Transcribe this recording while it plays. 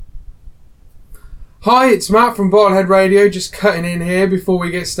Hi, it's Matt from Bottlehead Radio, just cutting in here before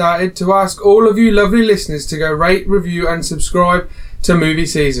we get started to ask all of you lovely listeners to go rate, review and subscribe to Movie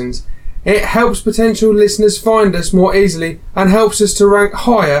Seasons. It helps potential listeners find us more easily and helps us to rank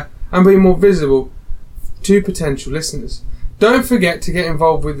higher and be more visible to potential listeners. Don't forget to get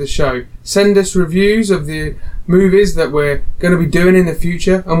involved with the show. Send us reviews of the movies that we're going to be doing in the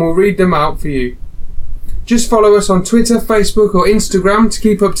future and we'll read them out for you. Just follow us on Twitter, Facebook or Instagram to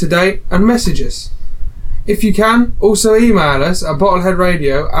keep up to date and message us. If you can, also email us at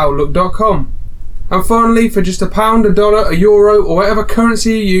bottleheadradio@outlook.com. And finally, for just £1, $1, €1 or whatever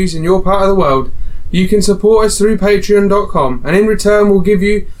currency you use in your part of the world, you can support us through patreon.com, and in return we'll give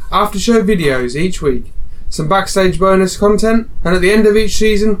you after show videos each week, some backstage bonus content, and at the end of each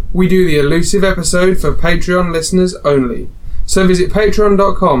season we do the elusive episode for Patreon listeners only. So visit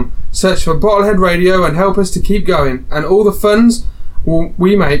patreon.com, search for Bottlehead Radio and help us to keep going, and all the funds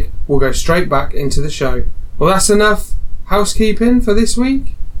we make will go straight back into the show. Well, that's enough housekeeping for this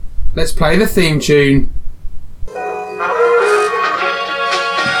week. Let's play the theme tune.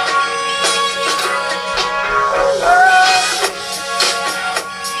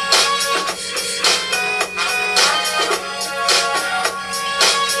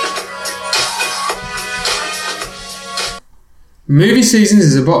 Movie Seasons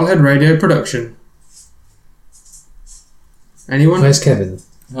is a Bottlehead Radio production. Anyone? Where's Kevin?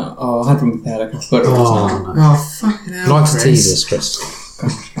 I had one prepared. I can forget it Oh, now. no. Oh, fucking hell. Like to Chris. tease us, Chris.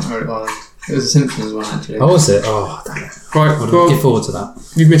 Gosh, I can't remember what it was. It was a Simpsons one, actually. Oh, was it? Oh, damn it. Right, I'm well, looking forward to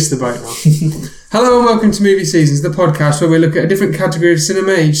that. you've missed the boat now. Hello and welcome to Movie Seasons, the podcast where we look at a different category of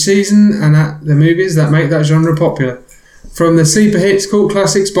cinema each season and at the movies that make that genre popular. From the sleeper hits, cult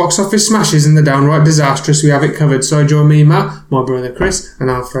classics, box office smashes and the downright disastrous, we have it covered. So join me, Matt, my brother Chris and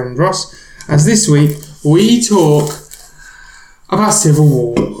our friend Ross, as this week we talk about Civil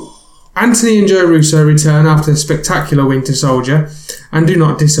War. Anthony and Joe Russo return after a spectacular Winter Soldier and do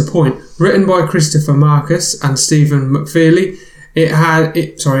not disappoint. Written by Christopher Marcus and Stephen McFeely, it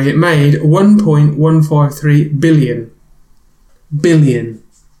made $1.153 billion.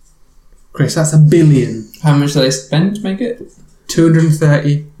 Chris, that's $1 billion. How much did they spend to make it?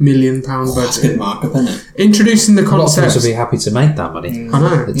 £230 million budget. That's a good markup, isn't it? Introducing the A lot of concept. people would be happy to make that money. I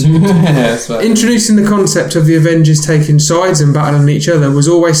know. Yeah, that's right. Introducing the concept of the Avengers taking sides and battling each other was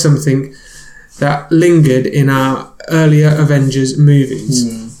always something that lingered in our earlier Avengers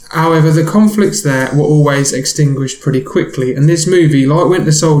movies. However, the conflicts there were always extinguished pretty quickly, and this movie, like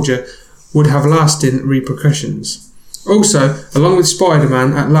Winter Soldier, would have lasting repercussions. Also, along with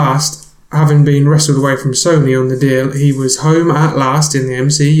Spider-Man, at last, having been wrestled away from Sony on the deal, he was home at last in the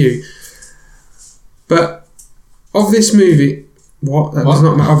MCU. But of this movie... What? That does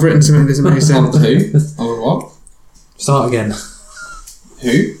not matter. I've written something that doesn't make sense. Who? Oh, what? Start again.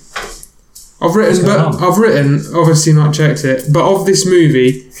 Who? I've written, obviously not checked it, but of this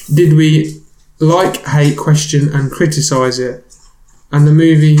movie, did we like, hate, question and criticise it? And the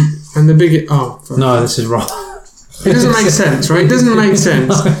movie, and the big... Oh, fuck. No, this is wrong. It doesn't make sense, right? It doesn't make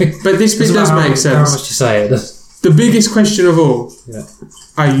sense. But this bit does make How sense. much you say it. The biggest question of all, Yeah.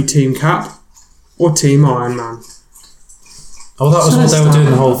 are you Team Cap or Team Iron Man? Oh, that was what they were doing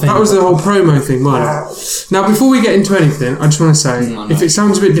the whole thing. That was the whole promo thing, wasn't it? Now, before we get into anything, I just want to say, No. if it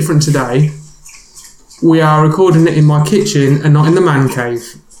sounds a bit different today, we are recording it in my kitchen and not in the man cave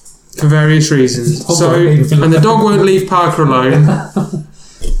for various reasons. So, and the dog won't leave Parker alone.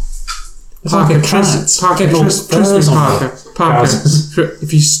 It's like a cat. Trust me, Parker.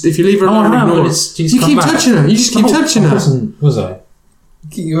 If you leave her Oh, alone, no, ignore but her. she's You come keep back. touching her. You just keep touching her. Was I?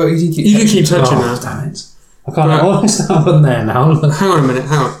 You do keep touching Oh, her. damn it. I can't Right. know what's happened there now. Hang on a minute,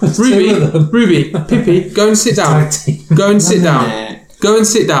 hang on. Two of them. Ruby, Pippi, go and sit down. Tag team. Go and sit down. Nah. Go and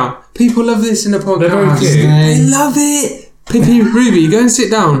sit down. People love this in a podcast. They're very cute. They love it. Pippi, Ruby, go and sit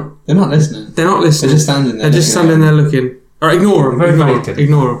down. They're not listening. They're not listening. They're just standing there. They're just standing there looking. Or ignore them. Very vacant.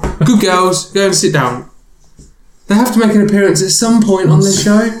 Ignore them. Good girls, go and sit down. They have to make an appearance at some point on this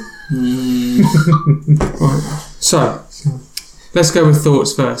show. Right. So, let's go with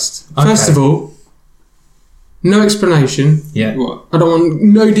thoughts first. First Okay. of all, no explanation. Yeah. What? I don't want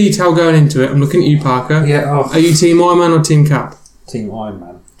no detail going into it. I'm looking at you, Parker. Yeah, Are you Team Iron Man or Team Cap? Team Iron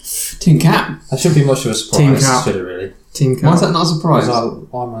Man. Team Cap. That shouldn't be much of a surprise, Team Cap. should it really? Team Cap. Why is that not a surprise? Because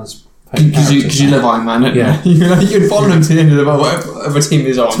Iron Man's... Because you love Iron Man, don't Yeah. you? You'd follow him to the end of the world, whatever team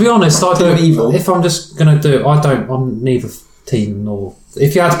is on. To be honest, I Team don't... Evil. If I'm just going to do it, I'm neither team nor...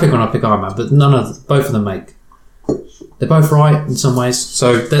 If you had to pick one, I'd pick Iron Man, but both of them make... They're both right in some ways,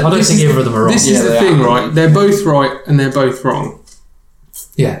 so I don't think either of them are wrong. This Yeah, is the they thing, are. right? They're both right and they're both wrong.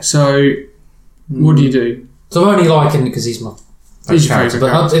 Yeah. So, what do you do? So I'm only liking it because he's my Who's your character.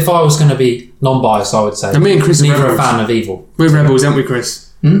 favourite But character? if I was going to be non-biased, I would say And me and Chris are neither a rebels. fan of evil. We're rebels, aren't we,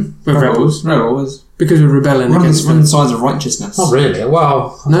 Chris? We're rebels. Rebels. Because we're rebelling We're on against the them. sides of righteousness. Not really.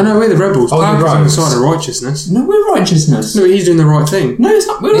 Well, No, we're the rebels. Oh, you're Parker's on the rogues. side of righteousness. No, we're righteousness. No, he's doing the right thing. No, it's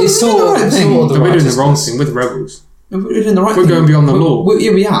not. We're It's doing the right thing. sort of But we're doing the wrong righteousness. thing. We're the rebels. We're doing the right We're thing. going beyond the law.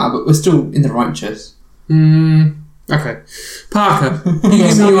 Yeah, we are, but we're still in the righteous. Okay. Parker. You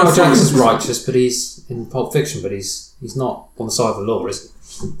can Samuel Samuel Jackson's Jackson. righteous, but he's in Pulp Fiction, but he's not on the side of the law, is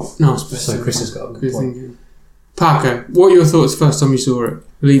he? No, it's better. So Chris has got a Good good point. thinking. Parker, what are your thoughts first time you saw it?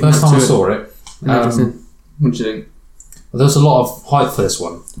 Leading First up time I to it saw it, and everything. What do you think? there was a lot of hype for this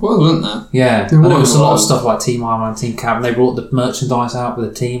one. Well, wasn't there? Yeah, There and there was. was a lot of stuff like Team Iron Man, Team Cap, and they brought the merchandise out with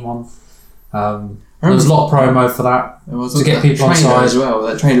a team on. There was a lot of promo for that. There was To get that people on trailer side. as well.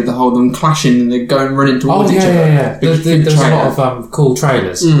 That trailer, the whole them clashing and they go and running towards each other. Yeah. Big There was a trailer. lot of cool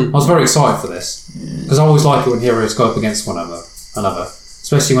trailers. I was very excited for this because I always like it when heroes go up against one another,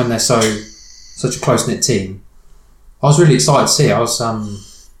 especially when they're such a close knit team. I was really excited to see it.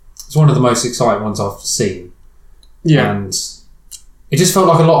 It's one of the most exciting ones I've seen. Yeah. And it just felt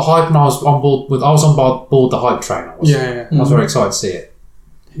like a lot of hype, and I was on board the hype train. I was. Yeah. I was very excited to see it.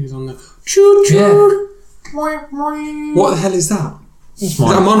 He was on the choo choo. Yeah. What the hell is that? It's Is that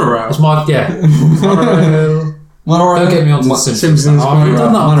a my, monorail? it's my yeah. Don't get me onto the Simpsons. Simpsons, I've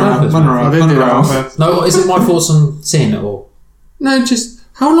done that on purpose, man. I did do that on purpose. No, is it my thoughts on seeing it all? No, just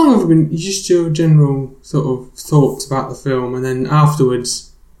how long have we been? Just your general sort of thoughts about the film, and then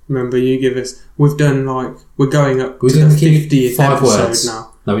afterwards, remember you give us. We've done we're going up We're to doing the the key 50th 5 episode words.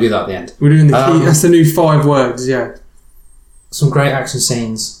 now. No, we do that at the end. We're doing the key. Um, That's the new 5 words. Yeah. Some great action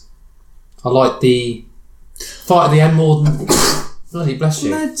scenes. I like the fight at the end more than bloody bless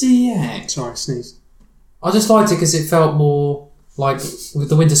you. Bloody heck. Sorry, I sneezed. I just liked it because it felt more like with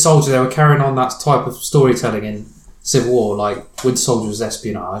the Winter Soldier they were carrying on that type of storytelling in Civil War. Like Winter Soldier was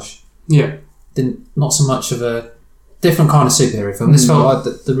espionage. Yeah. Not so much of a different kind of superhero film. This felt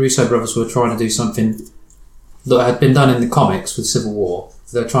like the Russo brothers were trying to do something that had been done in the comics with Civil War.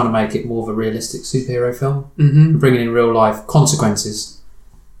 They're trying to make it more of a realistic superhero film, bringing in real life consequences.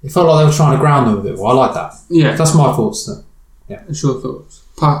 It felt like they were trying to ground them a bit more. I like that. Yeah. That's my thoughts. Sure thoughts.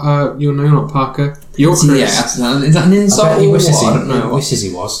 You're not Parker. You're Chris. Yeah, is that an I insult bet he or wishes what? I don't know. he wishes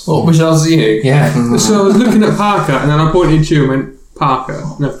he was. What wish I was you? Yeah. So I was looking at Parker, and then I pointed to you and went Parker,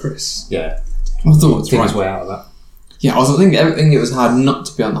 no Chris. Yeah. I thought it's Think his right. way out of that. Yeah, I was thinking everything. It was hard not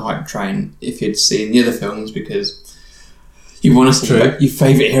to be on the hype train if you'd seen the other films because you want to see True. your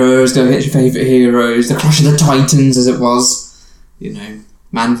favourite heroes go against your favourite heroes. The Clash of the Titans, as it was. You know,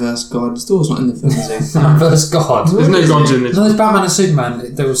 man vs God. Thor's not in the film, is he? Man vs. God. There's no gods in this. No, there's Batman and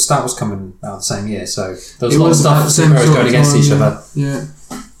Superman. That was coming out the same year, so there was It a lot of was about the stuff. same Superheroes sort going of against time, each yeah.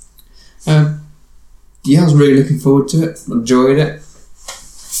 other. Yeah, I was really looking forward to it. Enjoyed it.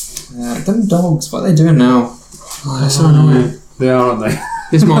 Them dogs, what are they doing now? Oh, they're so annoying. They are, aren't they?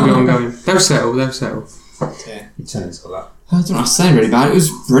 This might be ongoing. They'll settle. Yeah. You turn into that. I don't know what to say really about it. It was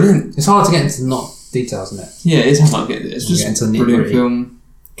brillint. It's hard to get into not details, isn't it? Yeah, it's hard to get it. It's We'll just get into the a brilliant nitty-gritty. film.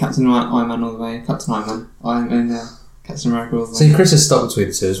 Captain Iron Man all the way. Captain Iron Man. Iron Man, Captain America all the way. See, Chris is stuck between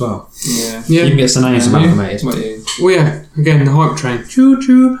the two as well. Yeah. Yeah. Even gets the names amalgamated. What you? Well, yeah. Again, the hype train, choo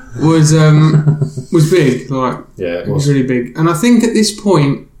choo, was big. Like Yeah, it was really big. And I think at this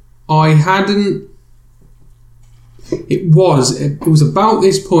point, I hadn't. It was about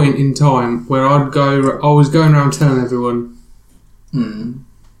this point in time where I was going around telling everyone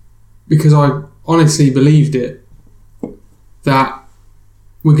because I honestly believed it that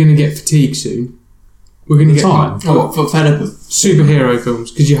we're going to get fatigue soon. We're going to get time? For fed up of superhero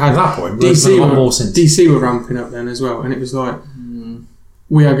films because you had At that point, DC there's a lot were, more since. DC were ramping up then as well, and it was like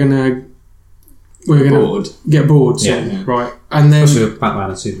we're gonna bored. get bored soon, Yeah. right? And then Especially with Batman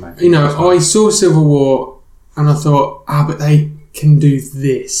and Superman. you know, I saw Civil War and I thought, but they can do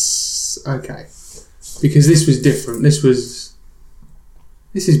this, okay? Because this was different. This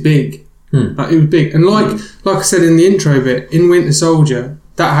is big. Like, it was big, and like I said in the intro bit, in Winter Soldier,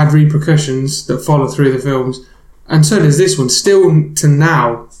 that had repercussions that follow through the films, and so does this one. Still to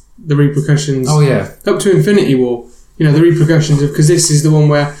now, the repercussions. Oh yeah. Up to Infinity War, you know, the repercussions of, because this is the one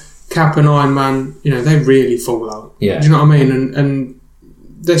where Cap and Iron Man, you know, they really fall out. Yeah. Do you know what I mean? And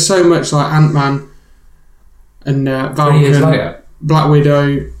there's so much like Ant-Man and 3 years Falcon, later. Black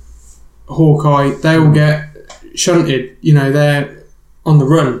Widow, Hawkeye, they all get shunted. You know, they're on the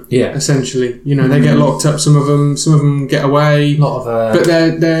run. Yeah. Essentially, you know, they get locked up. Some of them get away. A lot of. But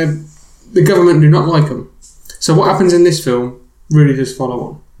the government do not like them. So what happens in this film really does follow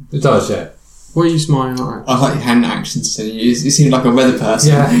on. It does, yeah. What are you smiling at? I like your hand actions. So you seem like a weather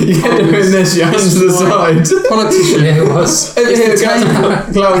person. Yeah. You get them in this, your hands to the side. Politician. Yeah, it was. I think because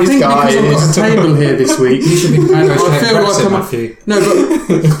I've got a table here this week, You should be and I feel like I'm Matthew. no,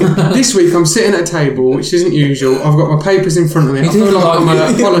 but this week I'm sitting at a table, which isn't usual. I've got my papers in front of me. I feel like I'm a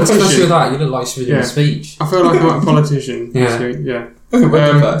Especially politician. with that, you look like you should be doing a speech. I feel like I'm a politician Yeah. this week. Yeah.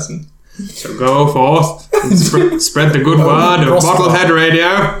 Weather person. So go forth and spread the good word of prosper. Bottlehead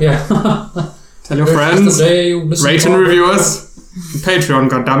Radio. Yeah. Tell your friends. Rate and review us. Patreon,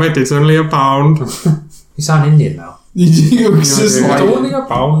 goddammit, it's only £1. You sound Indian now. You look just Yeah, like... It's only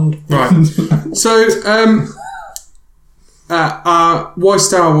 £1. Right. So, our Why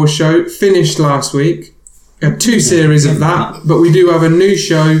Star Wars show finished last week. We had 2 series of that, but we do have a new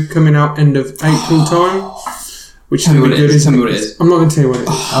show coming out end of April time, which Tell me will what be it good. is. Tell me what it is. I'm not going to tell you what it is.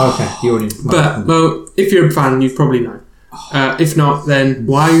 Oh, okay. You already. But, well, if you're a fan, you probably know. If not, then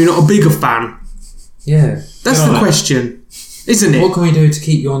why are you not a bigger fan? Yeah. That's the question, isn't it? What can we do to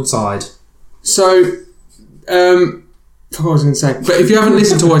keep you on side? So, forgot what I was going to say. But if you haven't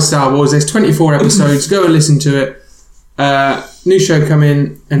listened to Why Star Wars, there's 24 episodes. Go and listen to it. New show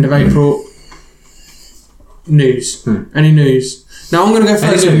coming end of April. News. Any news? Now I'm going to go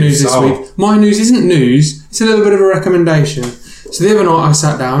first with news this week. My news isn't news. It's a little bit of a recommendation. So the other night I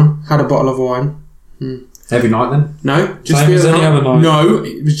sat down, had a bottle of wine. Every night then? No, just Same the as other any night. other night? No,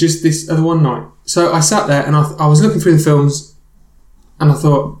 it was just this other one night. So I sat there and I was looking through the films, and I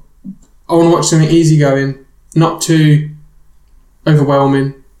thought I want to watch something easygoing, not too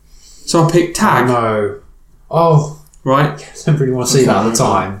overwhelming. So I picked Tag. No. Oh, Right? I don't really want to see that at the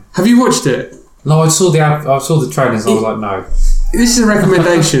time. Have you watched it? No, I saw the trailers and I was like, no. This is a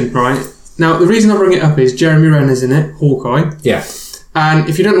recommendation, right? Now the reason I bring it up is Jeremy Renner's in it, Hawkeye. Yeah. And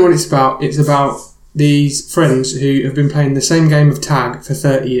if you don't know what it's about these friends who have been playing the same game of tag for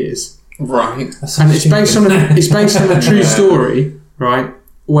 30 years. Right. And it's based on a true story, right?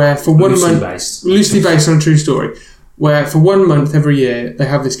 Where for 1 month, loosely based on a true story, where for 1 month every year they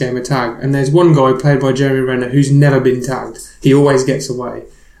have this game of tag, and there's one guy played by Jeremy Renner who's never been tagged. He always gets away.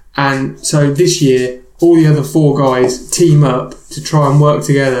 And so this year, all the other 4 guys team up to try and work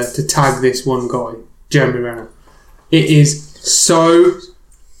together to tag this one guy, Jeremy Renner. It's so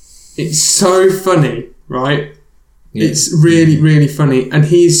funny, right? Yeah. It's really, really funny, and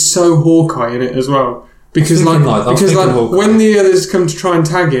he's so Hawkeye in it as well. Because Hawkeye. when the others come to try and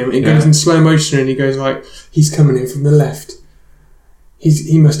tag him, it goes in slow motion, and he goes like, he's coming in from the left.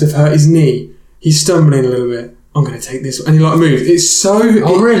 He must have hurt his knee. He's stumbling a little bit. I'm going to take this one. And he like moves. It's so...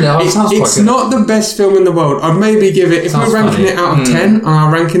 Oh, really? Oh, it sounds quite it's good. not the best film in the world. I'd maybe give it... If Sounds we're ranking funny. it out of 10 on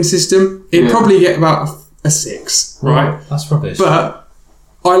our ranking system, it'd probably get about a 6, right? That's rubbish. But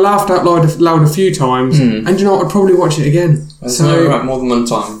I laughed out loud a few times, and you know what? I'd probably watch it again. So right, more than one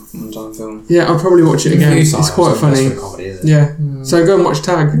time film. Yeah, I'll probably watch it again. A few times, It's quite so that's funny. good comedy, isn't it? Yeah. So go and watch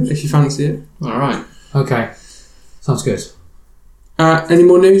Tag if you fancy it. Alright. Okay. Sounds good. Any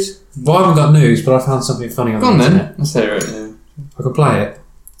more news? Well, I haven't got news, but I found something funny on Go the on internet. then. Let's hear it. Yeah. I could play it.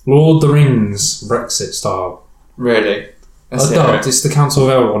 Lord of the Rings, Brexit style. Really? Let's hear Dubbed. it. It's the Council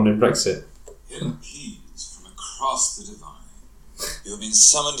of Elrond in Brexit. MPs from across the divide, you have been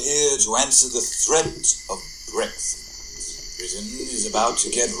summoned here to answer the threat of Brexit. Britain is about to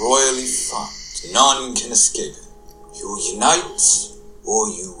get royally fucked. None can escape it. You unite, or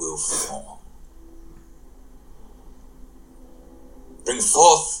you will fall. Bring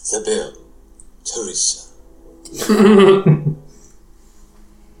forth the bill, Teresa.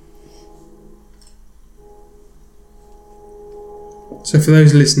 So for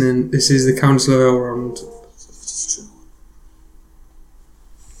those listening, this is the Council of Elrond. It is true.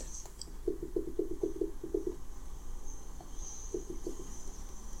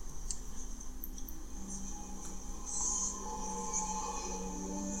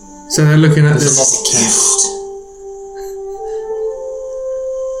 So they're looking at There's a this. lot of Gift.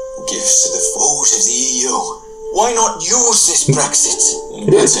 Gift to the foes of the EU. Why not use this Brexit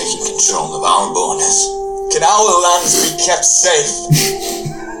by taking control of our borders? Can our lands be kept safe?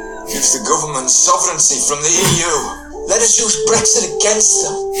 Give the government sovereignty from the EU. Let us use Brexit against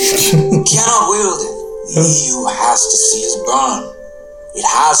them. We cannot wield it. The EU has to see us burn. It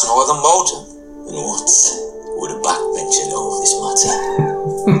has no other motive. And what would a backbencher know of this matter?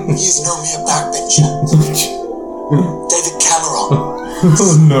 He is no mere backbencher. David Cameron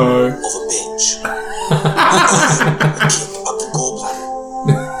Oh no. of a bitch. A kick up the gallbladder.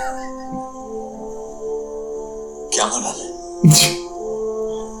 Cameron.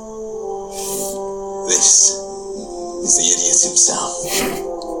 This is the idiot himself.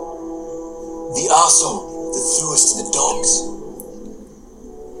 The arsehole that threw us to the dogs.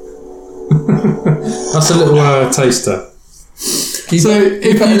 That's a little taster. So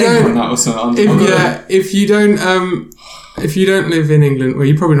if you don't, if you don't live in England, well,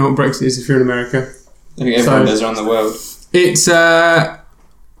 you probably know what Brexit is if you're in America. I think everyone does around the world. It's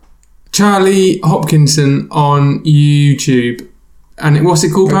Charlie Hopkinson on YouTube, and what's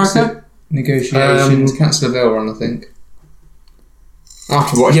it called, Parker? Negotiations, Council Bell run, I think. I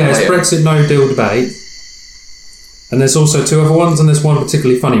have to watch it's Brexit No Deal debate, and there's also 2 other ones, and there's one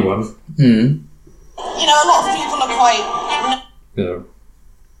particularly funny one. Mm. You know, a lot of people are quite.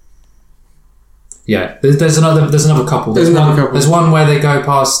 Yeah. There's another couple. There's one where they go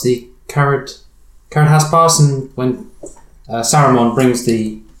past the Carrot House Pass, and when Saruman brings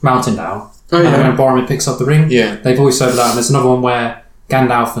the mountain down, and when Boromir picks up the ring, they voice over that. And there's another one where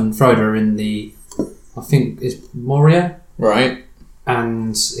Gandalf and Frodo are in the, I think it's Moria, right?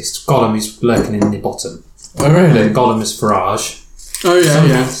 And it's Gollum who's lurking in the bottom. Oh really? And Gollum is Farage. Oh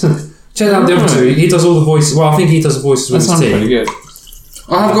yeah. Check out the other 2. He does all the voices. Well, I think he does the voices with his team. Pretty good.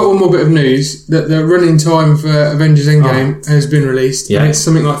 I have got one more bit of news that the running time for Avengers Endgame has been released. Yeah. And it's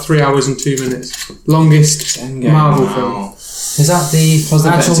something like 3 hours and 2 minutes. Longest Marvel film. Is that the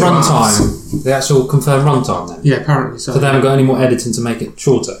actual runtime? The actual confirmed runtime then? Yeah, apparently so. So they haven't got any more editing to make it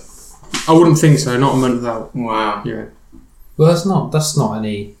shorter? I wouldn't think so, not a month out. Wow. Yeah. Well, that's not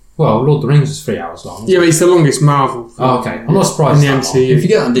any... Well, Lord of the Rings is 3 hours long. Yeah, but it's the longest Marvel film. Oh, okay. I'm not surprised. In the MCU. If you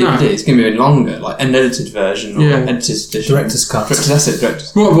get it on DVD, it's going to be even longer, like an edited version or editor's edition. Director's cut. That's it,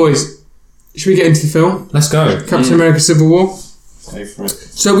 director's. Right, boys. Should we get into the film? Let's go. Captain America Civil War. Go for it.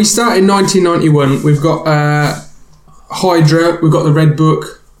 So we start in 1991. We've got Hydra. We've got the Red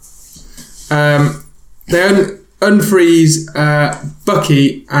Book. They unfreeze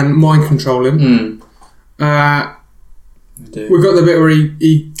Bucky and mind control him. We've got the bit where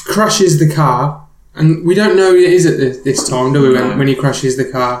he crashes the car, and we don't know who it is at this time, do we? When he crashes the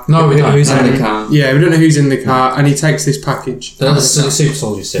car. No, we don't know who's in the car. Yeah, we don't know who's in the car, and he takes this package. That's the Super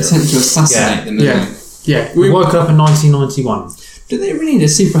Soldier serum. Attempt to assassinate them. Yeah. We woke up in 1991. Do they really need a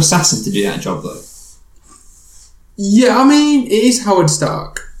super assassin to do that job though? Yeah, I mean, it is Howard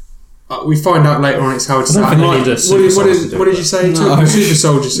Stark. We find out later on it's Howard Stark. think they need a super soldier to do what did it. you say? No. Super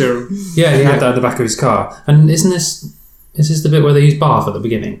Soldier serum. Yeah, he had that at the back of his car. And is this the bit where they use Bath at the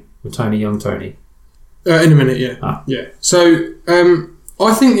beginning with young Tony? In a minute, yeah. Yeah. So,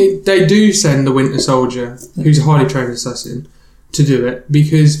 I think they do send the Winter Soldier, who's a highly trained assassin, to do it,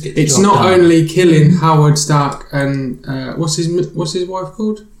 because it's not only killing Howard Stark and what's his wife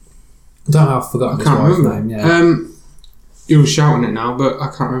called? I don't know, I've forgotten his wife's name. Yeah. He was shouting it now, but I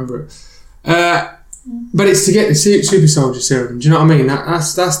can't remember it. But it's to get the Super Soldier serum. Do you know what I mean?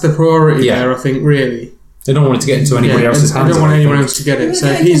 That's the priority there, I think, really. They don't want it to get into anybody else's hands. They don't want anyone else to get it,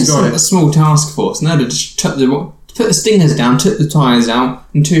 so he's got it. A small task force. No, they just put the stingers down, took the tyres out,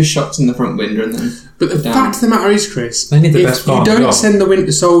 and 2 shots in the front window, and then. But the fact of the matter is, Chris, they need the if best you don't send the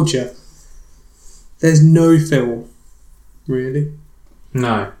Winter Soldier, there's no film, really.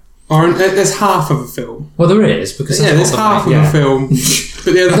 No. Or there's half of a film. Well, there is, because there's half of a film,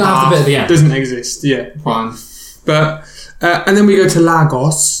 but the other half the bit at the end. doesn't exist. Yeah, fine. But and then we go to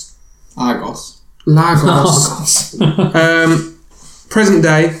Lagos. Present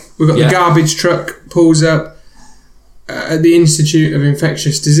day, we've got the garbage truck pulls up at the Institute of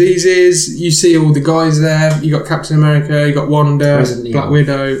Infectious Diseases. You see all the guys there. You got Captain America, you got Wanda, Black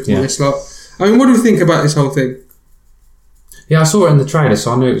Widow, all this lot. I mean, what do you think about this whole thing? Yeah, I saw it in the trailer,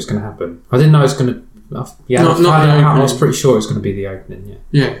 so I knew it was going to happen. I didn't know it was going to. I was pretty sure it was going to be the opening.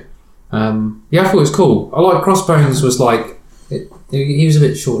 Yeah. I thought it was cool. I like Crossbones. Was like he was a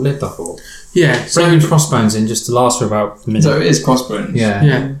bit short-lived, I thought. Yeah, bringing Crossbones in just to last for about a minute. So it is Crossbones.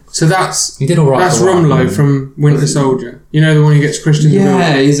 Yeah. So he did all right. That's Rumlow from Winter Soldier. You know, the one who gets Christian.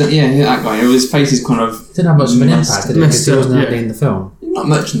 He's that guy. His face is kind of. Didn't have much of an impact, did it? Because he wasn't actually in the film. Not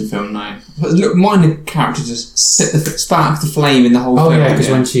much in the film, no. But look, minor character just spark the flame in the whole film. Oh yeah, because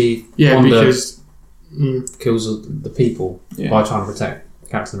when she kills the people by trying to protect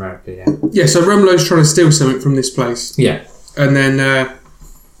Captain America. Yeah. So Rumlow's trying to steal something from this place. Yeah. And then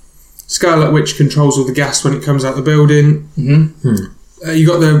Scarlet Witch controls all the gas when it comes out the building. You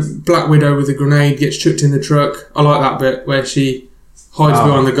got the Black Widow with the grenade, gets chucked in the truck. I like that bit where she hides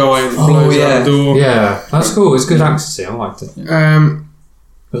behind the guy and blows out the door. Yeah, that's cool. It's good accuracy. I liked it.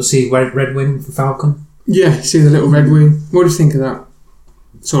 You'll see Red Wing for Falcon. Yeah, you see the little Red Wing. What do you think of that?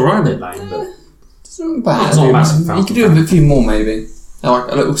 It's alright. A bit lame, but it's not bad. It's not massive. You could do a few more, maybe. Like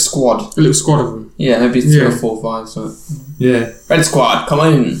a little squad. A little squad of them. Yeah, maybe 3 or 4 or 5. So. Yeah. Red Squad, come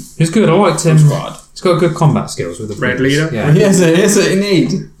on. He's good. I liked him. Squad. He's got good combat skills with the Red Leader. Yeah. Yes, what you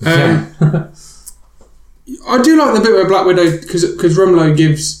need. I do like the bit where Black Widow, because Rumlow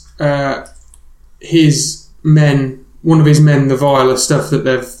gives his men, one of his men, the vial of stuff that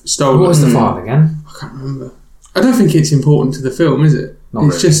they've stolen. What was the file again? I can't remember. I don't think it's important to the film, is it? Not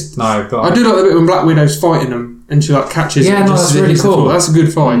it's really. just No, but I do like the bit when Black Widow's fighting them and she like catches Yeah, him. no, just that's as it really hits the cool. floor. That's a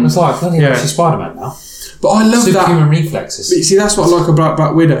good fight. it's like, bloody hell, Yeah. she's Spider-Man now. But I love that. Superhuman reflexes. But you see, that's what I like about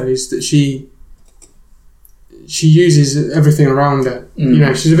Black Widow is that she uses everything around her. You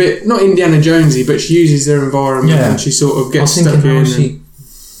know, she's a bit not Indiana Jonesy, but she uses their environment Yeah. and she sort of I gets was stuck thinking in. how and- she,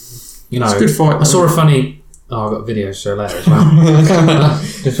 you know, It's a good fight. I saw a funny. Oh, I've got a video to show later as well.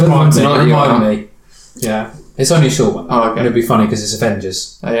 Just remind me. Yeah, it's only a short one. Oh, okay. And it'll be funny because it's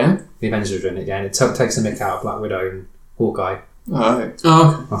Avengers. Oh, yeah? The Avengers are in it, yeah, and it takes the mick out of Black Widow and Hawkeye. Oh, okay. Oh,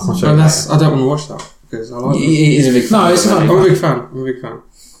 okay. I'll show Well, you that's, later. I don't want to watch that because I like it. He is a big fan. No, it's not. I'm a big fan. I'm a big fan.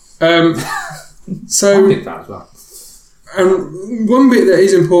 I'm a So, big fan as well. one bit that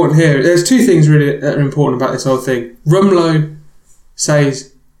is important here, there's two things really that are important about this whole thing. Rumlow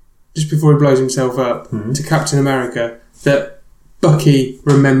says, just before he blows himself up, to Captain America, that Bucky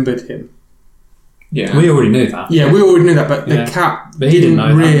remembered him. Yeah. We already knew that. Yeah, we already knew that, but Yeah. the Cap But he didn't know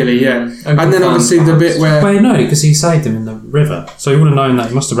that. really, yeah. And then obviously the bit where... Well, no, because he saved him in the river, so he would have known that.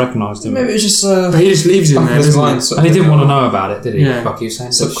 He must have recognised him. Maybe it was just But he just leaves him there, doesn't he? And he didn't want to know about it, did he? Yeah. Bucky was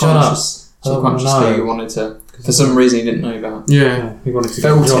saying, "Shut up." I don't wanna Subconsciously, know. he wanted to. For some reason, he didn't know about. Yeah. Yeah, he wanted to get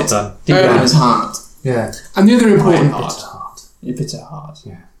Felt the job it. done. Deep down in his heart. Yeah. And the other important Right. part... Bitter hard.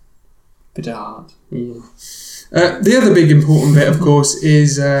 Yeah. Bitter hard. the other big important bit, of course,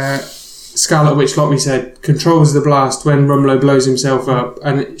 is Scarlet Witch, like we said, controls the blast when Rumlow blows himself up,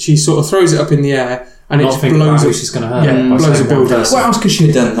 and she sort of throws it up in the air, and it Not just thinking about blows who up. she's going to hurt. Yeah, by blows saying a one building. person. What else could she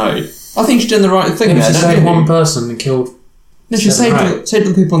have done, though? I think she'd done the right thing If there. she don't saved you? one person and killed, No, she seven saved or eight.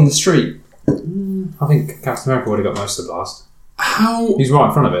 the people on the street. I think Captain America would have got most of the blast. How He's right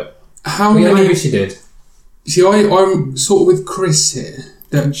in front of it. how Yeah, many... maybe she did. See, I'm sort of with Chris here,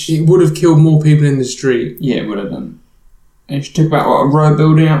 that it would have killed more people in the street. Yeah, it would have done. And she took about, what, a row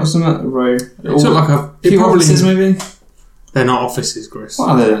building out or something? A row. It's not like a... It few probably... offices, maybe? They're not offices, Chris. What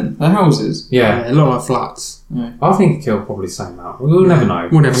are they then? They're houses. Yeah. A lot like flats. I think it killed probably the same amount. We'll never know.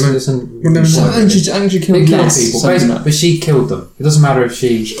 We'll never know. We'll never know. I think she killed They killed less. people, something basically, like- but she killed them. It doesn't matter if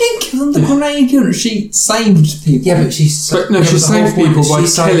she... She didn't kill them. The grenade killed them. She saved people. Yeah, but she... But no, yeah, she but the saved whole point people is by she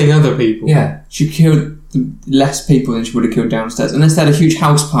saved- killing other people. Yeah. She killed less people than she would have killed downstairs. Unless they had a huge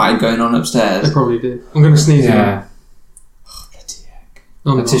house party going on They upstairs. probably did. I'm going to sneeze again. Yeah.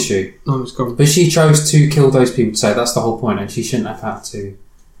 I'm A not. tissue. I'm just gone. But she chose to kill those people, so that's the whole point, and she shouldn't have had to...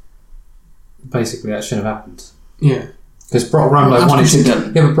 Basically, that shouldn't have happened. Yeah. Because Brock Rumlow That's wanted what she to...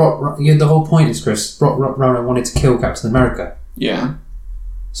 done. Yeah, but the whole point is, Chris, Brock Rumlow wanted to kill Captain America. Yeah.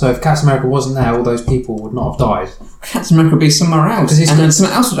 So if Captain America wasn't there, all those people would not have died. Captain America would be somewhere else. 'Cause he's And got- then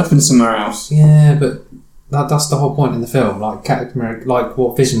something else would happen somewhere else. Yeah, but that's the whole point in the film. Like Captain America, like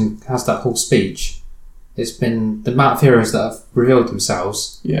what Vision has that whole speech. It's been the amount of heroes that have revealed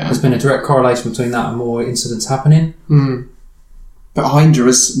themselves. Yeah. There's been a direct correlation between that and more incidents happening. But Hydra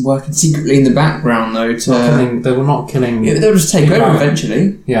is working secretly in the background, though, to... They were not killing. Yeah, but they'll just take people over out.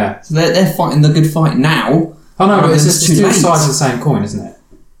 eventually. Yeah. So they're fighting the good fight now. I know, Rather but it's than just too two late. sides of the same coin, isn't it?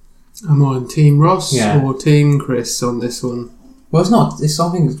 Am I on Team Ross Yeah. or Team Chris on this one? Well, it's not. It's. I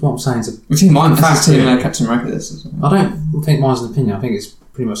think it's what I'm saying is. We think mine. That's Fact, the team really. Captain America. This is. I don't think mine's an opinion. I think it's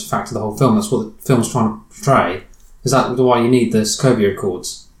pretty much the fact of the whole film. That's what the film's trying to portray. Is that why you need the Sokovia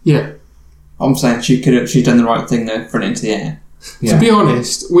Accords? Yeah. I'm saying she's done the right thing there, throwing it into the air. Yeah. To be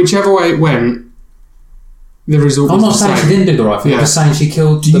honest, whichever way it went, the result I'm was not the saying she same. didn't do the right thing. Yeah. I'm just saying she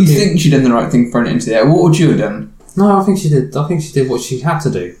killed. Do the you people. think she done the right thing, throwing it into the air? What would you have done? No, I think she did. I think she did what she had to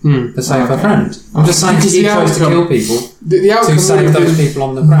do to save her Okay. friend. I'm just saying Because she the chose to outcome- kill people The outcome to would save have those been, people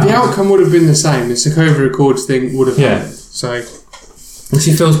on the ground. the outcome would have been the same. The Sokovia Accords thing would have Yeah. happened. So, And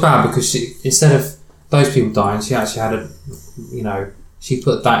she feels bad because she, instead of those people dying, she actually had she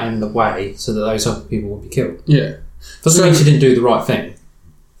put that in the way so that those other people would be killed. yeah. Doesn't So- mean she didn't do the right thing.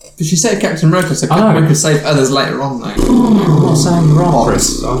 But she saved Captain America, so I Captain know. America could save others later on, though. I'm not saying you're wrong,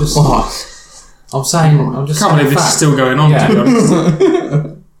 Chris. I'm just. I'm saying. I'm just Can't saying believe this is fact. still going on, Yeah. to be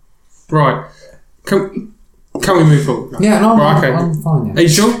honest. Right. Can we move forward? Yeah, no, Right, I'm, okay. I'm fine. Are you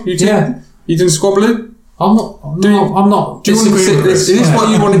sure? You two? Yeah. You didn't squabble it? I'm not. I'm Do you- not. I'm not. Do you want to disagreeing sit with this? Chris. Is this what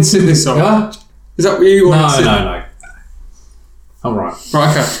you wanted to sit this on? Yeah? Is that what you wanted to sit? No. I'm right.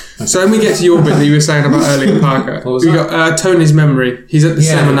 Right, okay. So when we get to your bit that you were saying about earlier, Parker, What was we that? got Tony's memory. He's at the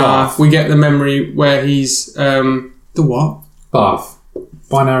Yeah, seminar. Bath. We get the memory where he's the what? Bath.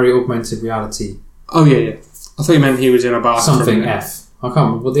 Binary augmented reality. Oh yeah. I thought you meant he was in a bath. for a Something minute. F. I can't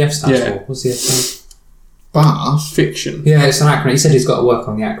remember what the F stands Yeah. for. What's the F stand? Bath? Fiction. Yeah, it's an acronym. He said he's got to work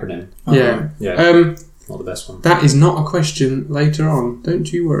on the acronym. Yeah. Yeah. Not the best one. That is not a question later on.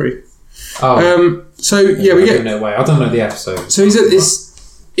 Don't you worry. Oh, So yeah, we get. No way. I don't know the episode. So he's at this.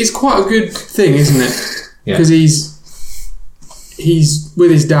 It's quite a good thing, isn't it? Yeah. Because he's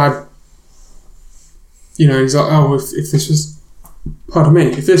with his dad. You know, he's like, oh, if this was, pardon me,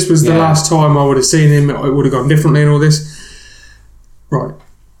 if this was the last time I would have seen him, it would have gone differently and all this. Right.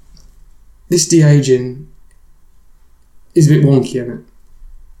 This de-aging is a bit wonky, isn't it?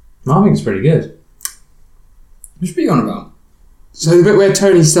 I think it's pretty good. What are you on about? So the bit where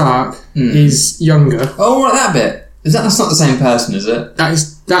Tony Stark is younger. Oh, right, that bit. That's not the same person, is it? That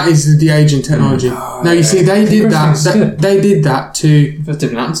is the de-aging technology. Now you see, they did that. They did that to. That's a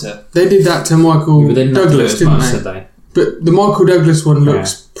different answer. They did that to Michael But they didn't Douglas, do it as didn't much, they? did they? But the Michael Douglas one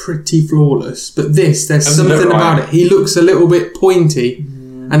looks pretty flawless. But there's something about it. He looks a little bit pointy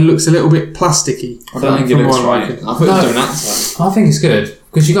and looks a little bit plasticky. I don't think it looks right. I thought it was a different answer. I think it's good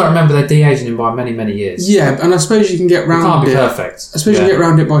because you got to remember they're de-aging him by many, many years. Yeah, and I suppose you can get It round can't be it. perfect. I suppose you can get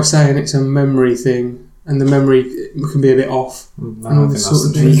round it by saying it's a memory thing, and the memory can be a bit off. No, and all I think this that's sort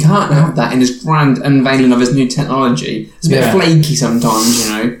of the thing. You can't have that in his grand unveiling of his new technology. It's a bit flaky sometimes,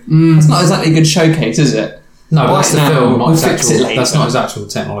 you know. It's not exactly a good showcase, is it? No, but that's the film. We'll fix it later. That's not his actual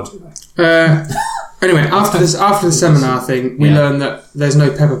technology, though. Anyway, after the seminar thing, we learn that there's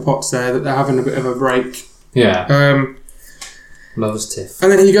no Pepper Potts there, that they're having a bit of a break. Yeah. Loves Tiff.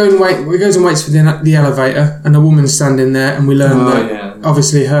 And then he goes and waits for the elevator, and a woman's standing there, and we learn that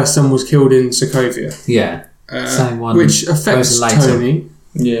obviously her son was killed in Sokovia. Yeah. Same one. Which affects later. Tony.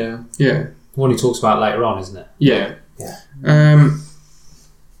 Yeah. Yeah. The one he talks about later on, isn't it? Yeah. Yeah.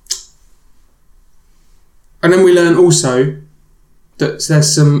 And then we learn also that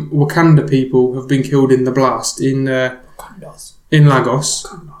there's some Wakanda people have been killed in the blast in Lagos.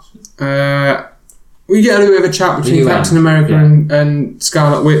 We get a little bit of a chat between Captain America and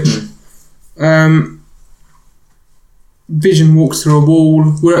Scarlet Witch. Vision walks through a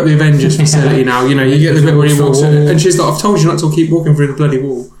wall. We're at the Avengers facility now. You know, you get the bit where he walks through, and she's like, "I've told you not to keep walking through the bloody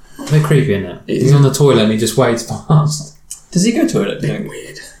wall." A bit creepy, isn't it? He's on the toilet and he just wades past. Does he go to it? Bit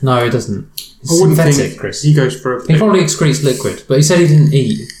weird. No, he doesn't. It's I wouldn't synthetic, think Chris. he goes for a. He probably excretes liquid, but he said he didn't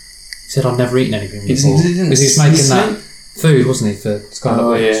eat. He said, "I've never eaten anything before." Because he's making that food, wasn't he, for Scarlet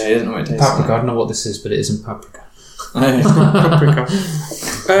Witch? Yeah, he doesn't know what it tastes Paprika. like. I don't know what this is, but it isn't paprika. Paprika.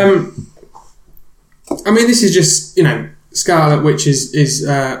 I mean, this is just, you know, Scarlet Witch is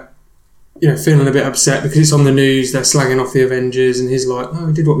you know, feeling a bit upset because it's on the news. They're slagging off the Avengers, and he's like, "Oh,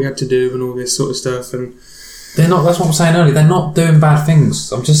 we did what we had to do," and all this sort of stuff. And They're not. That's what I'm saying earlier. They're not doing bad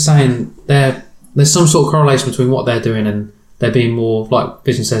things. I'm just saying there's some sort of correlation between what they're doing and they're being more, like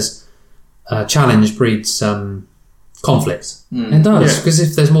Vision says, challenge breeds conflict. It does, because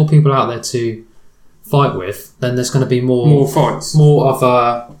if there's more people out there to fight with, then there's going to be more fights, more of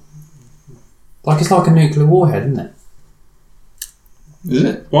a it's like a nuclear warhead, isn't it? Is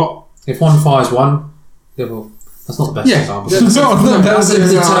it? What? If one fires one, that's not the best example. That's a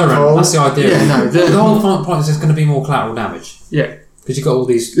deterrent. That's the idea. Yeah, no, the whole point is there's going to be more collateral damage. Yeah. Because you've got all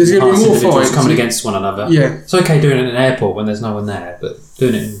these There's going to be more individuals fights coming against one another. Yeah. It's okay doing it in an airport when there's no one there, but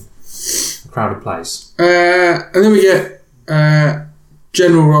doing it in a crowded place. And then we get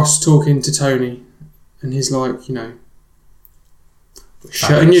General Ross talking to Tony, and he's like, you know, "We're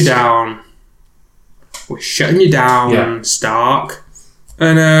shutting you down. We're shutting you down, Stark."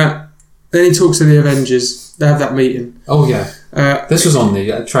 And then he talks to the Avengers. They have that meeting. Oh yeah, this was on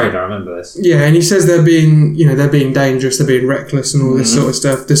the trailer. I remember this. Yeah, and he says they're being dangerous, they're being reckless, and all this sort of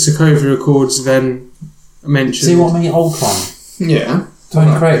stuff. The Sokovia Accords then mentioned. See what I mean? Ultron. Yeah.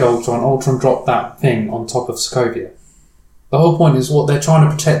 Tony created Ultron. Ultron dropped that thing on top of Sokovia. The whole point is what they're trying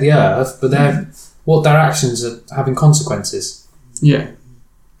to protect the Earth, but what their actions are having consequences. Yeah.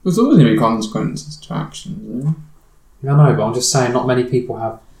 There's always going to be consequences to actions, though. I know, but I'm just saying not many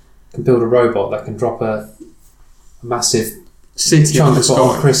people can build a robot that can drop a massive city chunk of the of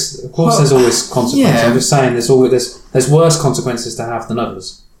sky. Chris. Of course, there's always consequences. yeah. I'm just saying there's worse consequences to have than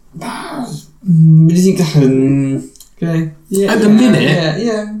others. What do you think? Okay. Yeah. At the minute,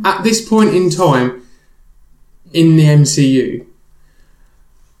 yeah. at this point in time in the MCU,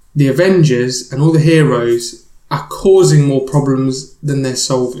 the Avengers and all the heroes are causing more problems than they're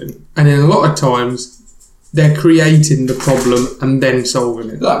solving, and in a lot of times they're creating the problem and then solving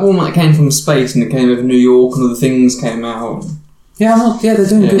it. That woman that came from space and it came over New York and all the things came out. Yeah, they're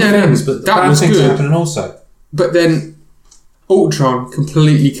doing good things, but that bad was things good. are happening also. But then Ultron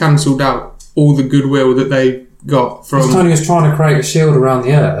completely cancelled out all the goodwill that they got from. Tony was trying to create a shield around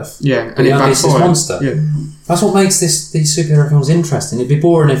the Earth. Yeah, and it unleashed this backfired. monster. Yeah. That's what makes these superhero films interesting. It'd be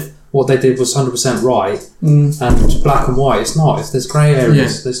boring if what they did was 100% right and black and white. It's not. If there's grey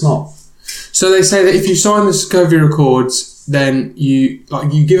areas, there's not. So they say that if you sign the Sokovia Accords, then you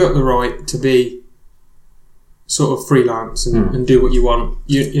give up the right to be sort of freelance and do what you want.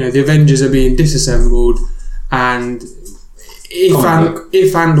 You know, the Avengers are being disassembled, and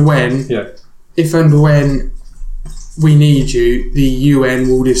if and when we need you, the UN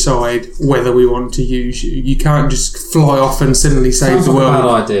will decide whether we want to use you. You can't just fly off and suddenly save the world. Sounds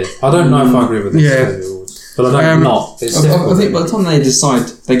like a bad idea. I don't know if I agree with this. Yeah. But I don't not. It's I think by the time they decide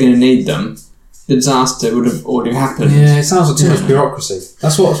they're going to need them, the disaster would have already happened. Yeah, it sounds like too much bureaucracy.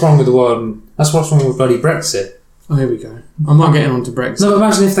 That's what's wrong with the world. And that's what's wrong with bloody Brexit. Oh, here we go. I'm not getting on to Brexit. No,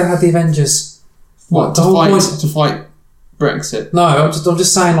 imagine if they had the Avengers. To fight Brexit? No, I'm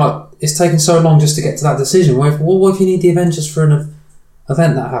just saying, like, it's taken so long just to get to that decision. What if you need the Avengers for an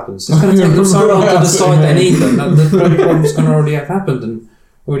event that happens? It's going to take them so long to decide they need them that the problem's going to already have happened and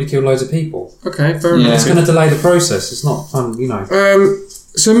already killed loads of people. Okay, fair enough. It's going to delay the process. It's not fun, you know.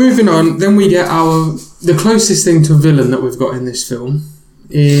 So moving on, then we get the closest thing to a villain that we've got in this film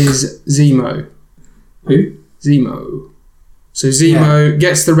is Zemo. Who? Zemo. So Zemo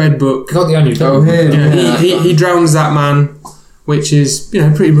gets the red book. Not the only villain. He drowns that man, which is,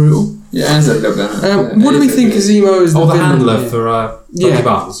 pretty brutal. Yeah, it's a little bit. What do we think of Zemo as the villain? The handler for Bucky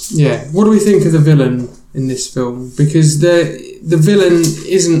Barnes. Yeah. What do we think of the villain in this film? Because the villain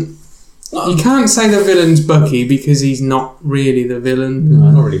isn't. You can't say the villain's Bucky because he's not really the villain.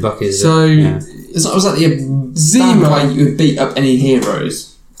 No, not really Bucky. Is so it? Yeah. It's not exactly a Zemo. way you would beat up any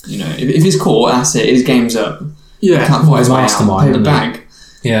heroes. You know, if he's caught, that's it. His game's up. Yeah, can't fight his way out. Mastermind, Paper isn't bag.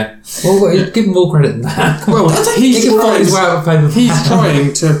 Yeah. Well, give him more credit than that. Well, he's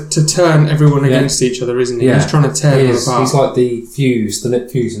trying to turn everyone against each other, isn't he? Yeah. He's trying to tear them apart. He's like the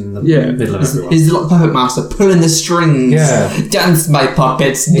lit fuse in the middle of everyone. He's like puppet master, pulling the strings. Yeah. Dance, my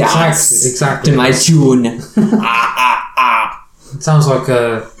puppets, dance. Exactly. To my tune. It sounds like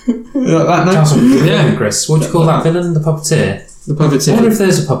a... villain, Chris. What do you call that villain? The puppeteer? The puppeteer. I wonder if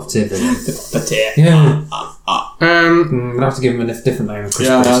there's a puppeteer villain. The puppeteer. Yeah. We'll have to give him a different name. Chris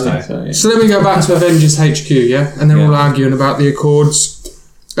So then we go back to Avengers HQ, yeah? And they're all arguing about the Accords.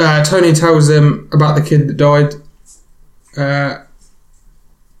 Tony tells them about the kid that died.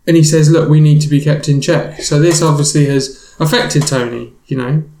 And he says, look, we need to be kept in check. So this obviously has affected Tony,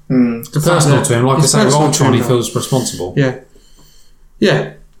 It's personal to him. Like I say, Ultron, he feels responsible. Yeah.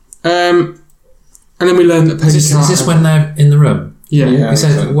 Yeah. And then we learn that Peggy Is this when they're in the room? Yeah. He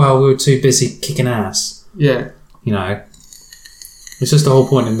says, well, we were too busy kicking ass. Yeah. It's just the whole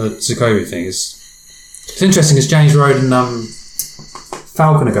point in the Sokovia thing. It's interesting because James Rhodes and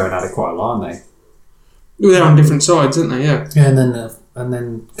Falcon are going at it quite a lot, aren't they? Well, they're on different sides, aren't they? Yeah. Yeah, and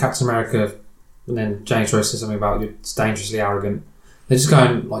then Captain America, and then James Rhodes says something about it's dangerously arrogant. They're just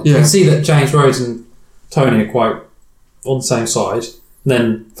going you can see that James Rhodes and Tony are quite on the same side. And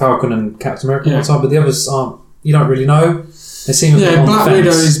then Falcon and Captain America on one side, but the others aren't. You don't really know. They seem a bit on Black the fence.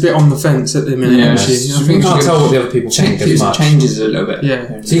 Widow is a bit on the fence at the minute. Yeah, I think you can't tell what the other people think as much. Changes a little bit.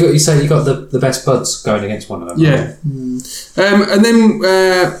 Yeah. So you got the best buds going against one another. Yeah. And then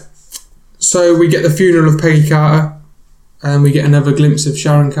so we get the funeral of Peggy Carter, and we get another glimpse of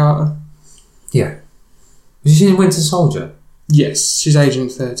Sharon Carter. Yeah. Was she in Winter Soldier? Yes, she's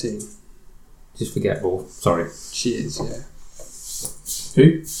Agent 13. She's forgettable. Sorry. She is. Yeah. Who?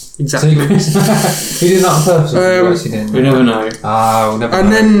 Exactly. Who did that on purpose? We never know. We'll never And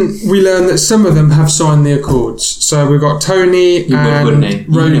know. then we learn that some of them have signed the Accords. So we've got Tony and Wouldn't he?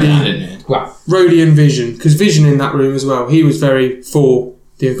 Rhodey. Well, Rhodey and Vision, because Vision in that room as well. He was very for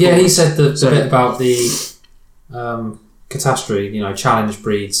the Accords. yeah, he said the bit about the catastrophe. Challenge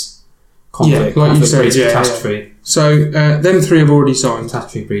breeds conflict. Yeah, like you conflict said, breeds yeah, catastrophe. So them three have already signed.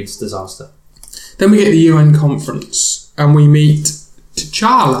 Catastrophe breeds disaster. Then we get the UN conference, and we meet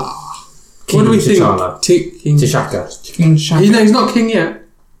T'Challa. What do we T'Challa. think? King T'Chaka. King Shaka. He's not king yet.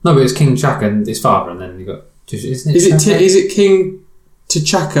 No, but it's King Chaka and his father, and then you got. Isn't it? Is it King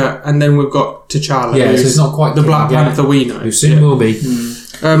T'Chaka, and then we've got T'Challa? Yeah, so it's not quite the King, Black Panther we know. Who soon will be.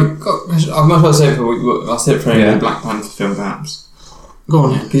 I might well say I said it for the Black Panther film, perhaps. Go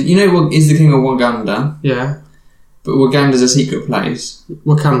on. Because is the king of Wakanda, Yeah. but Wakanda's a secret place.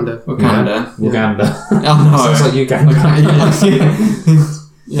 Wakanda. Uganda. Oh no. Sounds like Uganda.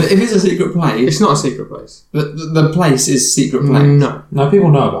 But if it's a secret place, It's not a secret place. the place is secret place. No. No,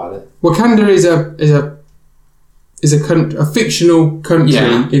 people know about it. Wakanda is a fictional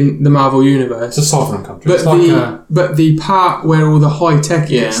country in the Marvel universe. It's a sovereign country. But It's the part where all the high tech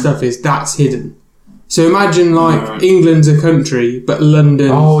stuff is, that's hidden. So imagine England's a country, but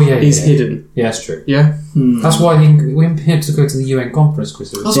London is hidden. Yeah, that's true. Yeah. That's why we had to go to the UN conference,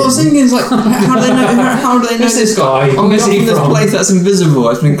 Chris. That's what I was thinking. Is like, how do they know? How do they know Who's this guy? Oh, Where's he this from? place that's invisible.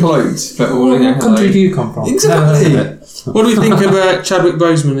 It's been cloaked. But What country do you come from? Exactly. Never heard of it. What do we think of Chadwick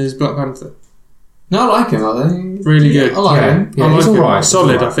Boseman as Black Panther? No, I like him. I think Really good. I like Yeah, him. yeah, I like he's him. alright.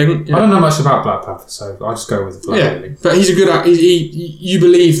 Solid, He's I think. I don't know much about Black Panther, so I'll just go with the Yeah, really. but he's a good actor. You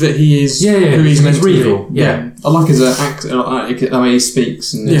believe that he is Yeah, who he's meant to be. real. Yeah. I like his actor. I like the way he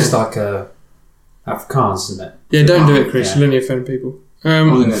speaks. And It's like Afrikaans, isn't it? Yeah, don't do it, Chris. Yeah. You'll only offend people. I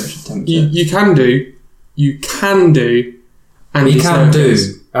wasn't going to attempt it. You can do, Andy He can do,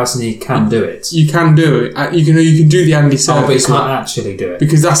 Serkis. as in he can do it. You can do it. You can do the Andy Oh, but he Serkis can't one, actually do it.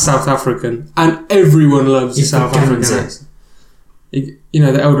 because that's South African, and everyone loves the He's South the African Ganze. accent. You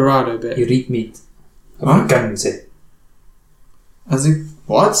know, the El Dorado bit. You eat meat. What? Ganze. As he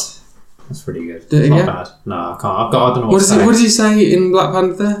what? That's pretty good. Do it It's not again? bad. No, I can't. I don't know What what to say. does he say in Black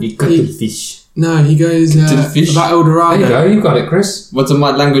Panther? You cut the fish. No, he goes To the fish? about El There Dorado. you go. You got it, Chris. What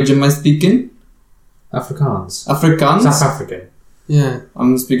language am I speaking? Afrikaans. Afrikaans. South African. Yeah.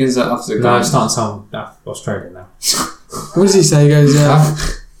 I'm speaking South African. No, it's starting to sound Australian now. What does he say? He goes, yeah.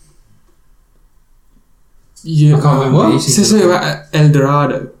 I can't remember. what? He He says something about El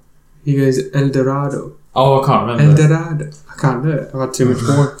Dorado. He goes, El Dorado. Oh, I can't El remember. Dorado. I can't do it. I've had too much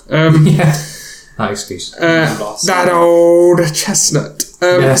more. Yeah. No excuse. That old chestnut.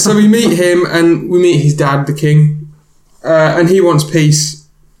 Yeah. So we meet him and we meet his dad, the king, and he wants peace.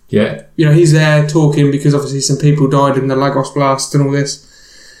 Yeah. You know, he's there talking because obviously some people died in the Lagos blast and all this.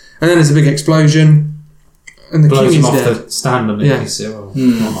 And then there's a big explosion, and the Blows king him is off dead. the stand on it. Yeah. He's, not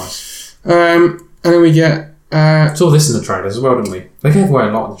nice. And then we get Saw this in the trailers as well, didn't we? They gave away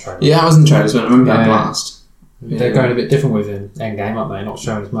a lot in the trailers. Yeah, I was in trailers. I remember that Yeah. blast. They're going a bit different with Endgame, aren't they? Not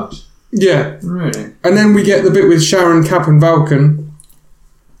showing as much. yeah. Really? And then we get the bit with Sharon, Cap, and Vulcan.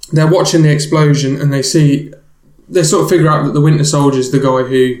 They're watching the explosion, and they sort of figure out that the Winter Soldier's the guy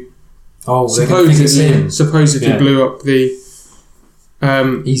who Oh, they're going to think it's him. supposedly Yeah. blew up the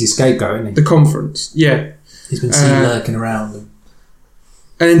Easy scapegoat, isn't he? the conference. Yeah. He's been seen lurking around.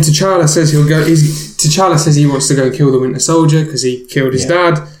 And then T'Challa says he'll go. T'Challa says he wants to go kill the Winter Soldier because he killed his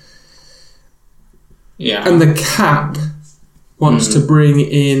dad. Yeah. And the Cap wants to bring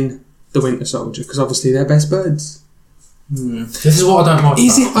in the Winter Soldier because obviously they're best buds. This is what I don't like.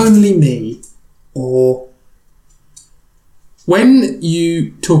 Is about it only me, or when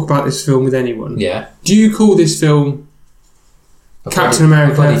you talk about this film with anyone, Yeah. do you call this film Captain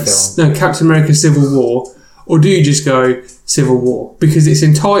America? bloody film. No, Captain America: Civil War, or do you just go Civil War because it's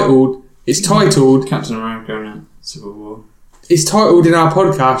entitled? It's titled. Captain America and Civil War. It's titled in our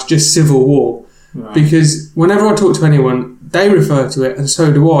podcast just Civil War Right. because whenever I talk to anyone, they refer to it, and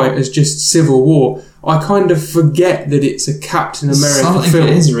so do I, as just Civil War. I kind of forget that it's a Captain America I think film.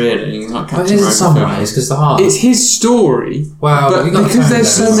 it is really. It's not Well, Captain it is in America some film. ways because the heart. It's his story, Well, but you got because the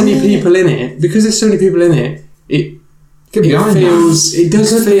there's tone so there. many people in it, it Could be Iron Man. feels. It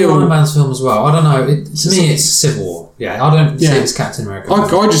does Could be Iron feel. Man's film as well. I don't know. To me, it's Civil War. Yeah, I don't see Yeah. it as Captain America.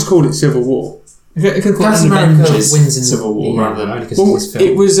 I just called it Civil War. It could call it Captain an America Avengers wins in Civil War yeah, rather only than. 'cause Well, it's his film.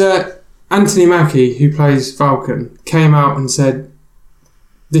 it was Anthony Mackie, who plays Falcon, came out and said,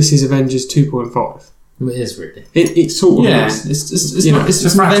 "This is Avengers 2.5." It is really. It sort of Yeah, is. it's You know, not. It's It's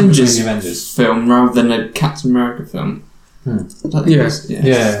just a an fraction between Avengers the Avengers. film rather than a Captain America film. I don't think Yeah. it's-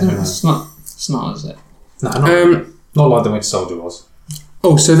 Yeah. It's not. It's not, is it? No, not, Um, not like the Winter Soldier was.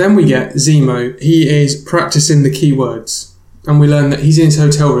 Oh, so then we get Zemo. He is practicing the keywords, and we learn that he's in his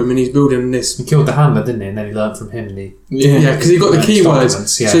hotel room and he's building this. He killed the handler, didn't he? And then he learned from him. And he Yeah, because he got the Yeah, keywords.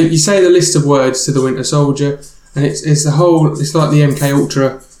 documents, yeah. So you say the list of words to the Winter Soldier, and it's the whole. It's like the MK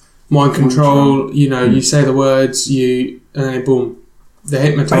Ultra mind control. You know, you say the words, and then boom, they're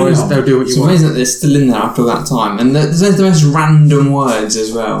hypnotised. Bam. They'll do what It's you want. amazing that they're still in there after all that time, and there's the most random words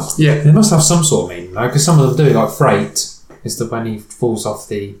as well. Yeah, They must have some sort of meaning, though, because some of them do. Like freight is the when he falls off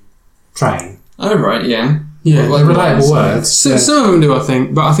the train. Oh right, yeah. yeah. Well, They're relatable words. Some of them do, I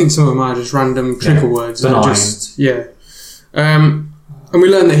think, but I think some of them are just random trickle words. that are Benign. just and we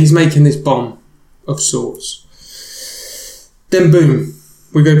learn that he's making this bomb of sorts. Then boom,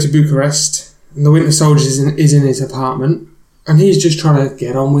 we go to Bucharest, and the Winter Soldier is in his apartment, and he's just trying to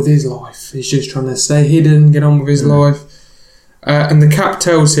get on with his life. He's just trying to stay hidden, get on with his life. And the Cap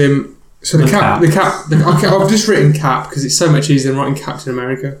tells him. So the Cap. I've just written Cap because it's so much easier than writing Captain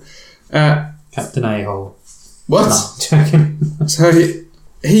America. Captain A-hole. What? No, joking. So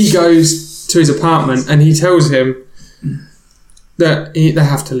he goes to his apartment and he tells him that they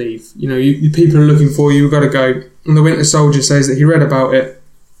have to leave. You know, you people are looking for you. You've got to go. And the Winter Soldier says that he read about it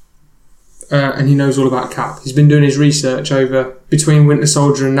and he knows all about Cap. He's been doing his research over between Winter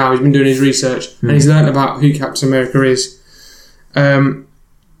Soldier and now. He's been doing his research and he's learnt about who Captain America is.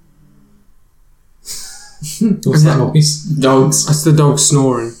 What's that noise? Dogs. That's the dog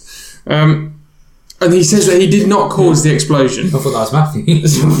snoring. And he says that he did not cause the explosion. I thought that was Matthew.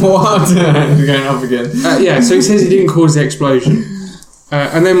 What? We're going up again. So he says he didn't cause the explosion.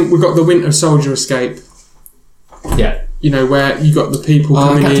 And then we've got the Winter Soldier escape. Yeah. You know, where you got the people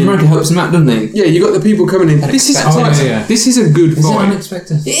coming Captain in. America helps him out, doesn't he? Yeah, you got the people coming in. This is this is a good Is it fight.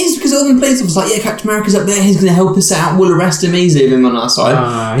 unexpected? It is, because all the police was like, yeah, Captain America's up there, he's going to help us out, we'll arrest him, he's leaving him on our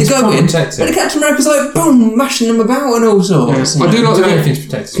side. He's going, quite protected. but Captain America's like, boom, mashing them about and all sorts. Yeah. I do like the bit Everything's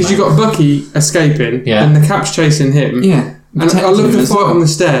protected. because you got Bucky escaping and the Cap's chasing him. Yeah. And I love the fight on the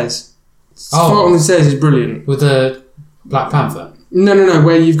stairs. The fight on the stairs is brilliant. With the Black Panther. No,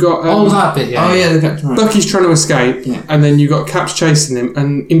 where you've got that bit, yeah. Oh yeah, the Captain America. Bucky's trying to escape, and then you got Cap's chasing him,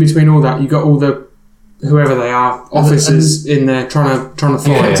 and in between all that, you got all the whoever they are officers in there trying to fight.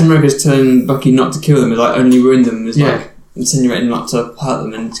 Captain America's telling Bucky not to kill them, is like only ruin them, is like insinuating not to hurt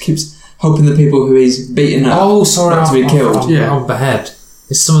them, and keeps helping the people who he's beaten up. Oh, sorry, not to be killed. I'll behead.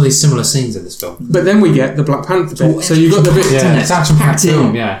 There's some of these similar scenes in this film. But then we get the Black Panther bit, so you got the bit. It's action-packed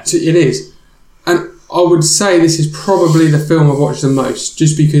film, yeah. So it is, and I would say this is probably the film I've watched the most,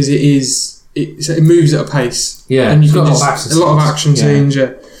 just because it moves at a pace. Yeah, and you've got got a lot of action scenes.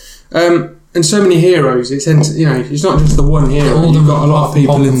 Yeah, and so many heroes. It's it's not just the one hero. You've got a lot of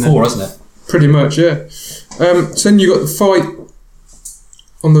people in there, isn't it? Pretty much, yeah. So then you got the fight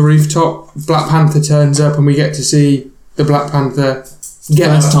on the rooftop. Black Panther turns up, and we get to see the Black Panther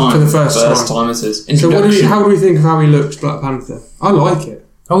get for the first time. It is. So how do we think of how he looks, Black Panther? I like it.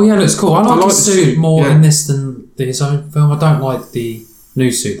 Oh yeah, it looks cool. I like the the suit more in this than his own film. I don't like the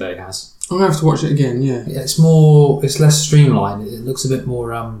new suit that he has. I'm gonna have to watch it again. Yeah, it's less streamlined. It looks a bit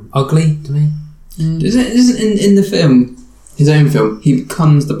more ugly to me. Isn't in the film, his own film, he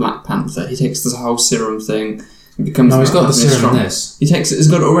becomes the Black Panther. He takes this whole serum thing. He becomes. No, he's got the serum strong. in this. He takes it. He's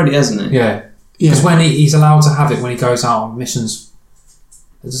got it already, hasn't he? Yeah. Because when he's allowed to have it when he goes out on missions.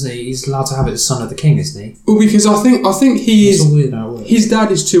 Doesn't he? He's allowed to have it as Son of the King, isn't he? Well, because I think he is. His dad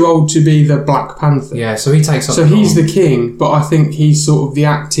is too old to be the Black Panther. Yeah, so he takes up. So he's the king, but I think he's sort of the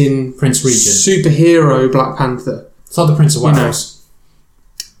acting Prince Regent, superhero Black Panther. It's like the Prince of Wales.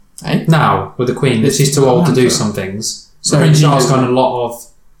 Now with the Queen, she's too old to do some things. So Prince Charles got a lot of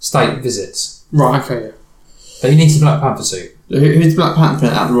state visits. Right. Okay. Yeah. But he needs a Black Panther suit. Who's the Black Panther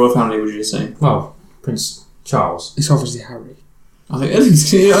out of the royal family? Would you say? Well, Prince Charles. It's obviously Harry. I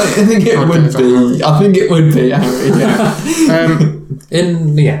think it would be. I think it would be Harry.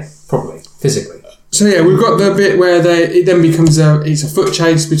 Yeah. Probably physically. So yeah, we've got the bit where it then becomes it's a foot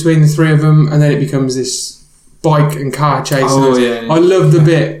chase between the three of them, and then it becomes this bike and car chase. Oh yeah. I love the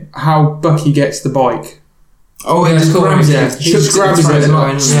bit how Bucky gets the bike. Oh yeah, he grabs it and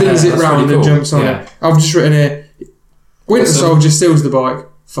spins it round and jumps on it. I've just written here, Winter Soldier steals the bike.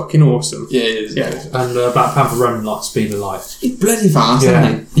 Fucking awesome. Yeah, it is. Yeah. And Black Panther running like speed of light. He's bloody fast,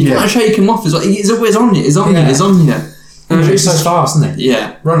 isn't he? You can't shake him off. He's always on you. He's on you. And he's so fast, isn't he?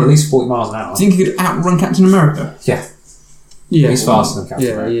 Yeah. Run at least 40 miles an hour. Do you think he could outrun Captain America? Yeah. Yeah. He's faster than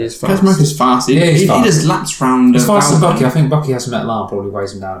Captain America. He is fast. Captain America's fast. He just laps round. He's faster than Bucky. I think Bucky has met Alarm, probably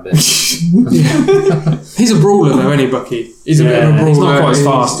weighs him down a bit. He's a brawler though, isn't he, Bucky? He's a bit of a brawler. He's not quite as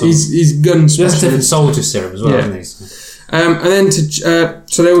fast. He's gun specialist. He has a different soldier serum as well, isn't he? And then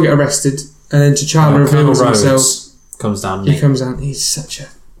so they all get arrested, and then T'Challa reveals himself. Comes down. He comes down. He's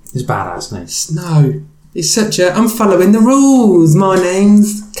badass, isn't he? No, he's such a. I'm following the rules. My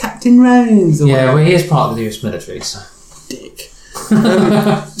name's Captain Rhodes. Yeah, well, he is part of the US military, so. Dick. So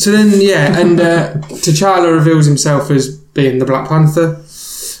then, and T'Challa reveals himself as being the Black Panther,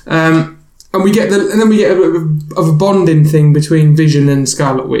 and we get a bit of a bonding thing between Vision and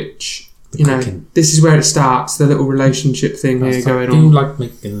Scarlet Witch. This is where it starts, the little relationship thing going on. You like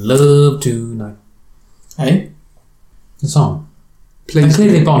making love tonight. Hey? The song. Please.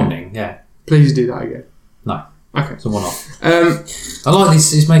 Clearly bonding, yeah. Please do that again. No. Okay. It's a one-off. I like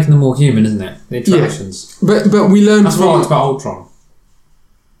this, it's making them more human, isn't it? The interactions. Yeah. But we learned That's what I liked about Ultron.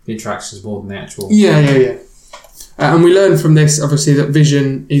 The interactions more than the actual... Yeah. And we learned from this, obviously, that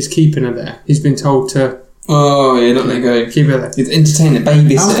Vision is keeping her there. He's been told to... Oh, yeah, don't let go. Keep her there. He's entertaining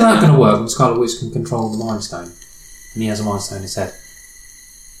baby. How's that going to work when Scarlet Witch can control the Mind Stone? And he has a Mind Stone in his head.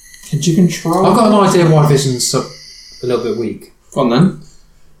 Could you control... I've got an idea why Vision's a little bit weak. Go on then.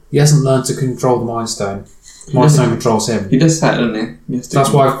 He hasn't learned to control the Mind Stone. Mind Stone controls him. He does that, doesn't he?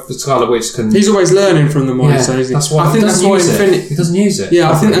 That's why the Scarlet Witch can... He's always learning from the Mind Stone, isn't he? That's why I think that's why He doesn't use it.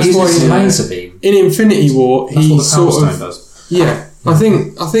 Yeah, I think that's why he laser beam. In Infinity War, that's what the Power Stone does. Yeah. I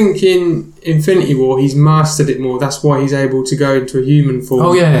think in Infinity War he's mastered it more. That's why he's able to go into a human form.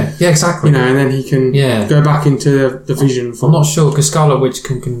 Oh yeah, exactly. You know, and then he can go back into the Vision form. I'm not sure because Scarlet Witch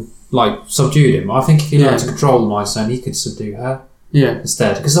can like subdue him. I think if he learned to control the Mind Stone, he could subdue her. Yeah.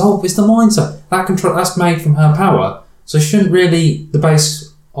 Instead, because it's the Mind Stone that's made from her power. So shouldn't really the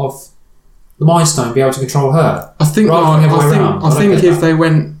base of the Mind Stone be able to control her? I think if they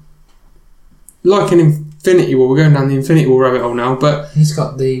went like in Infinity War, we're going down the Infinity War rabbit hole now, but he's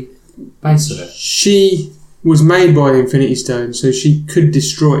got the base of it. She was made by the Infinity Stone, so she could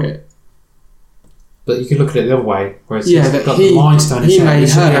destroy it. But you could look at it the other way, where he's got the Mind Stone. He made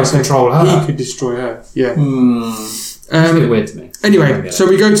her, be able to control her. He could destroy her. Yeah. It's a bit weird to me. Anyway, so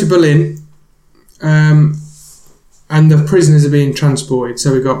we go to Berlin, and the prisoners are being transported.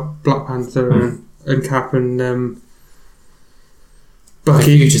 So we got Black Panther and Cap and Bucky. The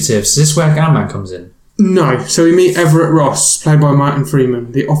fugitives. Is this where Ant-Man comes in? No. So we meet Everett Ross, played by Martin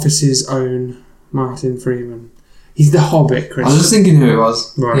Freeman, the Office's own Martin Freeman. He's the Hobbit, Chris. I was just thinking who it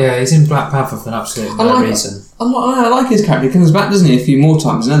was. Right. Yeah, he's in Black Panther for absolutely no reason. I like his character. He comes back, doesn't he, a few more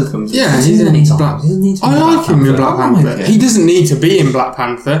times in other films? Yeah, he's in Black Panther. I like him in Black Panther. He doesn't need to be in Black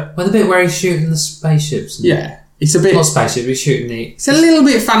Panther. Well, the bit where he's shooting the spaceships. Yeah. It's a bit... Not spaceship, he's shooting the... It's a little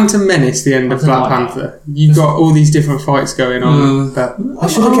bit Phantom Menace, the end of Black Panther. You've got all these different fights going on. But I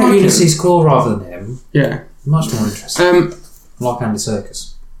should have kept Ulysses Claw rather than him. Yeah. Much more interesting. Like Andy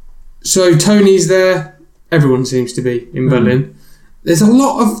Serkis. So Tony's there. Everyone seems to be in Berlin. There's a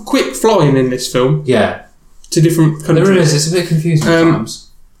lot of quick flying in this film. Yeah. To different countries. There is. It's a bit confusing at times.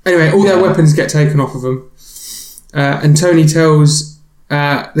 Anyway, all their weapons get taken off of them. And Tony tells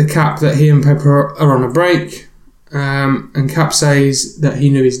the Cap that he and Pepper are on a break. And Cap says that he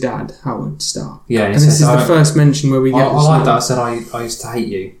knew his dad, Howard Stark. Yeah, and this is the first mention where we get. I like that. I said I used to hate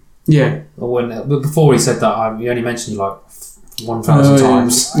you. Yeah. But before he said that, he only mentioned you like 1,000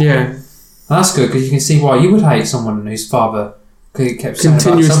 times. Yeah. And that's good because you can see why you would hate someone whose father kept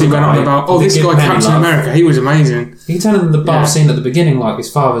continuously went on about. Oh, this guy Captain America, he was amazing. You can tell in the bar scene at the beginning, like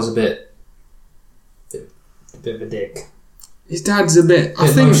his father's a bit of a dick. His dad's a bit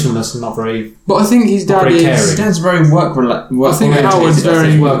emotionless and not very. But I think his dad is. His dad's very work I think Howard's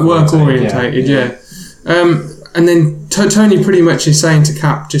very work orientated. Yeah. And then Tony pretty much is saying to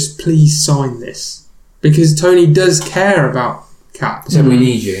Cap, just please sign this, because Tony does care about Cap. He said we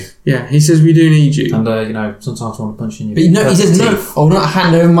need you. Yeah, he says we do need you. And sometimes I want to punch in you. But he says no. I'll not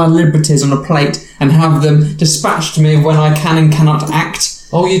hand over my liberties on a plate and have them dispatched to me when I can and cannot act.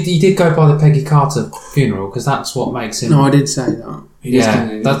 Oh, you did go by the Peggy Carter funeral because that's what makes him. No, I did say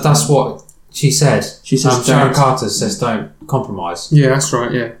that. That's what she said. She says Sharon Carter says don't compromise. Yeah, that's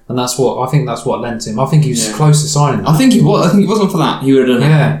right. Yeah, and I think that's what lent him. I think he was close to signing that. I think he was. I think it wasn't for that. He would have done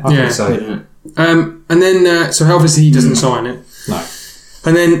it. Yeah, I think so. And then so obviously he doesn't sign it. No.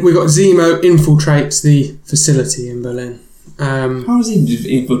 And then we got Zemo infiltrates the facility in Berlin. How does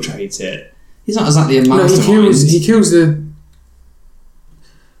he infiltrate it? He's not exactly a mastermind. He kills the.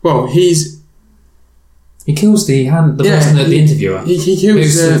 Well, he kills the person at the interviewer. He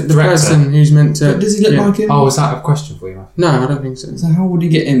kills the person who's meant to. But does he look like him? Oh, is that a question for you? No, I don't think so. So how would he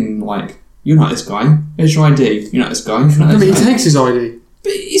get in? Like, you're not this guy. Here's your ID. You're not this guy. No, but he takes his ID.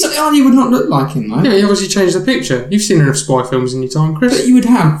 But his ID would not look like him, though. Yeah, he obviously changed the picture. You've seen enough spy films in your time, Chris. But you would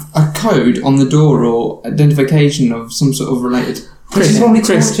have a code on the door or identification of some sort of related. Chris,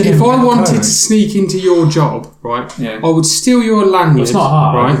 if I wanted to sneak into your job, right, I would steal your lanyard. Well, it's not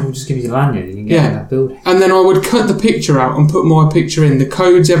hard, right? We'll just give you the lanyard and you can get in that building. And then I would cut the picture out and put my picture in. The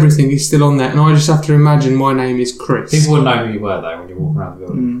codes, everything is still on there, and I just have to imagine my name is Chris. People wouldn't know who you were, though, when you walk around the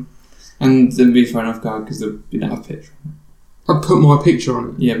building. And there'd be a fair enough guy because there'd be not a picture. I'd put my picture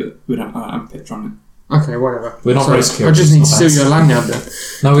on it. Yeah, but we don't have a picture on it. Okay, whatever. We're not very secure. I just need to steal your lanyard then.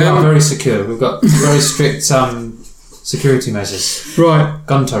 No, we are very secure. We've got very strict security measures. Right.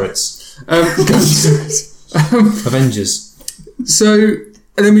 Gun turrets. Gun turrets. Avengers. So,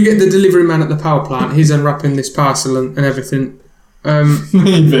 and then we get the delivery man at the power plant. He's unwrapping this parcel and everything.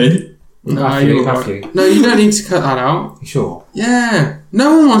 Maybe. No, you don't need to cut that out. You sure? Yeah.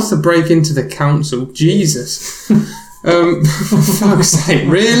 No one wants to break into the council. Jesus. For fuck's sake.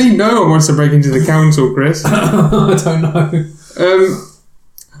 Really? No one wants to break into the council, Chris. I don't know.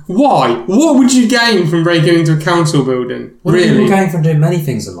 Why? What would you gain from breaking into a council building? What do people gain from doing many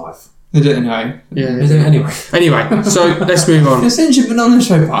things in life? They don't know. Yeah. They do it anyway. Anyway, so let's move on. Essentially, but on the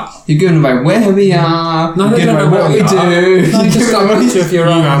show part, you're going about where we are. No, you're they don't know what we do. No, you just got a picture of your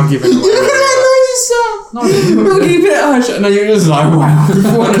own. You have given away. No, keep it hush. No, you're just like, wow. A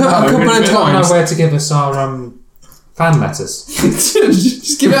couple of We don't know times. where to give us our Fan letters.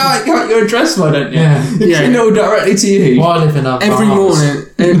 Just give out your address, why don't you? Yeah. You know directly to you. Well, I live in a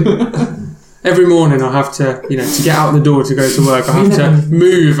Every morning I have to, to get out the door to go to work, I have to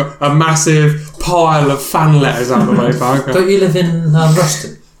move a massive pile of fan letters out the way. Don't you live in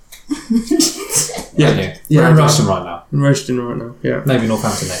Rushton? Yeah. We're in Rushton right now. In Rushton right now, yeah. Maybe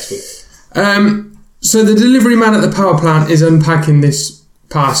Northampton next week. So the delivery man at the power plant is unpacking this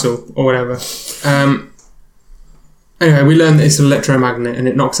parcel or whatever. Anyway, we learn that it's an electromagnet and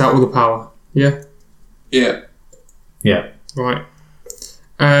it knocks out all the power. Yeah? Yeah. Yeah. Right.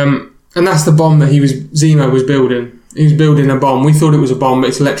 And that's the bomb that Zemo was building. He was building a bomb. We thought it was a bomb, but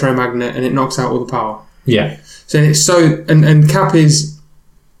it's electromagnet and it knocks out all the power. Yeah. So it's and Cap is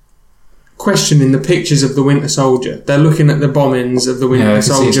questioning the pictures of the Winter Soldier. They're looking at the bombings of the Winter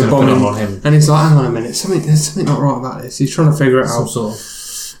Soldier bombing, on him. and it's like, hang on a minute, there's something not right about this. He's trying to figure it out. Some sort of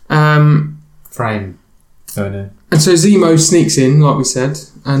frame going in. And so Zemo sneaks in, like we said,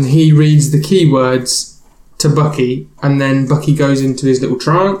 and he reads the keywords to Bucky, and then Bucky goes into his little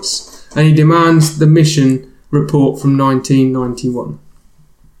trance, and he demands the mission report from 1991.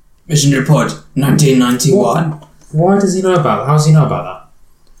 Mission report, 1991. Why does he know about that? How does he know about that?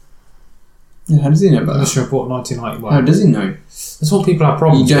 Yeah, how does he know about that? Mission report 1991. How does he know? That's what people have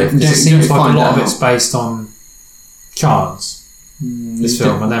problems with. Because it seems like a lot of it's based on chance. This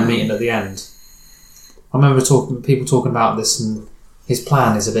film, and then meeting at the end. I remember people talking about this, and his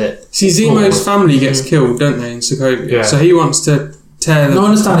plan is a bit. See, Zemo's family gets killed, don't they, in Sokovia? Yeah. So he wants to tear them. No, I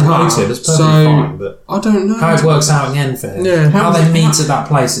understand his apart. motive. It's perfectly fine, but I don't know how it works out in the end for him. Yeah. How they meet at that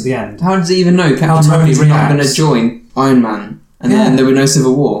place at the end. How does he even know Captain Tony America's not going to reacts. join Iron Man, and then there were no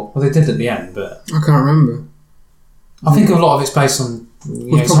Civil War? Well, they did at the end, but I can't remember. I think a lot of it's based on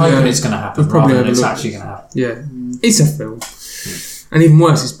it's hoping it's going to happen rather than it's actually going to happen. Yeah, it's a film, and even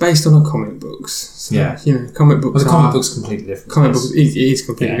worse, it's based on a comic books. So, comic books. Well, the comic book's completely different. Comic books, it is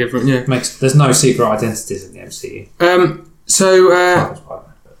completely different. Yeah, there's no secret identities in the MCU.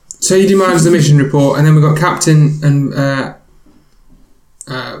 So he demands the mission report, and then we've got Captain and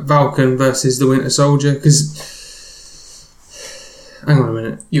Falcon versus the Winter Soldier. Because, hang on a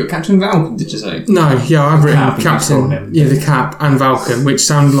minute, You got Captain Falcon, did you say? no, yeah, I've written Cap, Captain, the Cap and Falcon, which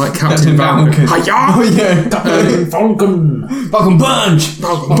sounded like Captain Falcon. Hi-ya! Oh yeah, Falcon! Falcon Punch!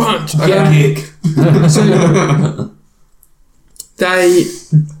 Falcon Punch. So they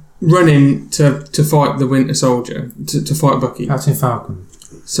run in to fight the Winter Soldier, to fight Bucky. Captain Falcon.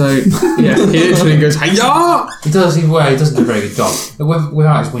 So he literally goes, "Hi-ya!" He doesn't do a very good job.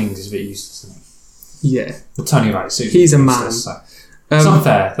 Without his wings, he's a bit useless, isn't he? Yeah. With Tony about his suit. He's a man. It's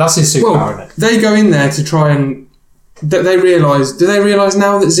unfair. That's his superpower, isn't it? They go in there to try and... Do they realise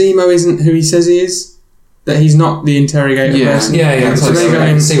now that Zemo isn't who he says he is? That he's not the interrogator person? Yeah. So they go in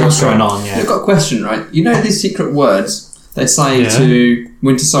and see what's going on, yeah. I've got a question, right? You know these secret words they say to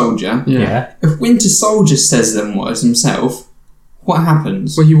Winter Soldier? Yeah. If Winter Soldier says them words himself, what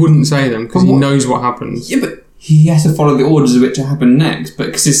happens? Well, he wouldn't say them because he knows what happens. Yeah, but he has to follow the orders of it to happen next. But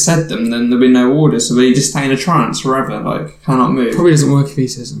because he's said them, then there'll be no orders. So will he just stay in a trance forever, cannot move? Probably doesn't work if he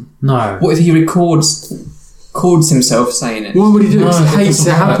says them. No. What if he records himself saying it? What would he do? Because No, he hates it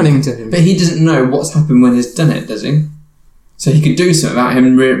doesn't work. happening to him. But he doesn't know what's happened when he's done it, does he? So he could do something without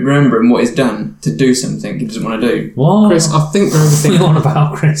him remembering what he's done to do something he doesn't want to do. What? Chris, I think they're What are overthinking. you on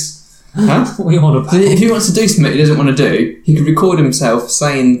about, Chris? Huh? What are you on about? So if he wants to do something he doesn't want to do, he could record himself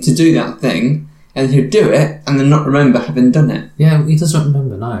saying to do that thing, and he'd do it, and then not remember having done it. Yeah, he doesn't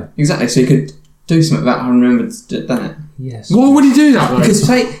remember, no. Exactly, so he could do something without having remembered to done it. Yes. Why would he do that, though? Because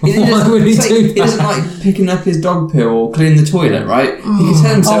say, he Why would he doesn't, do he doesn't like picking up his dog poo or cleaning the toilet, right? He can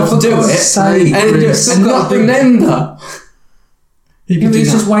tell himself for to do God's it, sake, and do it, Chris. and not remember. He could do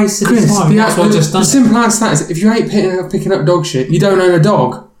He's that. just wasted Chris, his time. That's what I just the done. simple answer to that is if you ain't picking up dog shit, you don't own a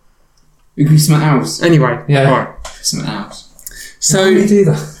dog. You could do something else. Anyway, Yeah. right. Something else. So, do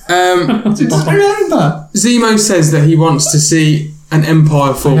that? Just remember. Zemo says that he wants to see an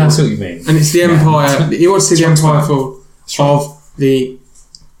empire fall. That's what you mean. And it's the empire. He wants to see the empire fall of the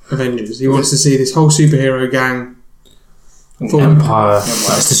Avengers. He wants to see this whole superhero gang fall. Empire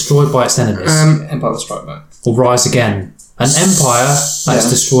that is destroyed by its enemies Empire Strike Back. will rise again. An empire that is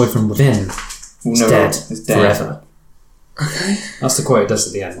destroyed from within Well, is no, dead it's dead. forever. Okay, That's the quote it does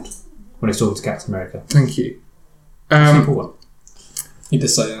at the end when he's talking to Captain America. thank you. Simple one. He did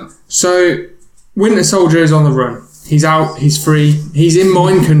say that. So, Winter Soldier is on the run. He's out, he's free, he's in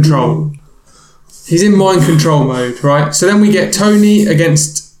mind control. He's in mind control mode, right? So then we get Tony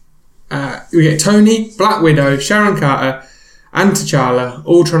against... we get Tony, Black Widow, Sharon Carter and T'Challa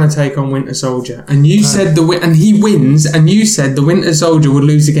all trying to take on Winter Soldier. And you said and he wins, and you said the Winter Soldier would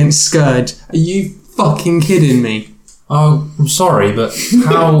lose against Scourge. Are you fucking kidding me? Oh, I'm sorry, but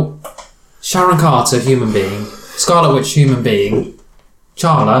how Sharon Carter, human being, Scarlet Witch, human being,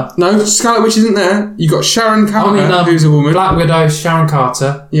 Charla. No, Scarlet Witch isn't there. You got Sharon Carter, who's a woman. Black Widow, Sharon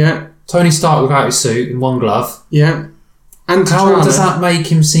Carter. Yeah. Tony Stark without his suit in one glove. Yeah. And how T'Challa. does that make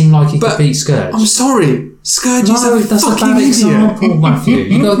him seem like he could beat Scourge? I'm sorry. Scourge is a that's fucking a bad idiot. example, Matthew.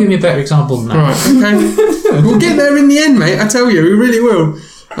 You've got to give me a better example than that. Right, okay. We'll get there in the end, mate. I tell you, we really will.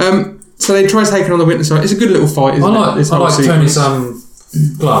 So they try taking on the Winter Soldier. It's a good little fight, isn't it? This I whole like sequence.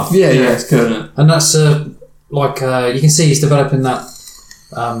 Tony's glove. Yeah, it's cool, isn't it? And that's you can see he's developing that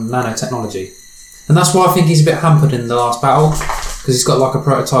nanotechnology. And that's why I think he's a bit hampered in the last battle, because he's got like a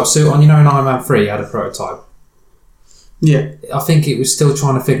prototype suit on. You know, in Iron Man 3 he had a prototype. Yeah. I think it was still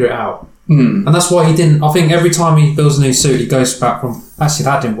trying to figure it out. And that's why he didn't. I think every time he builds a new suit, he goes back from, actually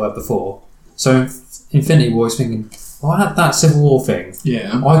that didn't work before. So Infinity War is thinking, I had that Civil War thing.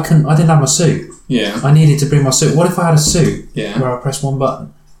 Yeah. I didn't have my suit. Yeah. I needed to bring my suit. What if I had a suit where I press one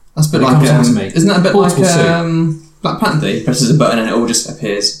button? That's a bit like, isn't that a bit Portable like Black Panther? He presses a button and it all just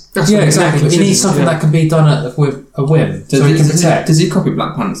appears. Yeah, exactly. He needs something that can be done with a whim, so he can protect. Does he copy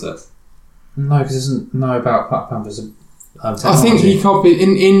Black Panther? No, because he doesn't know about Black Panther's technology. I think he copied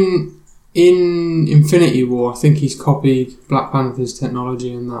in Infinity War. I think he's copied Black Panther's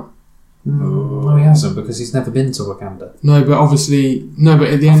technology and that. No, he hasn't, because he's never been to Wakanda. No, but obviously, but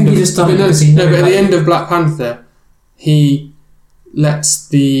at the end of the end of Black Panther, he lets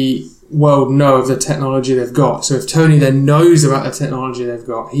the world know of the technology they've got. So if Tony then knows about the technology they've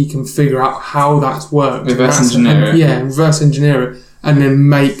got, he can figure out how that's worked. Reverse engineer it. Yeah, reverse engineer it, and then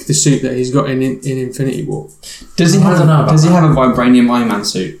make the suit that he's got in Infinity War. Does he have a vibranium Iron Man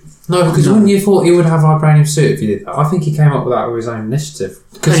suit? No, because wouldn't you thought he would have a vibranium suit if he did that? I think he came up with that with his own initiative.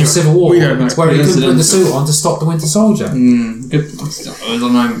 Because of Civil War, we don't know. where he couldn't put the suit on to stop the Winter Soldier. Good. I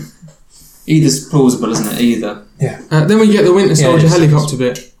don't know. Either's plausible, isn't it? Either. Yeah. Then we get the Winter Soldier helicopter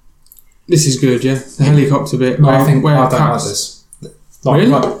bit. This is good, yeah? The helicopter bit. No, I think I don't like this. Really?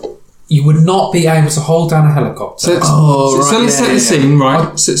 Like, you would not be able to hold down a helicopter. So let's set the scene,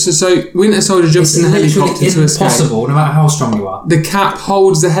 right? So Winter Soldier jumps in the helicopter to escape. It's impossible, no matter how strong you are. The Cap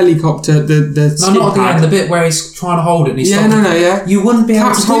holds the helicopter, the skid not at the pad. end, the bit where he's trying to hold it and he's Yeah. You wouldn't be able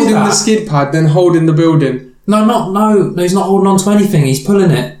Cap's to do holding that. the skid pad, then holding the building. No, he's not holding on to anything. He's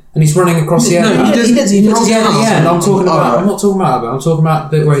pulling it and he's running across the air. He at the end. I'm not talking about that bit. I'm talking about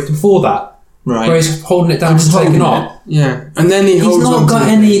the bit where before that. Right. Where he's holding it down and taking off. Yeah. And then he's not got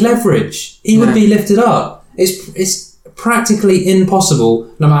any leverage. He would be lifted up. It's practically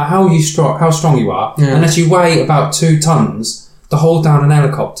impossible, no matter how strong you are, unless you weigh about 2 tons, to hold down an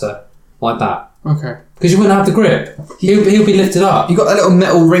helicopter like that. Okay. Because you wouldn't have the grip. He'll be lifted up. You got that little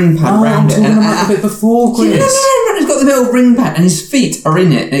metal ring pad round it. I'm talking about the bit before, Chris. No, he's got the little ring pad and his feet are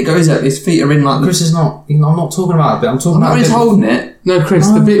in it. And it goes up. His feet are in like. Chris is not. I'm not talking about a bit. I'm talking about. He's holding it. No, Chris.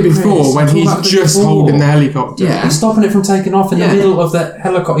 The bit before when he's just holding the helicopter. Yeah. He's stopping it from taking off in the middle of the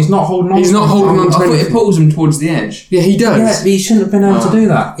helicopter. He's not holding on. He's not holding on to I thought anything. it pulls him towards the edge. Yeah, he does. Yeah, but he shouldn't have been able to do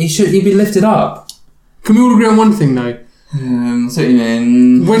that. He'd be lifted up. Can we all agree on one thing though? I thought you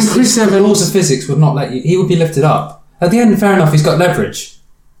mean When Chris The Evans, laws of physics would not let you. He would be lifted up. At the end, fair enough, he's got leverage.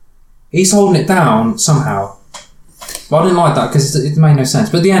 He's holding it down somehow. But I didn't like that because it made no sense.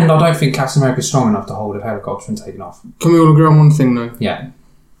 But at the end, I don't think Captain America's strong enough to hold a helicopter and take it off. can we all agree on one thing though? Yeah.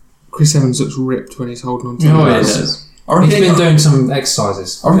 Chris Evans looks ripped when he's holding on to No, it. it is. He's been doing some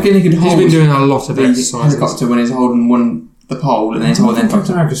exercises. I reckon he could He's hold been doing a lot of the exercises. helicopter when he's holding the pole and then he's I holding think the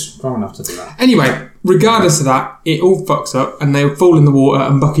Captain America's strong enough to do that. Anyway, regardless of that, it all fucks up and they fall in the water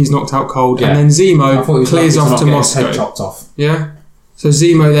and Bucky's knocked out cold Yeah. and then I Zemo thought he was clears lucky off to not get his head Moscow. chopped off. Yeah? So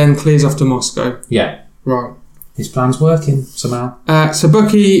Zemo then clears off to Moscow. Yeah. Right. His plan's working somehow. So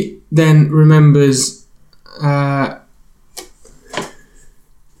Bucky then remembers...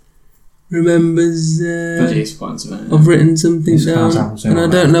 Buddy's fine to it. I've written something His down plans and I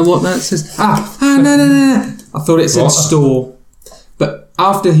don't know what that says. No. I thought it said What? store. But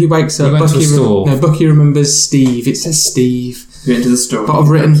after he wakes up, He went to a store. Bucky remembers Steve. It says Steve. Go into the store. But I've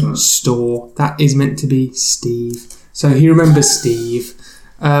written store. That is meant to be Steve. So he remembers Steve.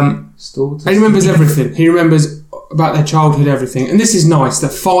 And he remembers everything. He remembers about their childhood, everything. And this is nice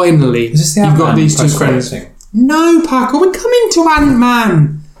that finally Is this the you've got Ant-Man these two post-credit friends. thing? No, Parker, we're coming to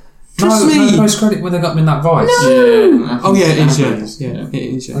Ant-Man. Trust me. No, post-credit when they got him in that vice. Yeah. Oh yeah, it is. happens. Yeah, it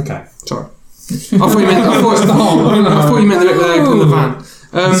is. Yeah. Okay. Sorry. I thought you meant. I thought you meant the bit where they open the van.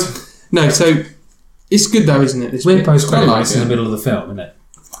 No, so it's good though, isn't it? This Weird bit? post-credit I like in the it. middle of the film, isn't it?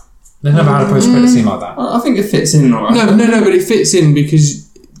 They've never had a post-credit scene like that. I think it fits in alright. No, but it fits in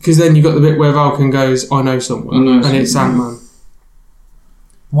because then you got the bit where Vulcan goes, "I know someone," I know and it's Ant-Man.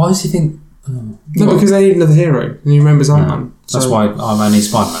 Why does he think No, because they need another hero, and he remembers Ant-Man. That's why Iron Man needs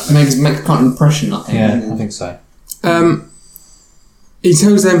Spider-Man. Make quite an impression, I think. Yeah, I think so. He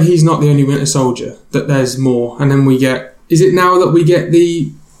tells them he's not the only Winter Soldier, that there's more, and then we get... Is it now that we get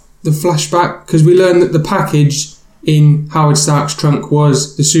the flashback? Because we learn that the package in Howard Stark's trunk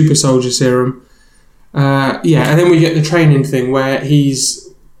was the Super Soldier Serum. And then we get the training thing where he's...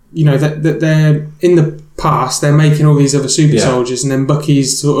 that they're... In the past, they're making all these other super soldiers, and then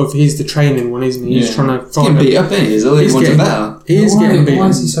Bucky's he's the training one, isn't he? He's trying to fight him. Beat up, isn't he? He's always getting better. He is getting beaten. Why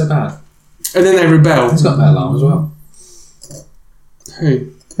is he so bad? And then they rebel. He's got a metal arm as well.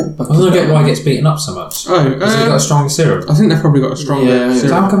 Who? I don't get why he gets beaten up so much. Oh, has he got a strong serum? I think they've probably got a stronger serum.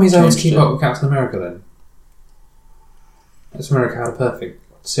 So how come he's able to keep up with Captain America then? Captain America had a perfect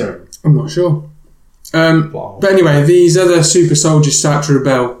serum. I'm not sure. But anyway, these other super soldiers start to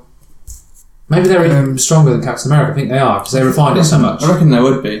rebel. Maybe they're even stronger than Captain America. I think they are, because they refined it so much. I reckon they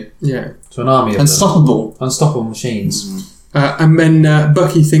would be. Yeah. So an army of unstoppable machines. And then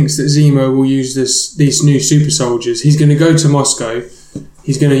Bucky thinks that Zemo will use these new super soldiers. He's going to go to Moscow.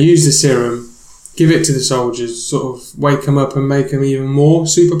 He's going to use the serum, give it to the soldiers, sort of wake them up and make them even more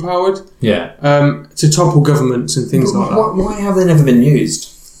superpowered. Yeah. To topple governments and things like that. Why have they never been used?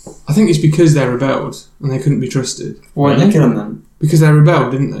 I think it's because they rebelled and they couldn't be trusted. Why didn't they kill them then? Because they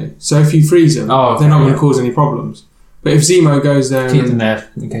rebelled, didn't they? So if you freeze them, they're not going to cause any problems. But if Zemo goes there... Keep them there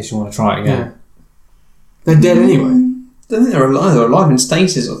in case you want to try it again. Yeah. They're dead anyway. I don't think they're alive. They're alive in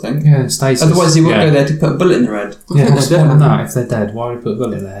stasis, I think. Yeah, in stasis. Otherwise he wouldn't go there to put a bullet in their head. What's the point of that? If they're dead, why would he put a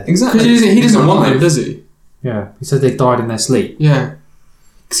bullet in their head? Exactly. Because he doesn't want them, does he? Yeah. He said they died in their sleep. Yeah.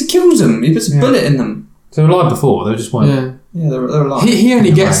 Because he kills them. He puts a bullet in them. So they were alive before, they just weren't... Yeah, they're alive. He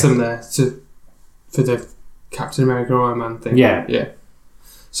only gets them there for the Captain America Iron Man thing. Yeah. Yeah.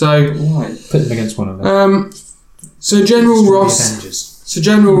 So... Why? Put them against one of them. So General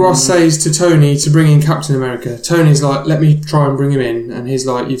Ross says to Tony to bring in Captain America. Tony's like, let me try and bring him in. And he's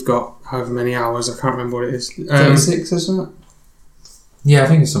like, you've got however many hours. I can't remember what it is. 36 or something? Yeah, I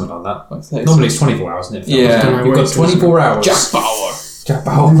think it's something like that. Like normally it's 24 hours, isn't it? Yeah. You've got 24 hours. Jack Bauer. Jack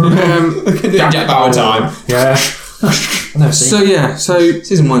Bauer. Jack Bauer time. Yeah. So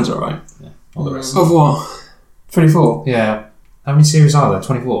season 1's alright. Yeah. All the rest. Of what? 24. Yeah. How many series are there?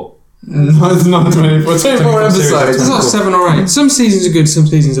 24? No, it's not 24. 24 episodes. It's not 7 or 8. Some seasons are good, some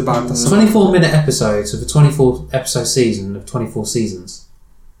seasons are bad. 24-minute episodes of a 24-episode season of 24 seasons.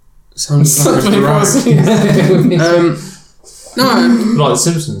 Sounds like 24 seasons. No. Like The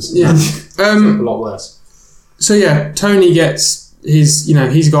Simpsons. Yeah. A lot worse. So yeah, Tony gets his,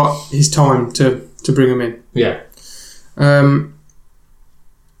 he's got his time to bring him in. Yeah. And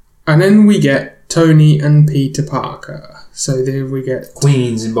then we get Tony and Peter Parker. So there we get...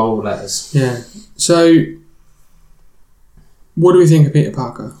 Queens in bold letters. Yeah. So, what do we think of Peter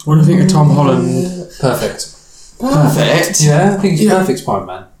Parker? What do we think of Tom Holland? Perfect. Yeah, I think he's perfect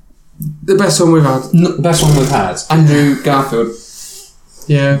Spider-Man. The best one we've had. The best one we've had. Andrew Garfield.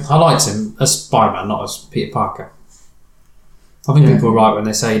 Yeah. I liked him as Spider-Man, not as Peter Parker. I think people are right when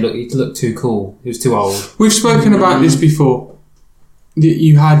they say, look, he looked too cool. He was too old. We've spoken about this before. That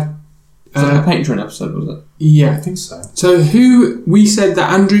you had... Was that a Patreon episode, was it? Yeah. I think so. So we said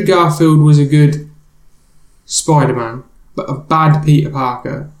that Andrew Garfield was a good Spider-Man, but a bad Peter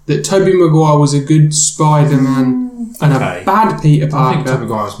Parker. That Tobey Maguire was a good Spider-Man and a bad Peter Parker. I think Tobey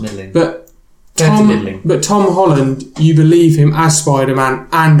Maguire was middling. But Tom Holland, you believe him as Spider-Man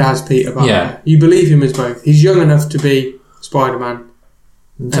and as Peter Parker. Yeah. You believe him as both. He's young enough to be Spider-Man.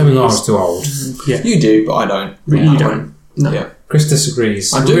 Tobey Maguire was too old. Yeah. You do, but I don't. But you don't. No. Yeah. Chris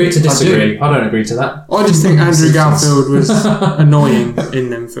disagrees. I do. Agree to disagree. I don't agree to that. I just think Andrew Garfield was annoying in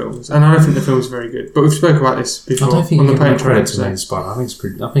them films, and I don't think the film's very good. But we've spoken about this before I don't think on the you can give Patreon credit to episode. Amazing Spider-Man. I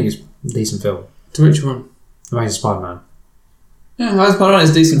think it's a decent film. To which one? Amazing Spider-Man. Yeah, that's quite right.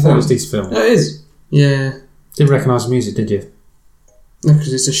 It's a decent I thought film. it was a decent film. Yeah, it is. Yeah. Didn't recognise the music, did you? No,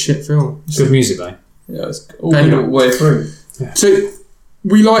 because it's a shit film. It's good music though. Yeah, it's all good all the way through. Yeah. So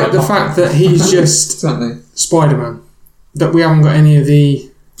we like the fact that he's just Exactly. Spider-Man. That we haven't got any of the...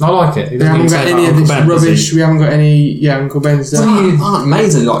 I like it. We haven't got any of this rubbish. We haven't got any... Yeah, Uncle Ben's there. Aunt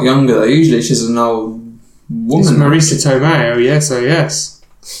May's a lot younger though. Usually she's an old woman. It's Marisa Tomei, yes, oh yes.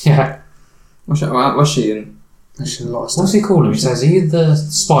 Yeah. What's she in? That's a lot of stuff. What's he called him? He says, are you the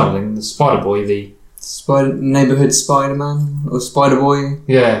Spiderling, the Spider Boy, the... Neighbourhood Spider-Man? Or Spider-Boy?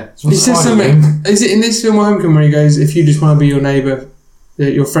 Yeah. He says something... Is it in this film or Homecoming where he goes, if you just want to be your neighbour,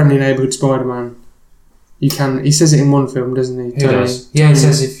 your friendly neighbourhood Spider-Man, you can... He says it in one film, doesn't he? He does. Yeah, he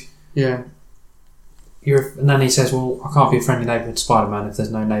says if... Yeah. And then he says, well, I can't be a friendly neighbourhood Spider-Man if there's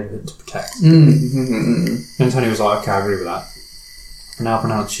no neighbourhood to protect. Mm-hmm. And Tony was like, okay, I agree with that. And now I'll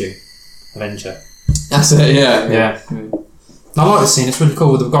pronounce you. Avenger. That's it. Yeah. Yeah. I like this scene. It's really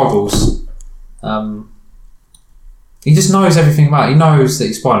cool with the goggles. He just knows everything about it. He knows that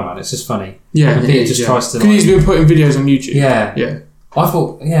he's Spider-Man. It's just funny. Yeah. And Peter just tries to. Because he's been putting videos on YouTube. Yeah. Yeah. I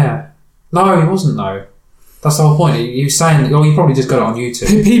thought, no, he wasn't though. That's the whole point. You saying, you probably just got it on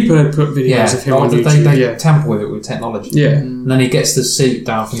YouTube. People had put videos of him on YouTube. They tamper with it with technology. Yeah. And then he gets the suit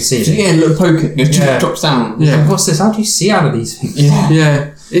down from the ceiling. Yeah, look, poking. It just drops down. Yeah. Like, what's this? How do you see out of these things?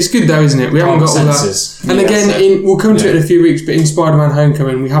 Yeah. It's good though, isn't it? We haven't got all Sensors. that. And again, we'll come to it in a few weeks, but in Spider-Man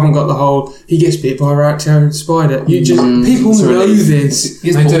Homecoming, we haven't got the whole, he gets bit by a rat-tailed spider. You just, people know this.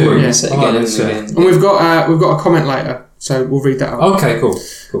 It's They do. boring, Yeah. isn't it, I like again this, and yeah. again. And we've got a comment later, so we'll read that out. Okay, cool.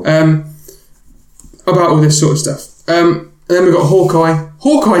 About all this sort of stuff. And then we've got Hawkeye.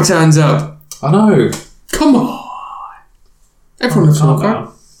 Hawkeye turns up. I know. Come on. Everyone loves Calm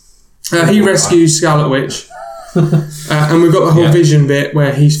Hawkeye. He rescues Scarlet Witch. And we've got the whole Vision bit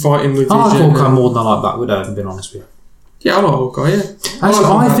where he's fighting with I like Vision. Hawkeye more than I like Black Widow, if I'm being honest with you. Yeah, I like Hawkeye, yeah. Actually,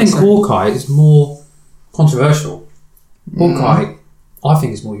 I think Hawkeye is more controversial. Hawkeye, I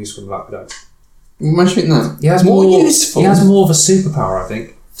think, is more useful than Black Widow. What makes you think that? He has More more useful? He has more of a superpower, I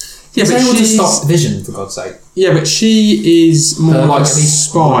think. Yeah, He's but able to she's- stop Vision, for God's sake. Yeah, but she is more Like like a at least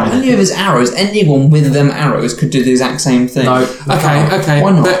spy. Only with his arrows, anyone with them arrows could do the exact same thing. No. Okay.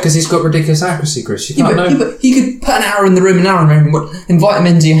 Why not? Because he's got ridiculous accuracy, Chris. You Yeah, can't but, know. but he could put an arrow in the room, an arrow in the room, invite him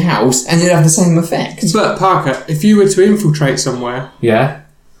into your house, and you'd have the same effect. But Parker, if you were to infiltrate somewhere, Yeah.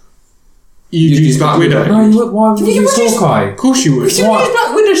 you'd use Black Widow. No, you would, why would you Yeah, use but just- Hawkeye? Of course you would. We should use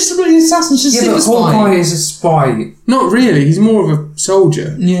Black Widow just to be an assassin, just Yeah, super but spy. Hawkeye is a spy. Not really. He's more of a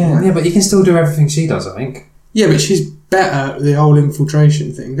soldier. Yeah. Yeah, but you can still do everything she does, I think. Yeah, but she's better at the whole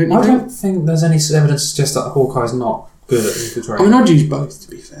infiltration thing, don't you I think? don't think there's any evidence to suggest that Hawkeye's not good at I infiltrating. mean, I'd use both, to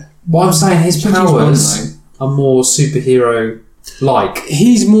be fair. What I'm saying, his Should use powers one, are more superhero-like.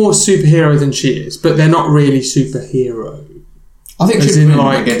 He's more superhero than she is, but they're not really superhero. I think As she'd in, win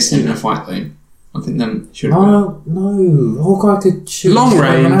like- against him in a fight, though. I think them should win. No. Hawkeye could shoot Long with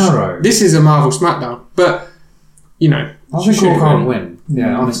an range. arrow. This is a Marvel SmackDown, but, you know, I think should Hawkeye win. would win.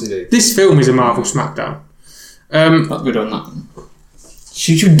 Yeah, I honestly do. This film is a Marvel SmackDown. Black Widow on that one.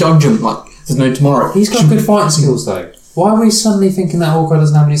 She should dodge him like there's no tomorrow. He's got good fighting skills, though. Why are we suddenly thinking that Hawkeye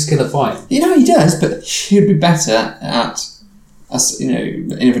doesn't have any skill at fighting? You know he does, but she'd be better at us,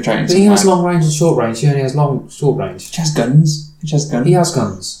 infiltrating. But he has somewhere. long range and short range. He only has short range. She has guns. She has guns. He has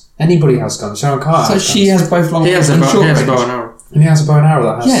guns. Anybody has guns. Sharon Carter So has she guns. has both long He has a and bow, short he has a range. bow and arrow. And he has a bow and arrow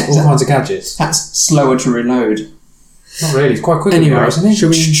that has Yeah, all kinds of gadgets. That's slower to reload. Not really. He's quite quick Anyway, with arrows, isn't he? should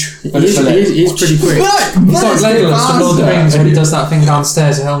we... He's pretty quick. He's like Legolas from Lord of the Rings when he does that thing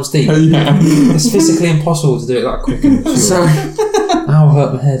downstairs at Helm's Deep. Yeah. It's physically impossible to do it that quick. And So, Ow,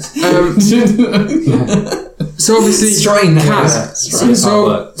 hurt my head. so obviously... Strain that. Cat- Yeah. So, It's hard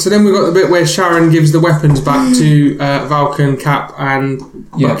work. so then we've got the bit where Sharon gives the weapons back to Vulcan, Cap and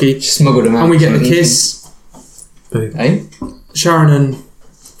Bucky. She smuggled him out. And we get the kiss. Eh? Sharon and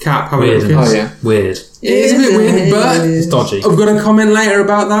Cap have Weird. a little kiss. Oh, yeah. Weird. It is a bit weird, but It's dodgy. I've got a comment later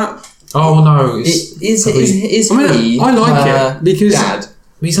about that. Oh no. It's, Is have we- he I like her it because... dad?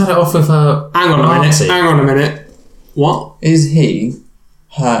 he's had it off with her. Hang on a minute. auntie. Hang on a minute. What? Is he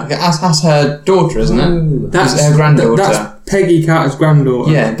her? That's her daughter, isn't it? No. That's her granddaughter. That's Peggy Carter's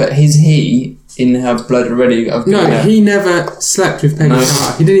granddaughter. Yeah, but is he in her blood already? No, he never slept with Peggy No.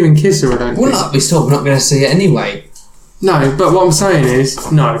 Carter. He didn't even kiss her, I don't Well, think. not, we're still not going to see it anyway. No, but what I'm saying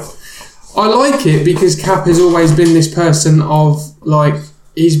is, no. I like it because Cap has always been this person of, like,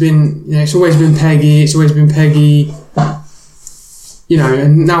 he's been, it's always been Peggy,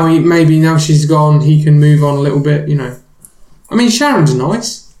 and now she's gone, he can move on a little bit, I mean, Sharon's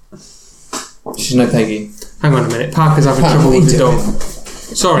nice. She's no Peggy. Hang on a minute, Parker's having Parker, trouble what with the are you dog.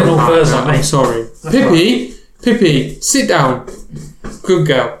 Sorry, All Parker, furs, aren't I'm they? sorry. Pippi, sit down. Good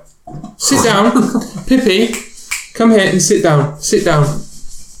girl. Sit down. Pippi, come here and sit down. Sit down.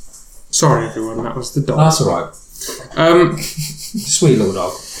 Sorry, everyone, that was the dog. That's alright. Sweet little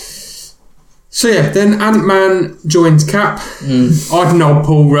dog. So yeah, then Ant-Man joins Cap. I'd nod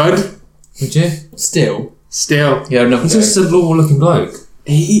Paul Rudd. Would you? Still. Still. Yeah, enough. He's just a normal looking bloke.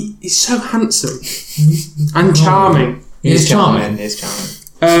 He's so handsome. And charming. He is charming. He is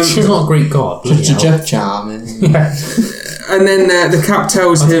charming. He's not a Greek god. bloody hell. Just charming. And then the Cap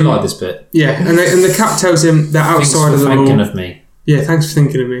tells I do him... like this bit. Yeah, and the Cap tells him they're Thanks outside for of the thinking law. of me. Yeah, thanks for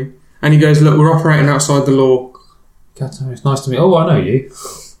thinking of me. And he goes, look, we're operating outside the law. Kato, it's nice to meet. Oh, I know you.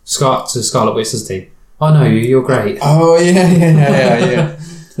 To Scarlet Witch's team. I know you. You're great. Oh, yeah.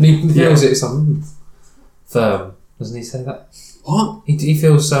 And he feels it's firm. Doesn't he say that? What? He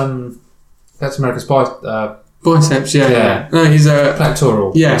feels Captain America Spy Biceps, yeah. Yeah. No, he's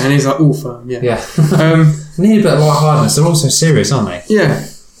Pectoral. yeah, and he's like all firm, yeah. Yeah. Need a bit of lightheartedness. They're also serious, aren't they? Yeah.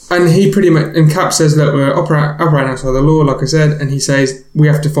 And he pretty much, and Cap says, look, we're operating outside the law, like I said, and he says, we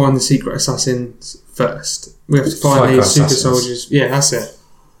have to find the secret assassins first. We have to find Psycho these super assassins. soldiers. Yeah, that's it.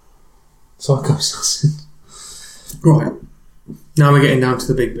 Psycho assassin. Right. Now we're getting down to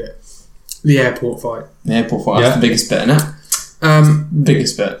the big bit. The airport fight. The airport fight, that's the biggest bit, isn't it?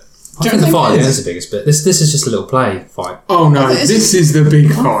 Biggest bit. I think the fight is the biggest bit. This is just a little play fight. Oh no, this is the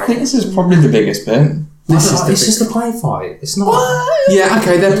big I fight. think this is probably the biggest bit. It's just a play fight. It's not. Yeah,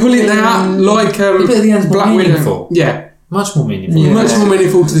 okay, they're pulling that out like The bit at the end is more Black Widow. meaningful. Yeah. Much more meaningful. Yeah. Much more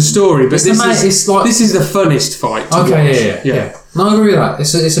meaningful to the story, but It's the this is the funnest fight to Okay, watch. yeah. No, I agree with that.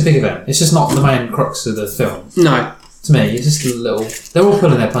 It's a big event. It's just not the main crux of the film. No. To me, it's just a little... They're all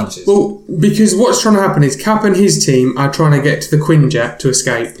pulling their punches. Well, because what's trying to happen is Cap and his team are trying to get to the Quinjet to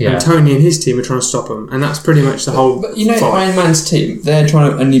escape, Yeah. and Tony and his team are trying to stop them, and that's pretty much the whole But you know, fight. Iron Man's team, they're trying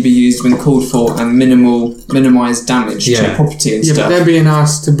to only be used when called for and minimise damage Yeah. to property and Yeah, but stuff. they're being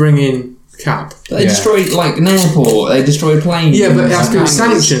asked to bring in Cap. But they Yeah. destroyed like an airport. They destroyed planes. Yeah, but that's and been hangars.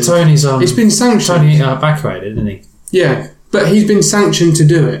 sanctioned. Tony's... It's been sanctioned. Tony evacuated, didn't he? Yeah, but he's been sanctioned to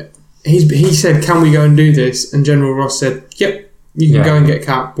do it. He said, can we go and do this? And General Ross said, yep, you can Yeah. go and get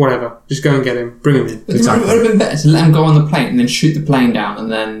Cap, whatever. Just go and get him, bring him in. But it would have been better to let them go on the plane and then shoot the plane down,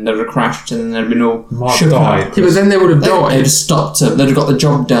 and then they'd have crashed, and then they'd have been all Might shook die. up. Yeah, but then they would have They'd died. have stopped. They'd have got the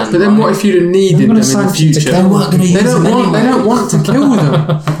job done. But then what if you'd have needed They're them gonna in the sanction to future? They weren't going to use They them anyway. they don't want to kill them.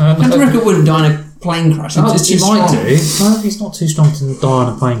 Captain America wouldn't die in a plane crash. It's he too might strong. do. No, he's not too strong to die in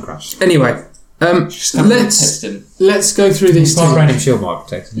a plane crash. Anyway, Just gonna let's test him. go through these teams. Vibranium shield might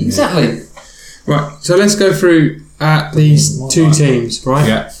protect him. Exactly. Right, so let's go through these two teams, right?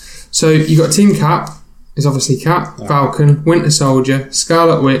 Yeah. So you got Team Cap, is obviously Cap, Falcon, Winter Soldier,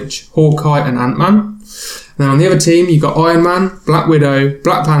 Scarlet Witch, Hawkeye, and Ant-Man. And then on the other team, you got Iron Man, Black Widow,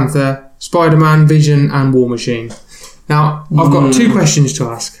 Black Panther, Spider-Man, Vision, and War Machine. Now, I've got two questions to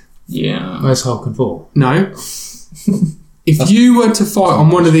ask. Yeah. Where's Hulk and Thor? No. If you were to fight on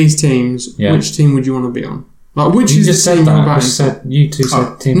one of these teams, Yeah. which team would you want to be on? Like, which You is just the said team you're that. batting? You two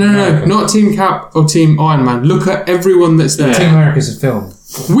said Team No, America. not Team Cap or Team Iron Man. Look at everyone that's there. Team America's a film.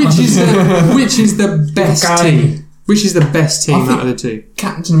 Which is the best Guy. team? Which is the best team I think- out of the two?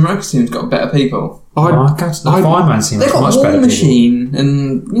 Captain America's team's got better people. Captain Fireman seems They've got much War better. Machine,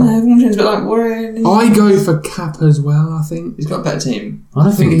 and you know, War Machine's a bit like we're. I go for Cap as well. I think. He's got a better team. I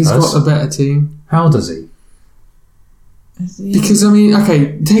don't I think think he's does. got a better team. How does he? Because I mean,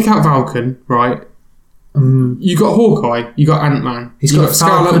 okay, take out Falcon, right? You got Hawkeye, you got Ant-Man, He's you got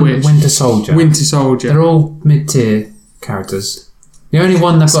Scarlet Falcon, Witch, Winter Soldier. Winter Soldier. They're all mid-tier characters. The only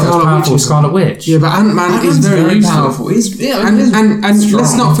one they've got Scarlet that's powerful Witch is Scarlet Witch. Yeah, but Ant-Man is very useful. powerful. He's And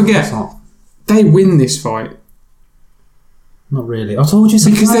let's not forget, It's not, they win this fight. not really. I told you it's a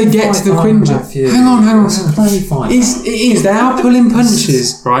Because play they get fight, to the Iron Quinjet. Matthew. Hang on. It's a play fight. It is. They are pulling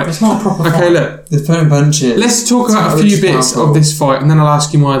punches, right? It's not a proper Okay, fight. look. the phone punches. Let's talk about a Scarlet few Witch bits powerful. of this fight, and then I'll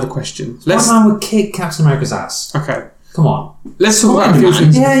ask you one other question. Spider-Man would kick Captain America's ass. Okay. Come on. Let's talk about a few Spider-Man?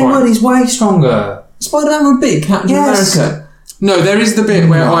 things. in Yeah, the he fight. would. He's way stronger. Spider-Man would beat Captain Yes. America. No, there is the bit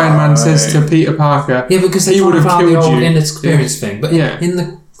where No. Iron Man says to Peter Parker, Yeah, because they He would would have have found the killed old you. inexperience thing. But Yeah. in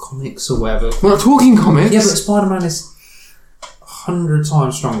the comics or whatever. "We're not talking comics." Yeah, but Spider-Man is 100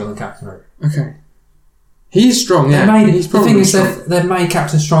 times stronger than Captain America. Okay. He's strong, yeah. They made, He's the probably thing is, strong. they've made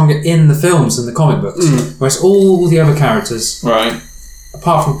Captain stronger in the films and the comic books. Whereas all the other characters, Right.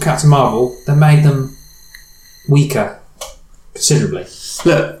 apart from Captain Marvel, they made them weaker considerably.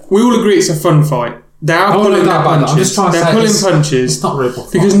 Look, we all agree it's a fun fight. They are Oh, no, pulling no, their but punches. I'm just trying to They're say pulling it's punches not real proper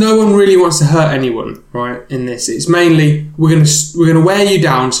because fight. no one really wants to hurt anyone, right? In this, it's mainly we're gonna wear you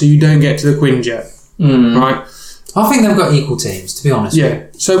down so you don't get to the Quinjet, right? I think they've got equal teams, to be honest. Yeah.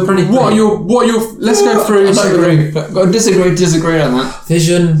 So Pretty- what are your let's go through I some don't of agree. the. But I disagree on that.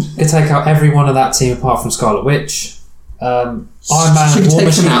 Vision could take out every one of that team apart from Scarlet Witch. Iron Man She and could War take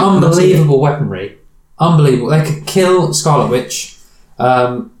Machine, them out, unbelievable weaponry. Unbelievable. They could kill Scarlet Witch.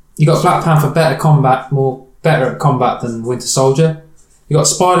 You got Black Panther, better at combat than Winter Soldier. You got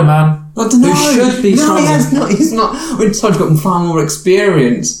Spider-Man, I don't know. who should be no, stronger. he's not. Winter Soldier's got far more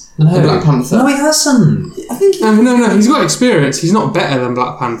experience than Black Panther. No, he hasn't. I think No, he's got experience. He's not better than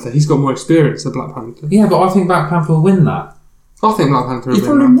Black Panther. He's got more experience than Black Panther. Yeah, but I think Black Panther will win that. I think Black Panther he will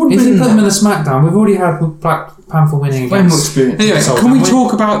probably win that. would If you win put them in that. a SmackDown, we've already had Black Panther winning Way more against. experience. Anyway, So, can we can we-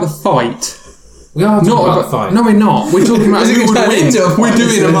 talk about the fight? We are talking Not about about the fight. No, we're not. We're talking about Is it who would gonna turn win. into a We're fight, doing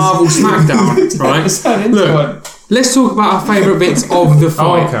this a is? Marvel SmackDown, right? Turn into Look, one. let's talk about our favourite bits of the Oh,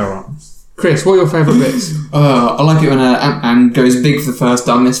 fight. okay, right. Chris, what are your favourite bits? I like it when Ant-Man goes big for the first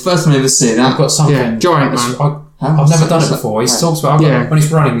time. It's the first time I ever see that. I've got something. Yeah, Giant Man. I've never done it before. He talks about when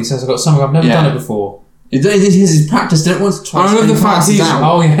he's running. He says, "I've got something I've never done it before." His practice didn't want to try. I love the fact he's.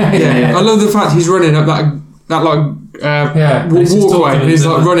 Oh yeah. I love the fact he's running up that walkway. And he's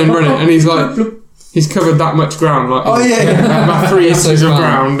like running, and he's like. He's covered that much ground, like about 3 inches of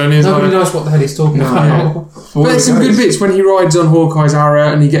ground, and he's nobody knows what the hell he's talking about. Yeah. But there's some good bits when he rides on Hawkeye's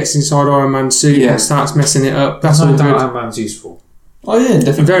arrow and he gets inside Iron Man's suit and starts messing it up. That's all good. Iron Man's useful. Oh yeah,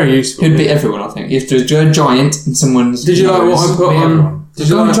 definitely very useful. He'd beat everyone, I think. He has to do a giant and someone's. Did you like what I put on?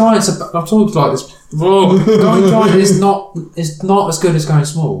 Going giant's. I've told you like this. Going giant is not as good as going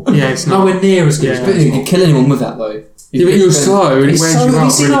small. Yeah, it's not. Nowhere near as good as going small. You can kill anyone with that though. Yeah, but you're slow and it wears you out.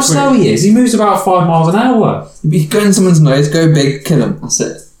 You see how slow he is? He moves about 5 miles an hour. You go in someone's nose, go big, kill him. That's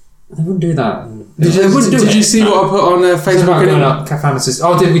it. They wouldn't do that. Did you see what I put on Facebook?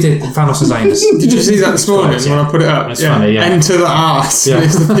 We did. Thanos' anus. Did you see that this morning when I put it up? It's funny, yeah. Enter the arse. Yeah.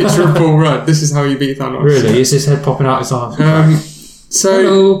 It's the picture of Paul Rudd. This is how you beat Thanos. Really? Is his head popping out his arse?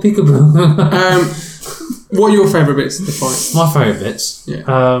 Hello, peekaboo. What are your favourite bits of the fight? My favourite bits? Yeah.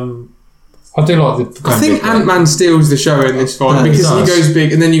 I do like the. I think Ant-Man steals the show in this fight because he goes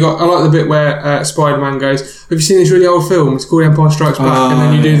big, and then I like the bit where Spider-Man goes, "Have you seen this really old film? It's called Empire Strikes Back," and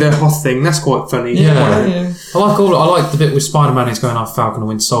then you do the Hoth thing. That's quite funny. Yeah. I like the bit with Spider-Man is going off Falcon and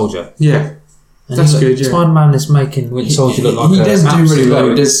Winter Soldier. Yeah. That's good, yeah. Spider-Man is making Winter Soldier look like he does do really well.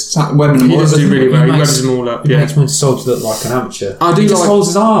 He does webbing them all. He does do really well. He webs them all up. He makes Winter Soldier look like an amateur. He just holds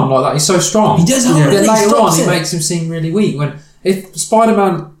his arm like that. He's so strong. He does hold it. Then later on, he makes him seem really weak. If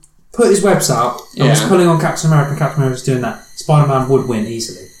Spider-Man put his webs out and was pulling on Captain America, Captain America was doing that, Spider-Man would win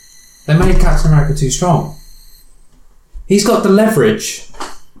easily. They made Captain America too strong. He's got the leverage,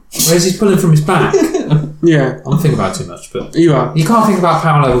 whereas he's pulling from his back. Yeah. I'm thinking about it too much, but you are. You can't think about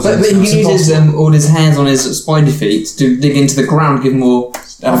power levels. But he uses all his hands on his spidey feet to dig into the ground, give more.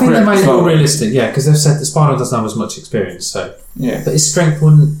 I think they made it more realistic, because they've said that Spider-Man doesn't have as much experience, so but his strength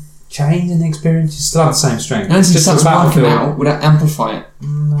wouldn't change in the experience. He still have the same strength. And he starts working out, would that amplify it?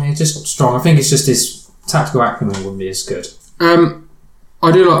 No, he's just strong. I think it's just his tactical acumen wouldn't be as good.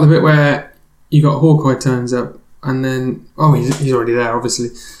 I do like the bit where you got Hawkeye turns up, and then he's already there, obviously,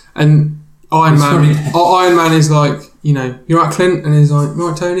 and Iron Man is like, you're right, Clint, and he's like, you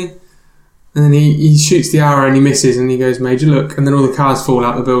right, Tony, and then he shoots the arrow and he misses, and he goes, Major, look, and then all the cars fall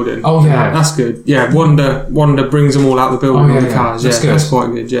out the building. Oh yeah, that's good. Yeah, Wanda brings them all out the building with the cars. That's quite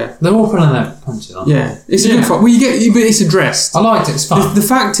good. Yeah, they're all pulling their punches on. Yeah, it's a good fight. Well, but it's addressed. I liked it. It's fun. The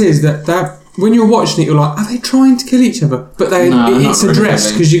fact is that when you're watching it, you're like, are they trying to kill each other? But it's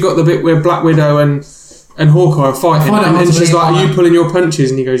addressed because you got the bit where Black Widow and Hawkeye are fighting, and she's like, are you pulling your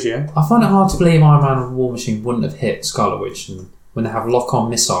punches? And he goes, yeah. I find it hard to believe Iron Man and War Machine wouldn't have hit Scarlet Witch when they have lock-on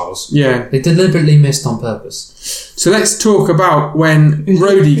missiles. Yeah. They deliberately missed on purpose. So let's talk about when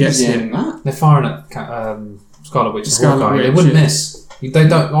Rhodey gets hit. They're firing at Scarlet Witch and Hawkeye. They wouldn't miss. They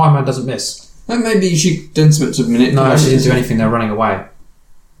don't. Iron Man doesn't miss. Maybe she done something to manipulate. No, she didn't do anything. They're running away.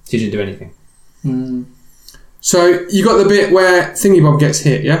 She didn't do anything. So you got the bit where Thingy Bob gets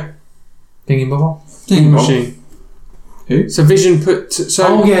hit, yeah? Thingy Bob? Thingy Machine. Who? So Vision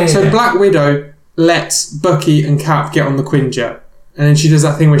So Black Widow lets Bucky and Cap get on the Quinjet, and then she does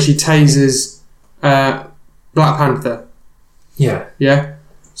that thing where she tases Black Panther. Yeah. Yeah.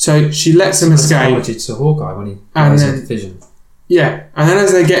 So she lets him escape. To Hawkeye when he goes into Vision. Yeah, and then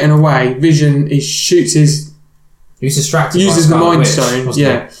as they're getting away, Vision shoots his. He's distracted. Uses the Mind Stone,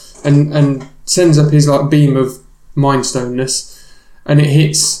 and sends up his beam of Mind Stoneness, and it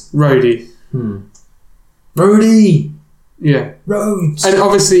hits Rhodey. Rhodey. Yeah. Rhodes. And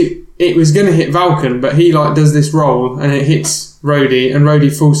obviously it was going to hit Vulcan, but he does this roll, and it hits Rhodey, and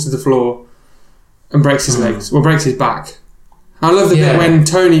Rhodey falls to the floor and breaks his legs. Well, breaks his back. I love the bit when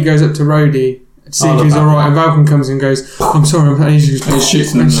Tony goes up to Rhodey to see if he's alright, and Vulcan comes and goes, I'm sorry, and he just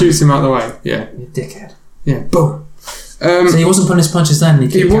shoots him out of the way. Yeah. You dickhead. Yeah. Boom. So he wasn't pulling his punches then.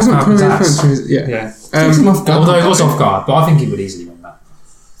 He wasn't pulling his punches. Yeah. Although he was off guard, but I think he would easily win that.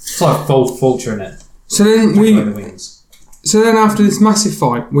 It's like Vulture in it. So then after this massive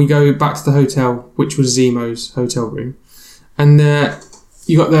fight, we go back to the hotel, which was Zemo's hotel room, and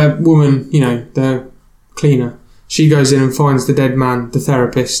you got the woman, the cleaner. She goes in and finds the dead man, the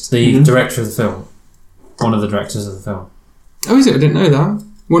therapist. The director of the film. One of the directors of the film. Oh, is it? I didn't know that.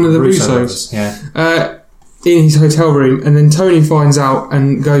 One of the Russos. Yeah. In his hotel room, and then Tony finds out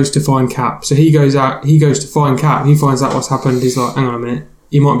and goes to find Cap. So he goes to find Cap. He finds out what's happened. He's like, hang on a minute,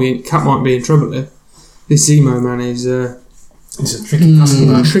 Cap might be in trouble here. This Zemo man is he's a tricky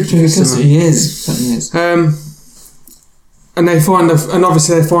customer. Tricky customer. He is. and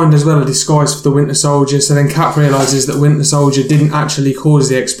obviously they find as well a disguise for the Winter Soldier. So then Cap realizes that Winter Soldier didn't actually cause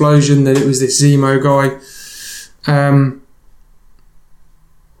the explosion; that it was this Zemo guy.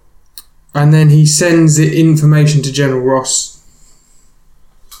 And then he sends the information to General Ross.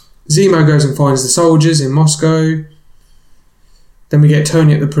 Zemo goes and finds the soldiers in Moscow. Then we get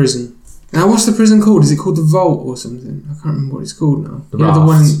Tony at the prison. Now, what's the prison called? Is it called the Vault or something? I can't remember what it's called now. The the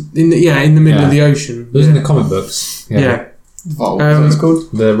one in the middle of the ocean. It was in the comic books. Yeah. Vault, what it's called?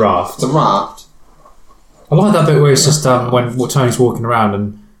 The raft. The raft. I like that bit where it's just when Tony's walking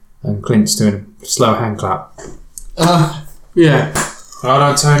around and Clint's doing a slow hand clap. Yeah. I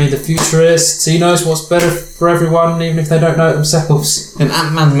know Tony, the futurist. He knows what's better for everyone, even if they don't know it themselves. And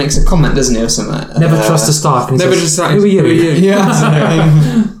Ant-Man makes a comment, doesn't he, or something? Never trust a Stark. And he Never says, just Who are you? Yeah.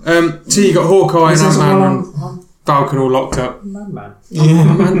 So you got Hawkeye and This is Ant-Man one- and Falcon all locked up. Man. Man.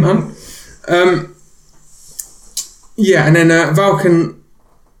 Yeah, and then Falcon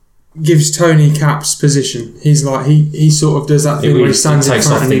gives Tony Cap's position. He's like he sort of does that thing where he stands in takes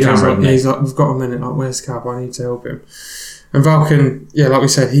front off and the he goes camera, like, doesn't he? he's like, we've got a minute, like, where's Cap? I need to help him. And Falcon, yeah, like we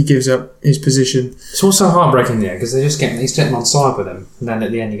said, he gives up his position. It's also heartbreaking there because he's getting on side with him, and then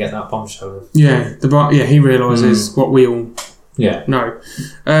at the end you get that bombshell. Yeah, he realises what we all know.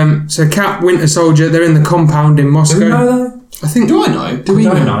 So Cap, Winter Soldier, they're in the compound in Moscow. Do we know though? I think. Do I know? Do we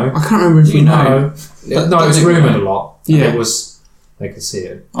don't know? know. I can't remember if we know. No, it's rumoured a lot. and Yeah. it was. They could see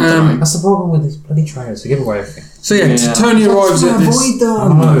it. I don't know. That's the problem with these bloody trailers. They give away everything. So yeah, Yeah. Tony arrives at this. I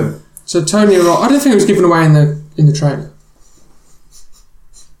know. So Tony arrives. I don't think it was given away in the trailer.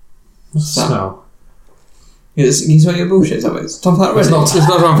 What's the That- smell? He's saying your bullshit, is that what it's time for that It's already? not. It's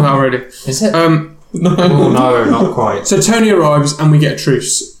not time for that already. Is it? No. Oh no, not quite. So Tony arrives and we get a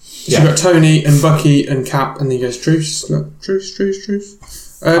truce. So Yeah. you've got Tony and Bucky and Cap, and he goes truce,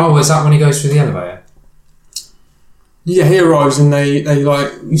 truce. Oh, is that when he goes through the elevator? Yeah, he arrives and they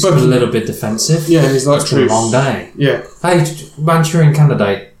like He's a little bit defensive. Yeah, he's like It's been a truce. long day. Yeah, Hey, Manchurian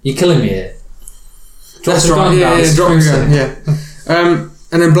candidate, you're killing me here. Drop that's the right. gun down, Yeah, it's drop the cruising. gun. Yeah.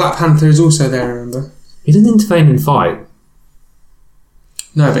 And then Black Panther is also there. Remember? He didn't intervene in the fight.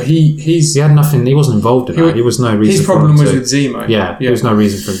 No, but he's He had nothing. He wasn't involved in He that. wa- There was no reason. his for problem him was to. with Zemo. Yeah, there was no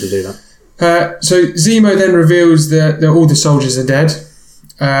reason for him to do that. So Zemo then reveals that all the soldiers are dead,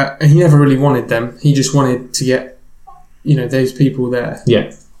 and he never really wanted them. He just wanted to get, those people there.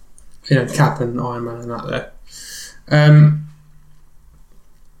 Yeah, Cap and Iron Man and that there.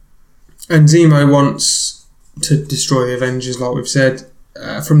 And Zemo wants to destroy the Avengers, like we've said,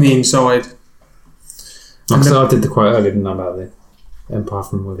 from the inside. like I did the quote earlier, didn't I, about the Empire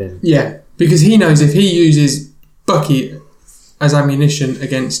from within. Yeah, because he knows if he uses Bucky as ammunition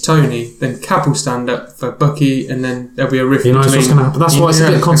against Tony, then Cap will stand up for Bucky, and then there'll be a rift He knows between. what's going to happen. That's why it's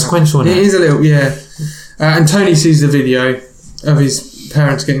a bit consequential, It isn't it? is a little, yeah. And Tony sees the video of his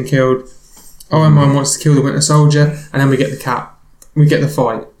parents getting killed. Iron Man wants to kill the Winter Soldier, and then we get the Cap. We get the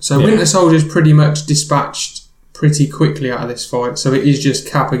fight. So Yeah. Winter Soldier's pretty much dispatched pretty quickly out of this fight. So it is just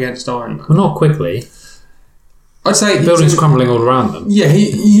Cap against Iron Man. Well, not quickly. I'd say The building's crumbling all around them. Yeah,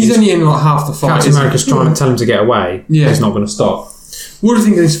 he's only in like half the fight. Captain isn't America's he? trying to tell him to get away. Yeah. He's not going to stop. What do you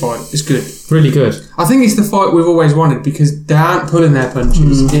think of this fight? It's good. Really good. I think it's the fight we've always wanted because they aren't pulling their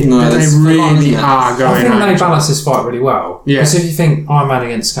punches. They that's full on, really isn't it? are I going think they at. balance this fight really well. Yeah. Because if you think Iron Man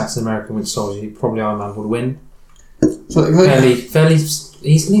against Captain America and Winter Soldier, probably Iron Man would win So, fairly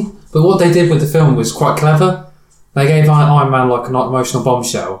easily. But what they did with the film was quite clever. They gave Iron Man like an emotional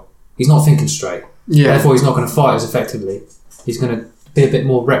bombshell. He's not thinking straight. Yeah. Therefore, he's not going to fight as effectively. He's going to be a bit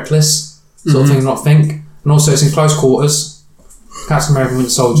more reckless, sort of thing, not think. And also, it's in close quarters. Captain America and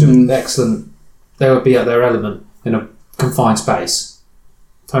Winter Soldier, excellent. They would be at their element in a confined space.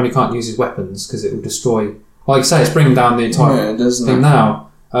 Tony can't use his weapons because it will destroy. Like you say, it's bringing down the entire doesn't thing it?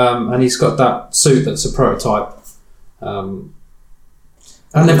 now. And he's got that suit that's a prototype.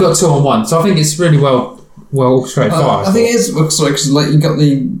 And they've got 2-on-1, so I think it's really well orchestrated fight. I think it is because like you got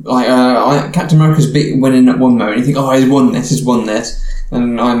the Captain America's winning at one moment. You think, oh, he's won this,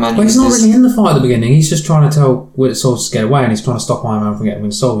 and Iron Man. Well, he's not uses- really in the fight at the beginning. He's just trying to tell Winter Soldier to get away, and he's trying to stop Iron Man from getting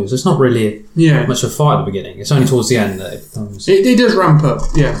Winter Soldier. So it's not really Yeah. much of a fight at the beginning. It's only towards the end that it becomes. It does ramp up.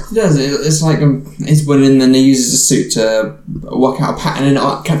 Yeah. He does. It's like he's winning, and he uses a suit to work out a pattern in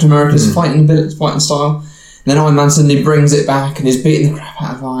Captain America's fighting style. And then Iron Man suddenly brings it back, and he's beating the crap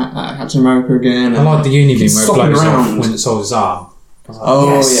out of Captain America again. I like the uni beam He's where it stopping blows off around. Winter Soldier's arm. I was like, Oh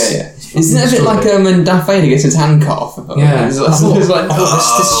yes. yeah. Isn't it a bit like when Darth Vader gets his hand cut off? Yeah, It's I thought, it's like, I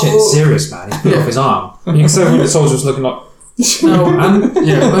thought this shit's serious, man. He's put off his arm. You can see Winter Soldier was looking like, no, and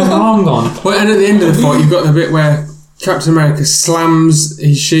where's my arm gone? Well, and at the end of the fight, you've got the bit where Captain America slams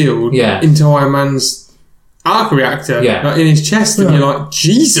his shield Yeah. into Iron Man's arc reactor Yeah. like, in his chest, and you're like, It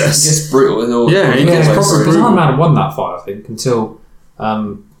Jesus. gets brutal with all. Yeah, it gets proper Because brutal. Iron Man won that fight, I think, until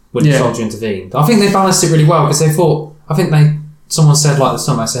Winter Yeah. Soldier intervened. I think they balanced it really well because they thought. Someone said like this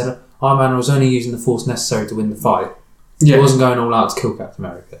time. They said Iron Man was only using the force necessary to win the fight. He Yeah, wasn't going all out to kill Captain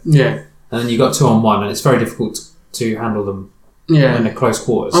America. yeah, And then you got 2-on-1, and it's very difficult to handle them in yeah. the close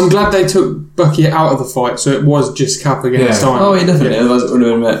quarters. I'm glad they took Bucky out of the fight, so it was just Cap against Yeah. Iron Man. Oh, yeah, definitely. Otherwise, it would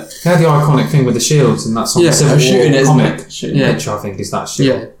have been a bit. They had the iconic thing with the shields, and that's on Yeah, the Civil War shooting it, isn't comic it? Shooting Yeah. picture. I think is that shield.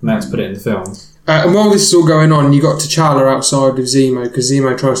 Yeah. And they had to put it in the film. And while this is all going on, you got T'Challa outside with Zemo, because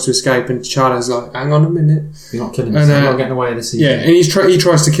Zemo tries to escape, and T'Challa's like, "Hang on a minute." You're not killing And, yourself. You're not getting away with this. Yeah, and he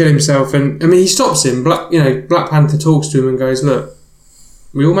tries to kill himself, and I mean he stops him. Black Panther talks to him and goes, "Look,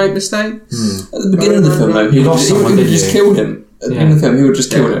 we all make mistakes." At the beginning of the film, though, he You would lost just, he someone, would didn't just you? killed him. At the beginning of the film, he would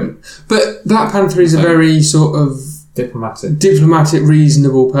just kill him. But Black Panther is a very sort of diplomatic,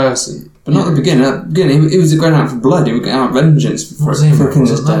 reasonable person. But not at the beginning. At the beginning, he was going out for blood. He was going out for vengeance for Zemo, King is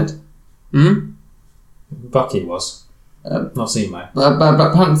wasn't dead. Bucky was. Not Zemo. Black Panther.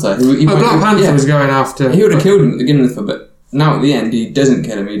 Black Panther was going after. He would have killed him at the beginning of the film, but now at the end, he doesn't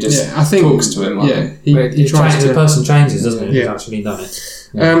kill him. He just I think, talks to him. Yeah, he tries to. The person changes, doesn't he? Yeah. He's actually done it.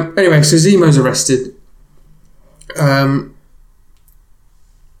 Anyway, so Zemo's arrested,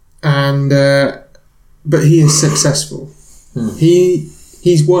 but he is successful.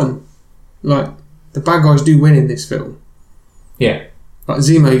 He's won. Like the bad guys do win in this film. Yeah. Like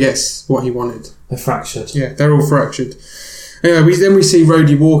Zemo gets what he wanted. They're fractured. Yeah, they're all fractured. Anyway, we see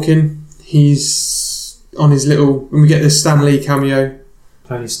Rhodey walking. He's on his little. And we get this Stan Lee cameo.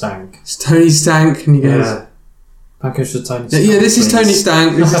 Tony Stank. It's Tony Stank, and he goes, Yeah. Package for Tony Stank. "Yeah, this is Tony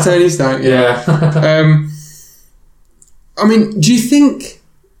Stank. This is Tony Stank." Yeah. I mean, do you think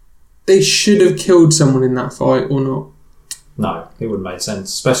they should have killed someone in that fight or not? No, it wouldn't make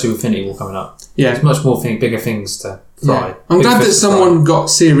sense, especially with Infinity War coming up. Yeah. There's much more bigger things to fry. Yeah. I'm Big glad that fish to someone got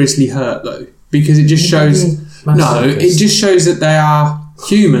seriously hurt though, because it just shows. fry. No, it just shows that they are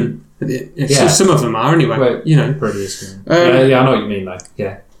human. Yeah. Some of them are anyway. Well, you know. Pretty useful. Yeah, I know what you mean though.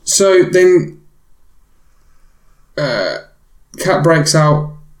 Yeah. So then, Cap breaks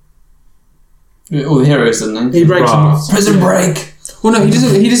out. All the heroes, doesn't he? He breaks them. Right. Prison break. Well, no, he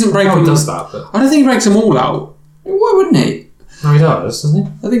doesn't. He doesn't break No them. one does that, but I don't think he breaks them all out. Why wouldn't he? no, he does, doesn't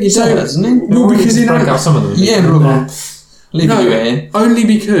he? I think he does, doesn't he? Well, because he break out some of them. Yeah, but leave No, you here. only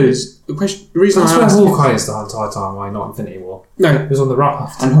because the reason That's I where asked. Hawkeye is the entire time. Why not Infinity War? No, He was on the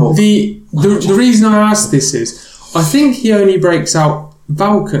raft. And Hulk. the reason I asked this is I think he only breaks out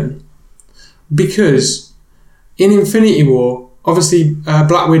Vulcan because in Infinity War, obviously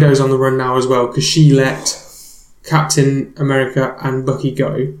Black Widow's on the run now as well because she let Captain America and Bucky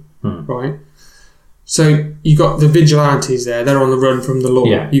go, right? So you got the vigilantes there; they're on the run from the law.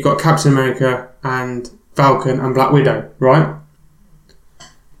 Yeah. You got Captain America and Falcon and Black Widow, right?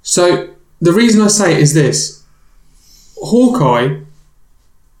 So the reason I say it is this: Hawkeye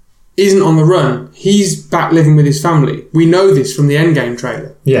isn't on the run. He's back living with his family. We know this from the Endgame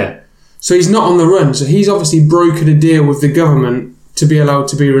trailer. Yeah. So he's not on the run. So he's obviously brokered a deal with the government to be allowed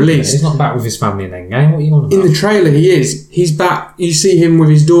to be released. He's not back with his family in Endgame. What are you on about? In the trailer, he is. He's back. You see him with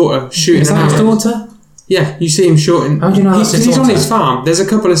his daughter shooting Is an that his arrow. daughter? Yeah, you see him shooting. How do you know that's his He's on daughter? his farm. There's a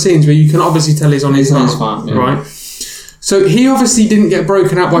couple of scenes where you can obviously tell he's on his He's on farm. his farm, yeah. Right? So he obviously didn't get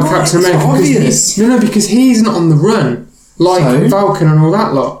broken out by Captain it's America. obvious. Because he's not on the run like So? Falcon and all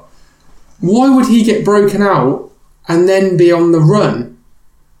that lot. Why would he get broken out and then be on the run?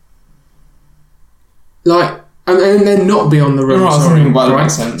 Like, and then not be on the run. Right, I was sorry, thinking about that, right?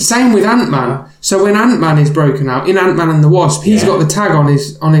 makes sense. Same with Ant-Man. So when Ant-Man is broken out in Ant-Man and the Wasp, he's Yeah. got the tag on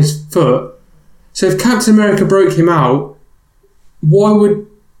his foot. So if Captain America broke him out, why would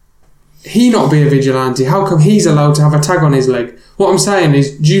he not be a vigilante? How come he's allowed to have a tag on his leg? What I'm saying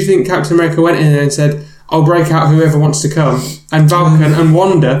is, do you think Captain America went in there and said, "I'll break out whoever wants to come"? And Falcon and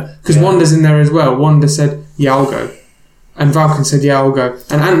Wanda, because Yeah. Wanda's in there as well. Wanda said, "Yeah, I'll go," and Falcon said, "Yeah, I'll go."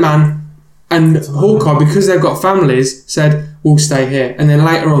 And Ant-Man and Hawkeye, because they've got families, said, "We'll stay here." And then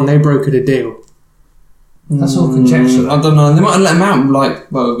later on, they brokered a deal. That's all conjecture. I don't know. They might have let him out. Like,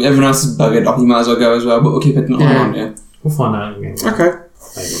 well, everyone else is buggered up. He might as well go as well. But we'll keep an eye Yeah. on you. We'll find out again. Okay.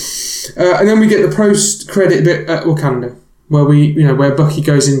 Maybe. And then we get the post-credit bit at Wakanda, where where Bucky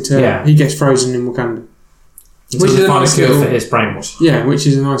goes into, Yeah. he gets frozen in Wakanda. Until Which is they a find nice a cure little- for his brainwash. Yeah, which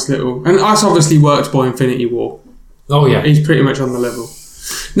is a nice little, and that's obviously worked by Infinity War. Oh yeah. He's pretty much on the level.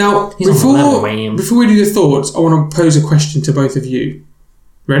 Now, He's on the level, man. before we do the thoughts, I want to pose a question to both of you.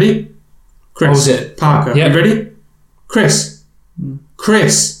 Ready? Chris. What was it? Parker. Yeah. You ready? Chris.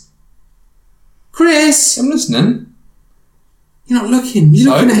 Chris. I'm listening. You're not looking. You're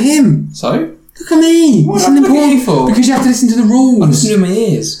So? looking at him. So? Look at me. What It's am I an looking at important you for? because you have to listen to the I'm rules. listening with my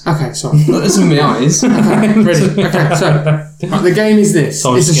ears. Okay, sorry. Not listening with my eyes. Okay, ready? Okay, so right, the game is this.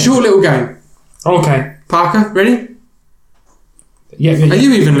 So It's a scared. short little game. Okay. Parker, ready? Yeah. Are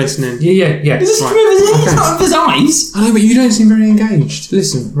you even listening? Yeah. Is this Right. with his ears, Okay. not with his eyes? I know, but you don't seem very engaged.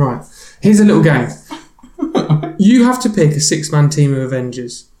 Listen, right. Here's a little game. You have to pick a 6-man team of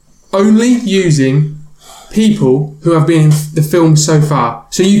Avengers, only using people who have been in the film so far.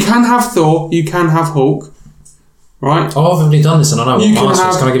 So you can have Thor, you can have Hulk, right? Oh, I've already done this and I know You what my answer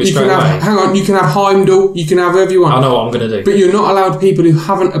is. Can I give it you straight can away? have, hang on, you can have Heimdall, you can have whoever you want. I know what I'm going to do. But you're not allowed people who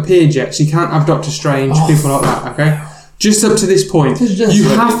haven't appeared yet, so you can't have Doctor Strange, people like that, okay? Just up to this point. Just You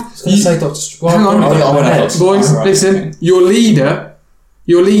like- have... I was going to you- say Doctor Strange. hang on, I would have thought- boys, Right, listen, okay. your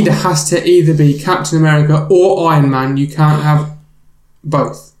leader has to either be Captain America or Iron Man. You can't have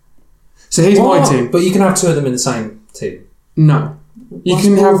both. So here's my team. But you can have two of them in the same team. No. You That's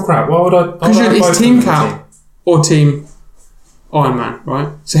can bull have... crap. Why would I? Because it's Team Cap or Team Iron Man, right?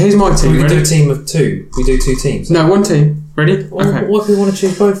 So here's my So team. we can do Ready? a team of two. We do two teams. No, one team. Ready? Well, Okay. What if we want to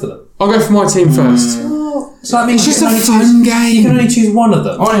choose both of them? I'll go for my team first. So that means It's just you can a only fun choose, game. You can only choose one of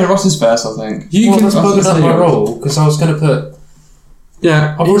them. I want to hear Ross's first, I think. You Well, can... that's bugging up my role because I was going to put.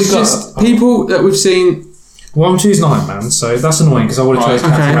 Yeah, I've already it's got- just people that we've seen... Well, I'm choosing Iron Man, so that's annoying because I would have Right, chosen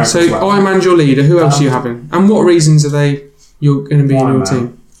Captain Okay, America so as well. Iron Man's your leader. Who else are you having? And what reasons are they... You're going to be in Iron your Man.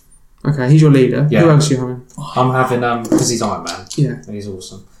 team? Okay, he's your leader. Yeah. Who else are you having? I'm having because he's Iron Man. Yeah. And he's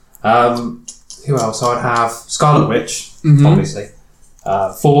awesome. Who else? I'd have Scarlet Witch, Mhm. obviously.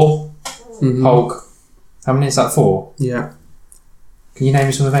 Thor, Mhm. Hulk. How many is that? 4? Yeah. Can you name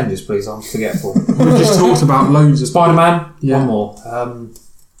me some Avengers, please? I'm forgetful. We've just talked about loads of... Spider-Man. Yeah. One more.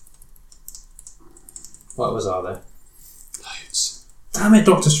 What was are there? Loads. Damn it,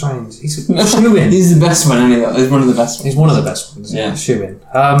 Doctor Strange. He's a shoo-in. He's the best one, anyway. He's one of the best ones. He's one of the best ones. Yeah. Shoo-in.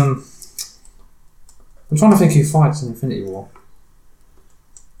 I'm trying to think who fights in Infinity War.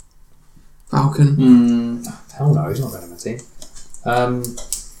 Falcon. Hell no, he's not going to my team.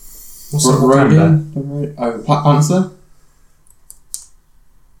 What's the Wakanda? Rogan? Oh, Black Panther?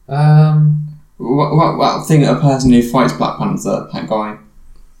 What thing, a person who fights Black Panther, that guy.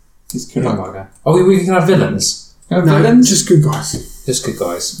 He's good. Oh my god. Oh, we can have villains. Go No, villains? just good guys. Just good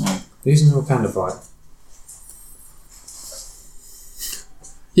guys. No. Who's in the Wakanda fight?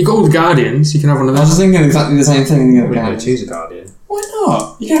 You've got all the Guardians. You can have one of I was those. just thinking exactly the same thing. We're going to choose a Guardian. Why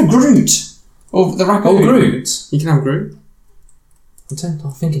not? You can have Groot. Or the raccoon. Oh, Groot? You can have Groot.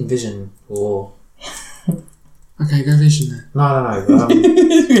 I'm thinking Vision or... Okay, go Vision then. No.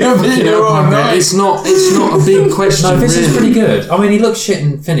 Yeah, but You know, you're all Parker, right. it's not a big question. No, Vision's really. pretty good. I mean, he looks shit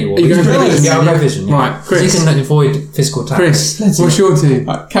in Infinity War. Are you but he's going pretty for good. Vision? Yeah, I'll go Vision. Yeah. Right, 'Cause Chris. he can avoid physical attacks. Chris, what's your team?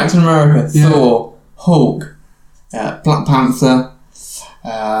 Right, Captain America, Yeah. Thor, Hulk, Black Panther,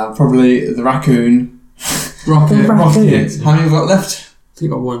 probably the raccoon. Rocket. Rocket. How many have we got left? I think you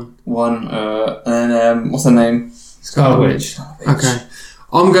got one. One. And then what's her name? Scarlet Witch. Okay.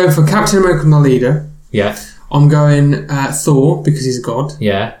 I'm going for Captain America, my leader. Yeah. I'm going Thor because he's a god.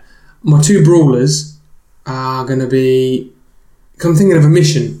 Yeah. My two brawlers are going to be... I'm thinking of a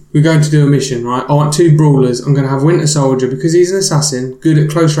mission. We're going to do a mission, right? I want two brawlers. I'm going to have Winter Soldier because he's an assassin, good at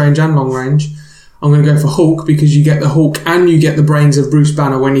close range and long range. I'm going to go for Hulk because you get the Hulk and you get the brains of Bruce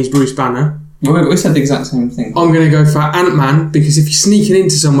Banner when he's Bruce Banner. We said the exact same thing. I'm going to go for Ant-Man because if you're sneaking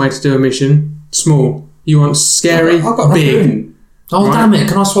into somewhere to do a mission, small. You want scary, I've got big. raccoon. Oh, Right. damn it.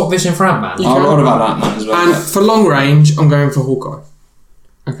 Can I swap Vision for Ant-Man? You I'll can. roll about that man as well. And for long range, I'm going for Hawkeye.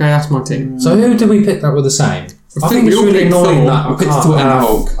 Okay, that's my team. So who did we pick that were the same? I think we it's all really picked annoying Thor. that I we picked can't Thor and have...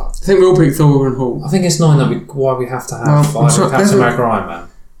 Hulk. I think we all picked Thor and Hulk. I think it's annoying that why we have to have Well, I'm either sorry, Captain there's America or Iron Man.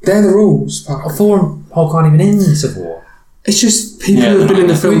 They're the rules, Parker. Thor and Hulk aren't even in Civil War. It's just people Yeah, who have been in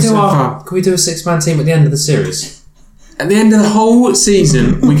the Can film we, so far. can we do a 6-man team at the end of the series? At the end of the whole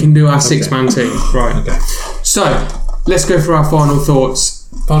season, we can do our 6-man team. Right. Okay. So, let's go for our final thoughts.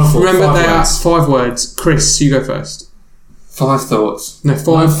 Final thought, Remember, 5 they are words. 5 words. Chris, you go first. 5 thoughts. No,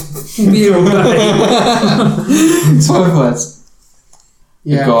 5. Beer all day. 5 words.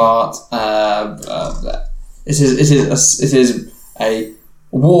 Yeah. We've got. It is a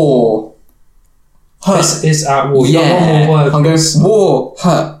war. This is at war. You got Yeah. one more word. I'm going war.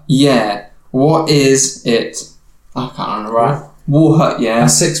 Hut. Yeah. What is it? I can't remember. Right. War. Hut. Yeah.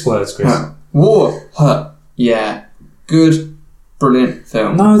 That's 6 words, Chris. Hut. War. Hut. Yeah. Good. Brilliant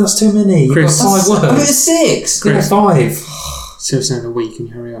film. No, that's too many. You've Chris. got 5 I got words. 6. Yeah, 5. Seriously, in a week, can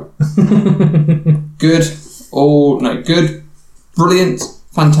you hurry up? Good. Good. Brilliant.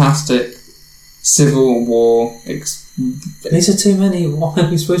 Fantastic. Civil War. These are too many. Why are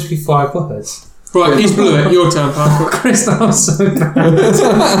you supposed to be 5 words? Right, he's blew it. Your turn, Parker. Chris, that was so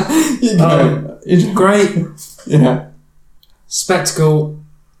bad. You go. Great Yeah. spectacle,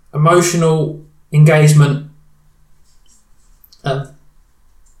 emotional engagement.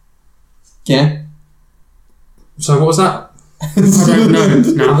 Yeah. So what was that? I don't know.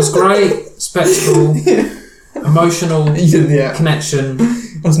 It No. was great spectacle, emotional Yeah. connection,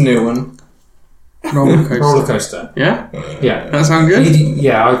 That's a new one. Roller coaster. roller coaster. Yeah? Yeah. That sound good?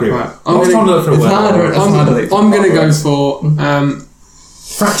 Yeah, I agree. Right. With that. I was trying to look for a It's word. harder. I'm going to go for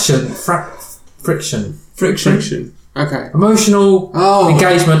Friction. friction. Okay. Emotional Oh,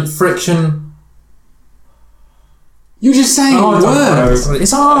 engagement, friction. you're just saying Oh, I don't words. know.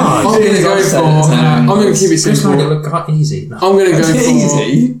 It's hard. I'm going to go for. I'm going to keep it Just make it simple. look quite easy. No. I'm going to go for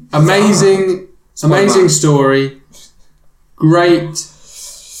Easy. amazing Spider-Man. story, great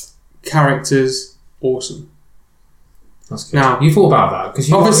characters, awesome. That's good. Now, you thought about that because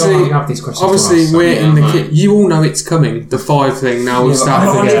you obviously- have these questions. Obviously, to ask, so we're in the yeah, kit. You all know it's coming. The 5 thing. Now we've started.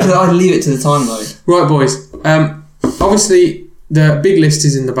 I'd leave it to the time though. Right, boys. Obviously, the big list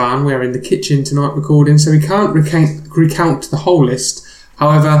is in the barn. We're in the kitchen tonight recording, so we can't recount the whole list.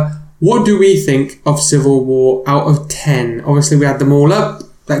 However, what do we think of Civil War out of 10? Obviously, we had them all up.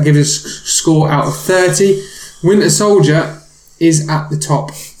 That gives us a score out of 30. Winter Soldier is at the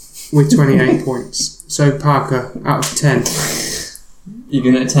top with 28 points. So, Parker, out of 10. You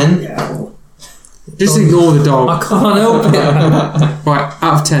giving it a 10? Just ignore the I dog. can't help it. Right,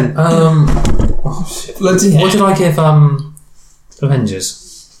 out of 10. Oh shit! Bloody What did I give?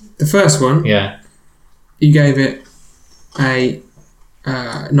 Avengers. The first one, Yeah, you gave it a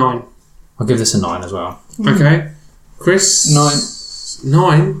 9. I'll give this a 9 as well. Okay. Chris? 9.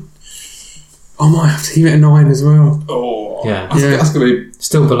 9? I might have to give it a 9 as well. Oh. Yeah, That's gonna be.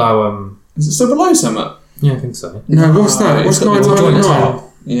 still below. Is it still below Summer? Yeah, I think so. No, what's that? What's it's got 9 to be divided by 9?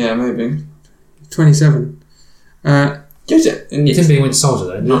 Yeah, maybe. 27. Get it. It didn't be Winter Soldier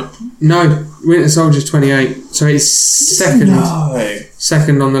though, did it? No, Winter Soldier's 28. So it's second. No.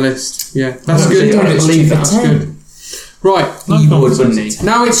 Second on the list. Yeah, that's don't good. believe That's it. good. Right, He would, wouldn't he?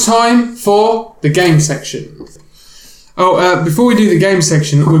 now it's time for the game section. Oh, before we do the game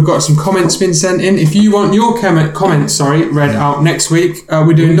section, we've got some comments been sent in. If you want your comments, read out next week,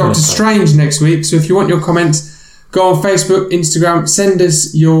 we're doing Doctor Strange next week. So if you want your comments, go on Facebook, Instagram, send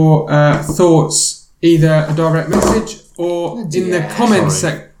us your thoughts, either a direct message or in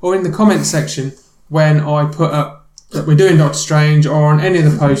the comment section when I put up that we're doing Doctor Strange, or on any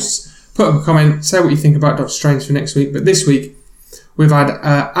of the posts. Put up a comment, say what you think about Doctor Strange for next week. But this week we've had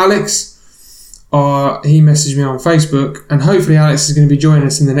Alex. He messaged me on Facebook, and hopefully Alex is going to be joining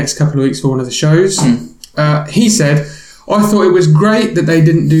us in the next couple of weeks for one of the shows. He said, I thought it was great that they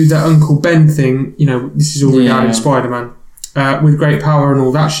didn't do the Uncle Ben thing. You know, this is all regarding Spider-Man. With great power and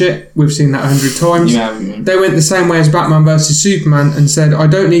all that shit. We've seen that 100 times. Yeah. They went the same way as Batman vs Superman and said, I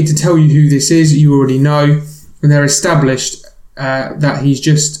don't need to tell you who this is, you already know. And they're established that he's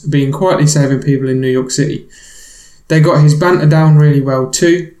just been quietly saving people in New York City. They got his banter down really well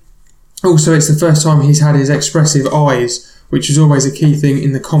too. Also, it's the first time he's had his expressive eyes, which is always a key thing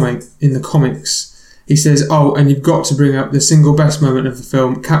in the comics. He says, oh, and you've got to bring up the single best moment of the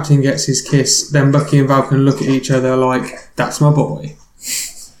film. Captain gets his kiss, then Bucky and Val can look at each other like, that's my boy.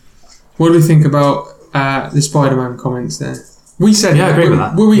 What do we think about the Spider-Man comments there? We said Yeah, I agree with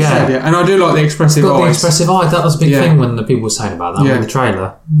that. We Yeah. said it, and I do like the expressive Got the eyes. expressive eye. That was a big Yeah. thing when the people were saying about that Yeah. in the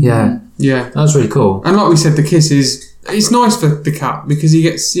trailer. Yeah, Yeah. that was really cool. And like we said, the kiss is... It's nice for the cat because he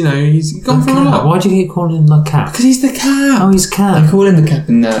gets, he's gone The for a cat. lot. Why do you keep calling him the cat? Because he's the cat. Oh, he's I cat. call him the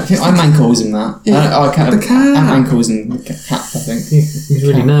Captain there. I think Iron Man calls him that. Yeah, The cat. Ant-Man calls him the cat, I think. He's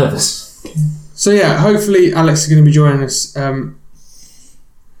really nervous. So yeah, hopefully Alex is going to be joining us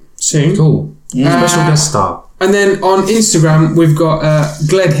soon. Cool. Yeah. Special guest star. And then on Instagram, we've got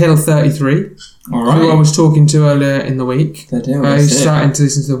Gledhill33, All who I right. was talking to earlier in the week. He's starting to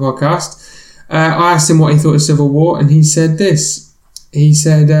listen to the podcast. I asked him what he thought of Civil War, and he said this. He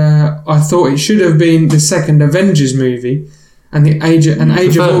said, I thought it should have been the second Avengers movie, and The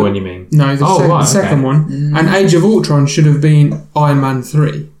third one, you mean? No, the second okay. one. And Age of Ultron should have been Iron Man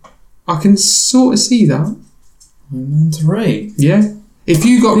 3. I can sort of see that. Iron Man 3. Yeah. If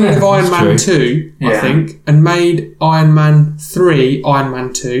you got rid of Yeah, Iron that's Man true. 2, I Yeah. think, and made Iron Man 3 Iron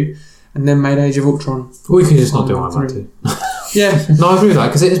Man 2, and then made Age of Ultron. We could just not do Iron Iron Man Man 2. Yeah. No, I agree with that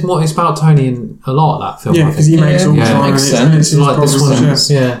because it's about Tony in a lot of that film. Yeah, I because think. he makes Yeah, Ultron. yeah, and makes it's- sense. it's his Like this problems,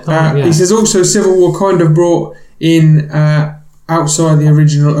 one. yeah. Yeah. He says also Civil War kind of brought in outside the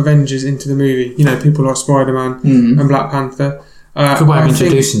original Avengers into the movie. You know, people like Spider-Man and Black Panther. Good way of I think-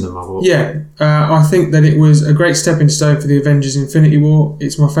 introducing them, I thought. Yeah, I think that it was a great stepping stone for the Avengers Infinity War.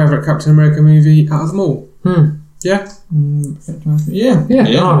 It's my favourite Captain America movie out of them all. Yeah? Yeah.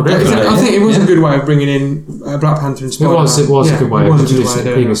 I agree with that. I think it was a good way of bringing in Black Panther and It Spider-Man. was a good way it of was a good way introducing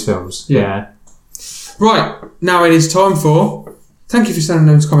doing previous that. films. Yeah. Yeah. Right, now it is time for... Thank you for sending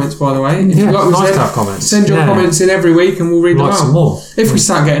those comments, by the way. Yeah, Like we nice said, to have comments. Send your Yeah. comments in every week and we'll read them Like out. some more. If we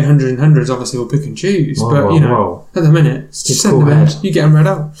start getting hundreds and hundreds, obviously we'll pick and choose. Whoa, but, whoa, you know, whoa. at the minute, just Keep send cool them in. head. You get them read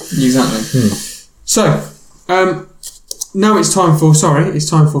out. Exactly. So, now it's time for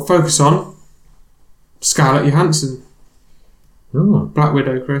Focus On Scarlett Johansson, Ooh. Black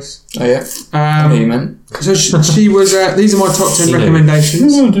Widow, Chris. Oh yeah. I know you meant. So she was, these are my top 10 You knew.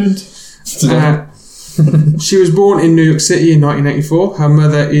 recommendations. Dude. She was born in New York City in 1984. Her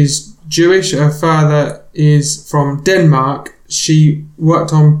mother is Jewish. Her father is from Denmark. She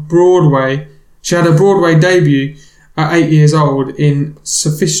worked on Broadway. She had a Broadway debut at 8 years old in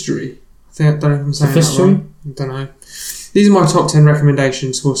Sophistry. I don't know if I'm saying that Sophistry? right. I don't know. These are my top 10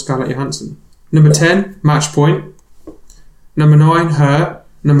 recommendations for Scarlett Johansson. Number 10, Match Point. Number 9, Her.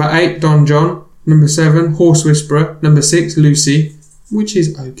 Number 8, Don John. Number 7, Horse Whisperer. Number 6, Lucy, which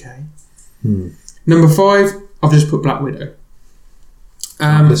is okay. Number 5, I've just put Black Widow.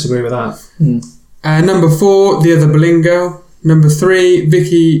 I disagree with that. Number 4, The Other Berlin Girl. Number 3,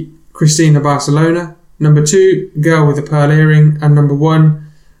 Vicky Cristina Barcelona. Number 2, Girl with a Pearl Earring. And number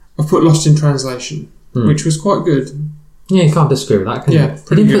 1, I've put Lost in Translation, which was quite good. Yeah, you can't disagree with that, can Yeah, you? They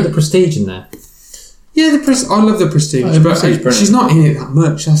pretty didn't good. put the Prestige in there. Yeah, I love The Prestige, Oh, The but Prestige, brilliant. she's not in it that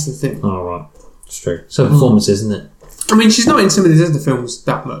much, that's the thing. Oh, right. It's true. So performances, isn't it? I mean, she's not in some of these other films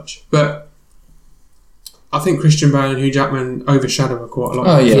that much, but I think Christian Bale and Hugh Jackman overshadow her quite a lot.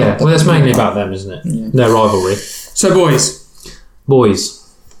 Oh yeah. Yeah. Well, that's mainly about them, isn't it? Yeah. Their rivalry. So, boys,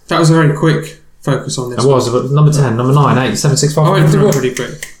 Boys. that was a very quick focus on this. That was but number 10, number 9, 8, 7, 6, 5. I went through it pretty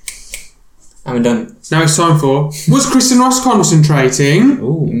quick. I'm done. Now it's time for Was Kristen Ross concentrating?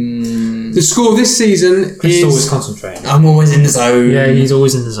 Ooh. The score this season He's always is... concentrating. I'm always in the zone. Yeah, he's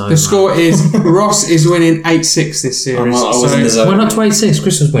always in the zone. The score is Ross is winning 8-6 this series. I'm always in the zone. Well, not to 8-6.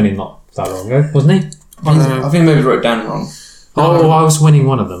 Chris was winning not that long ago, wasn't he? I think maybe wrote it down wrong. Oh, I was winning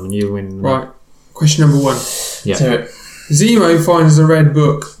one of them and you were winning Right. Question number 1. Yeah. So, Zemo finds the red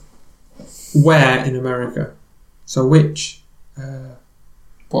book where in America? So which?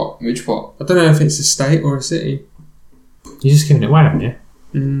 what? Which what? I don't know if it's a state or a city. You're just giving it away, haven't you?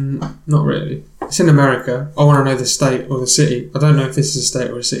 Not really. It's in America. I want to know the state or the city. I don't know if this is a state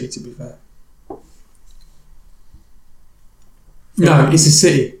or a city, to be fair. No, it's a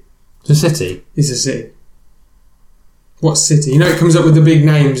city. It's a city. It's a city. What city? You know, it comes up with the big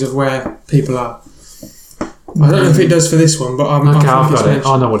names of where people are. I don't know if it does for this one, but Okay, I've got it. mentioned.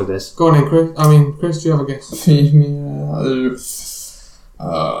 I know what it is. Go on in, Chris. Chris, do you have a guess?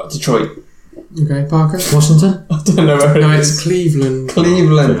 Detroit. Okay, Parker. Washington? I don't know where No, it it's is. Cleveland.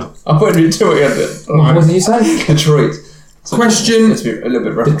 Cleveland. Yeah. I put Detroit at it. What did you say? Detroit. So Question. Let's be a little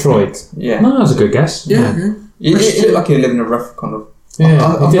bit rough. Detroit. Yeah. No, that was a good guess. Yeah. Okay. It looked like you live in a rough kind of. Yeah,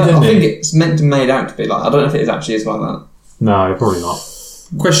 I it did, didn't think it? it's meant to made out to be like. I don't know if it actually is like that. No, probably not.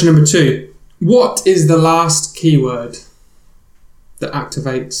 Question number 2. What is the last keyword that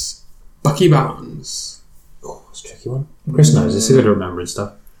activates Bucky Barnes? Oh, that's a tricky one. Chris knows this. He's good at remembering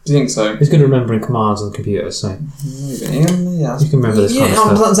stuff. Do you think so? He's good at remembering commands on the computer, so Maybe. Yeah. you can remember this kind of Yeah,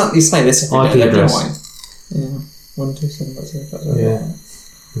 stuff. not exactly say this every IP day, don't address. I? Yeah. 1, 2, 7, 8, 9, 10, 11. Yeah.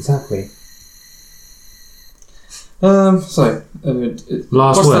 Exactly. So,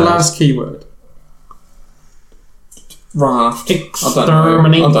 Last What's word. the last keyword? raft. I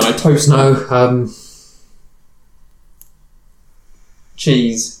Exterminate. don't know. Toast. No,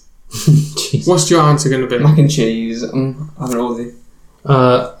 Cheese. jeez. What's your answer going to be? Mac and cheese. I don't know all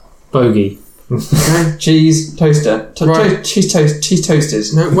the. Bogey. Okay. Cheese toaster. Right. Cheese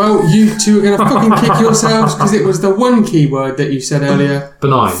toasters. No, well, you two are going to fucking kick yourselves because it was the one keyword that you said earlier.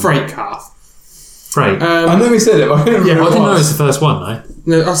 Benign. Freight car. Freight. I know we said it, but I didn't Yeah, remember I didn't know what it it was the first one, though.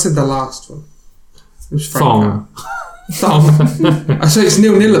 No, I said the last one. It was freight Thong. car. Thong. So it's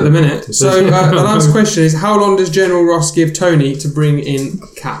 0-0 at the minute. So the last question is: how long does General Ross give Tony to bring in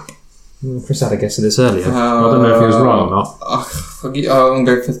Cap? Chris had a guess of this earlier. I don't know if he was right or not. I'm going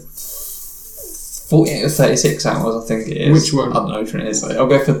to go for 48 or 36 hours, I think it is. Which one? I don't know which one it is. I'll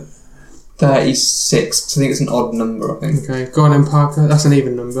go for 36. I think it's an odd number, I think. Okay, go on then, Parker. That's an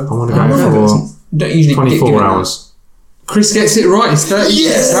even number. I want to I don't know if go it's- you don't usually for get given 24 that. hours. Chris gets it right. It's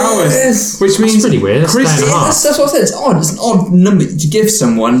 36 hours, which That's means pretty weird. That's Chris. a day and a Yeah, half. that's what I said. It's odd. It's an odd number to give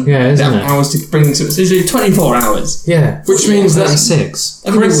someone. Yeah, isn't that it? hours to bring. So it's usually 24 hours Yeah. Which means that 36.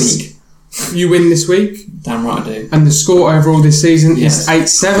 every Chris- week. You win this week. Damn right I do. And the score overall this season Yes. is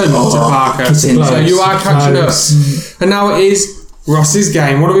 8-7 to Parker. getting So you are catching Close. up. And now it is Ross's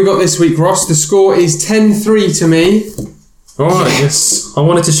game. What have we got this week, Ross? The score is 10-3 to me. Alright, yes. I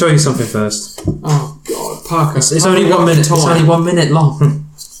wanted to show you something first. Oh, God, Parker. It's only 1 minute. It's only 1 minute long. And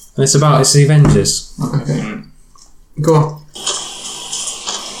it's the Avengers. Okay. Go on.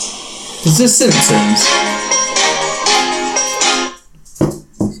 Is this Simpsons?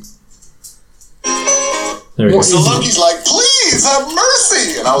 There it What is. is So Loki's like, please have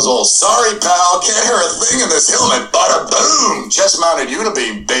mercy. And I was all, sorry, pal, can't hear a thing in this helmet. Bada boom. Chest-mounted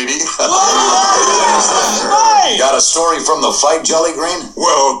unibeam, baby. Got a story from the fight, Jelly Green?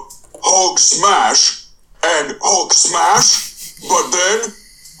 Well, Hulk smash and Hulk smash, but then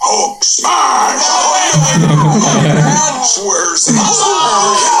Hulk smash. Swears.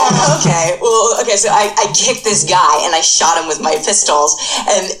 Okay, so I kicked this guy and I shot him with my pistols,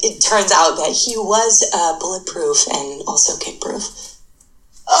 and it turns out that he was bulletproof and also kickproof.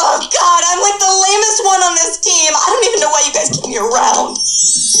 Oh God, I'm like the lamest one on this team. I don't even know why you guys keep me around.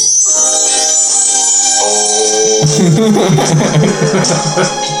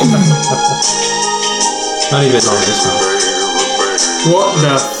 Not even long this one. What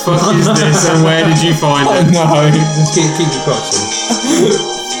the fuck is this and where did you find it? No. Just keep your question.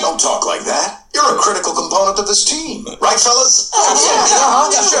 Don't talk like that. You're a critical component of this team. Right, fellas? Yeah,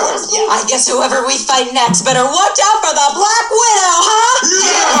 sure. Yeah, I guess whoever we fight next better watch out for the Black Widow, huh?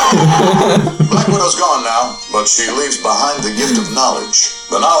 Black Widow's gone now, but she leaves behind the gift of knowledge.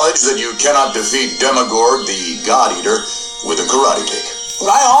 The knowledge that you cannot defeat Demogorg, the God Eater, with a karate kick. But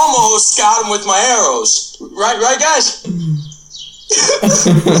I almost got him with my arrows. Right, guys? What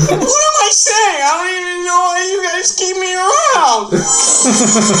am I saying? I don't even know why you guys keep me around.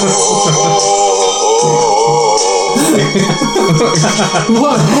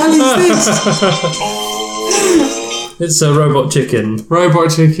 What the hell is this? It's a Robot Chicken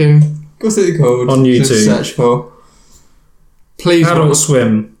Robot Chicken. What's it called? on Just YouTube. search for. Please Adult watch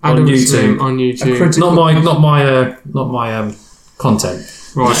Swim on Adult YouTube. Swim on YouTube. Not my content.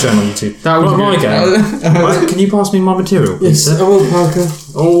 Right. Just shown on YouTube. That was Right, my good. game. Right, can you pass me my material, please, Yes, sir? I will, Parker.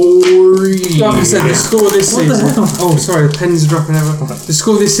 Oh, Like I said, the score this What the season. hell? Oh, sorry, the pens are dropping over. The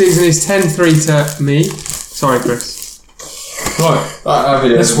score this season is 10-3 to me. Sorry, Chris. Right,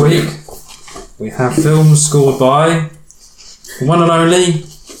 this week we have films scored by the one and only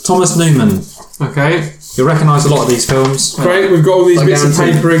Thomas Newman. Okay, You'll recognise a lot of these films. great. We've got all these I bits of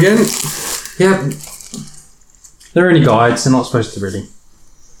guarantee. paper again. Yep. They're only guides, they're not supposed to really.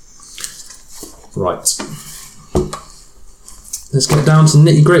 Right. Let's get down to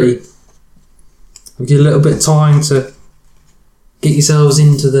nitty gritty. I'll give you a little bit of time to get yourselves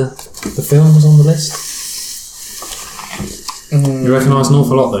into the films on the list. You recognise an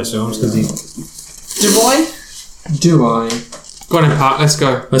awful lot of those films because Do I? Go on, in, Park. Let's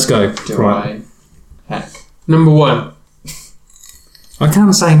go. Let's go. Do Right. I? Heck. Number 1. I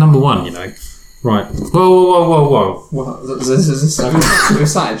can say number one, you know. Right. Whoa. What? Is this have we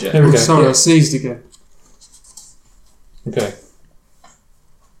started yet? There we Oh, go. sorry, Yeah. I sneezed again. Okay.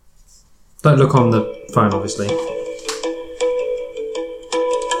 Don't look on the phone, obviously.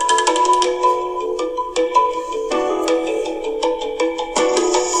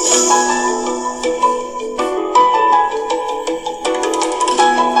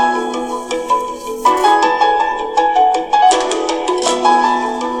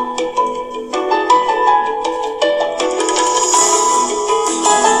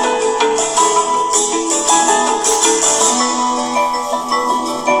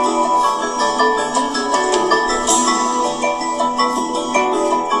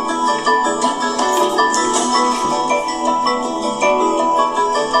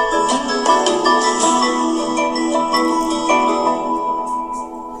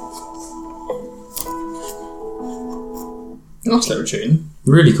 Nice little tune.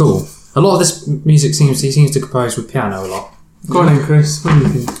 Really cool. A lot of this music he seems to compose with piano a lot. Go on, in, Chris. What do you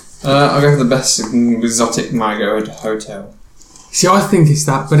think? I'll go for the best exotic Margot Hotel. See, I think it's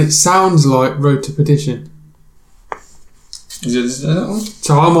that, but it sounds like Road to Perdition. Is it that one?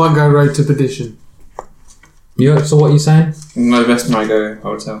 So I might go Road to Perdition. So what are you saying? No, the best Margot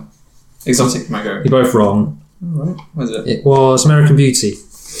Hotel. Exotic Margot. You're both wrong. Alright. What is it? It was American Beauty.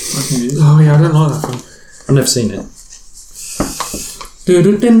 I'm confused. Oh yeah, I don't like that one. I've never seen it.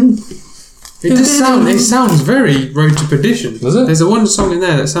 Doo-doo-din. It does sound. It sounds very Road to Perdition. Does it? There's a one song in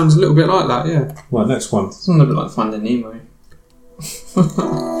there that sounds a little bit like that. Yeah. Right, next one. It's a little bit like Finding Nemo.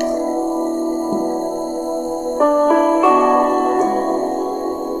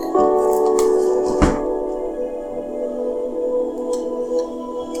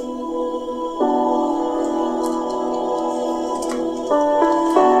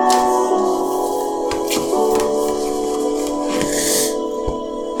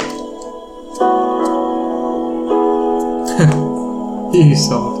 You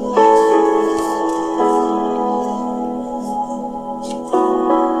sod.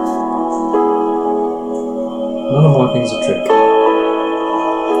 None of my things are trick.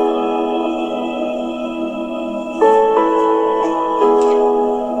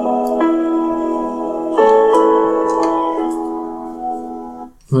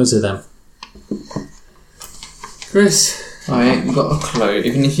 What is it then? Chris. I ain't got a clue.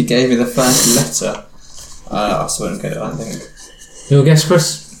 Even if you gave me the first letter, I still wouldn't get it, I don't think. Your guess,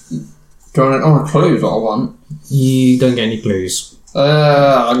 Chris? Do you want a clue is what I want? You don't get any clues.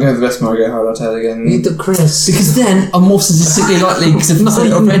 I'll go with the best Mario Hard Tale again. Chris. Because then I'm more statistically likely because I've said it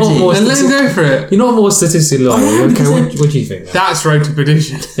you're not already. more Then let him go for it. You're not more statistically likely. Okay, what do you think then? That's Road to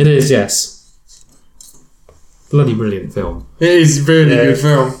Perdition. It is, yes. Bloody brilliant film. It is a really good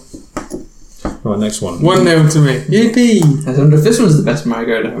film. Right, next one. 1-0 to me. Yippee! I wonder if this one's the best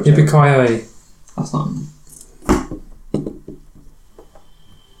Mario Hard Tale. Yippee-ki-yay. That's not.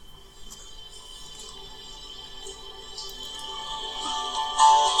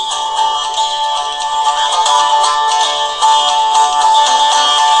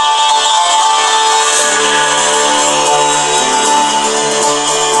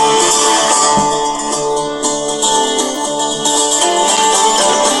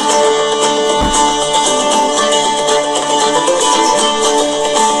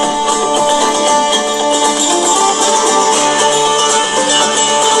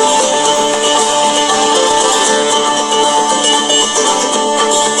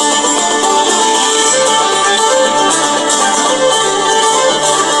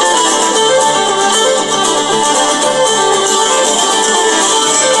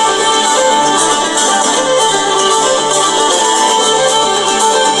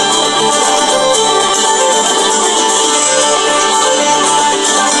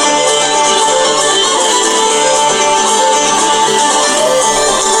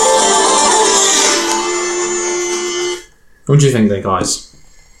 What do you think then, guys?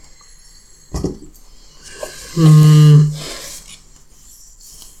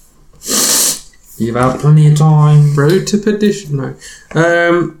 You've had plenty of time. Road to Perdition. No.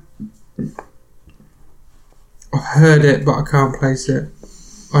 I've heard it, but I can't place it.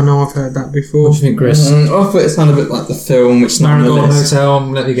 I know I've heard that before. What do you think, Chris? I thought it sounded a bit like the film, which is not on the Marigold list. Hotel,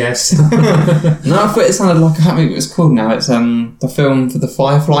 let me guess. No, I thought it sounded like, I can't remember what it's called now. It's the film for the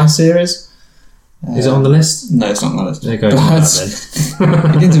Firefly series. Is it on the list? No, it's not on the list. There you go. But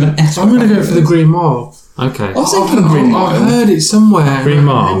it begins with an S. I'm going to go for the Green Mile. Okay. I was thinking Green Mile. I heard it somewhere. Green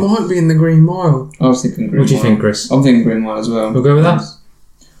Mile. It might be in the Green Mile. I was thinking Green Mile. What do you think, Chris? I'm thinking Green Mile as well. We'll go with that?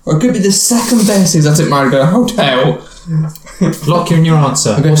 Or it could be the second best is I took Mario Hotel. Lock in your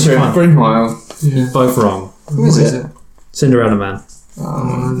answer. I'm What's your going plan? Green Mile. Yeah. Both wrong. Who is it? Cinderella Man. No,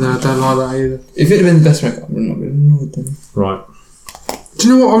 I don't like that either. If it had been the best record, I would not have been annoyed then. Right. Do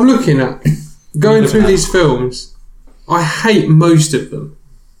you know what I'm looking at? Going through these films, I hate most of them.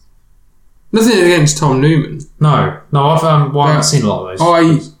 Nothing against Tom Newman. No, I've I haven't seen a lot of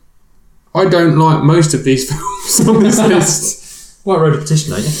those. I don't like most of these films on this list. White Road to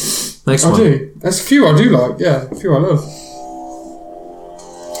Petition, don't you? Next I one. do. There's a few I do like, yeah. A few I love.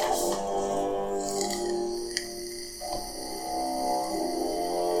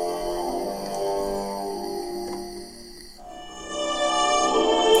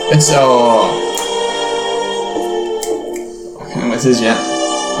 It's I can't remember what it is yet.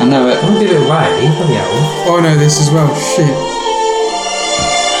 I know it. Don't give it away. Bloody hell. Oh, I know this as well. Shit.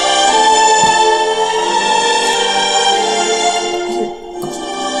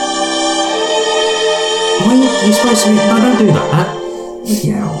 Why are you supposed to be... No, don't do that. Bloody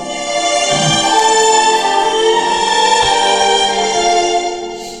hell.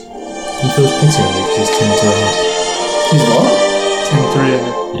 He feels pity on you because he's 10 to ahead. He's what?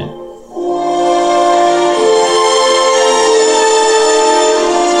 10-3. Yeah.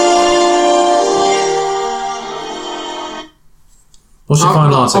 What's your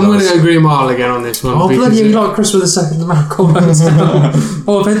final answer, I'm going to guys? go Green Mile again on this one. Oh, because bloody hell, you like Chris with a second the Marigold Hotel.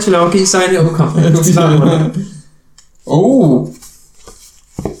 Oh, eventually I'll keep saying it'll come. It'll be that one. Oh.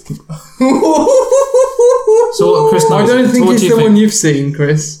 So what Chris knows I don't it. think So what it's do the you one think? you've seen,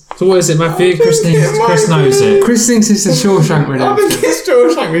 Chris. So what is it, Matthew? Chris knows it. Chris thinks it's the Shawshank I Redemption. think it's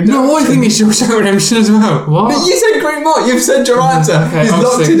Shawshank Redemption. No, I think it's Shawshank Redemption as well. What? But you said Green Mile. You've said your answer. Okay, He's I'll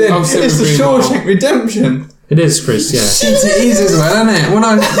locked stick- it in. I'll stick It's the with Green Mile. Shawshank Redemption. It is, Chris, yeah. Shit, it is as well, isn't it? When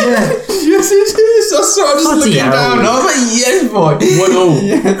I, yeah. Yes, it is. I saw. I'm just Bloody looking hell. down. I was like, yes, boy.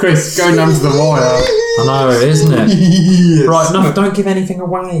 1-1. Chris, going down to the wire. I know, isn't it? Yes. Right, no, don't give anything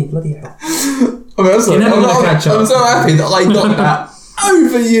away. Bloody hell. I mean, You're never gonna catch up. I'm so happy that I got that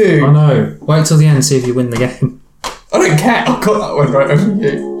over you. I know. Wait till the end, see if you win the game. I don't care. I've got that one right over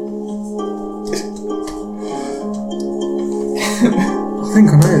you. I think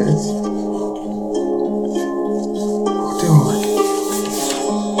I know this. Oh, do I?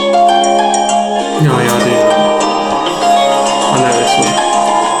 No, yeah, I do know. I know this one.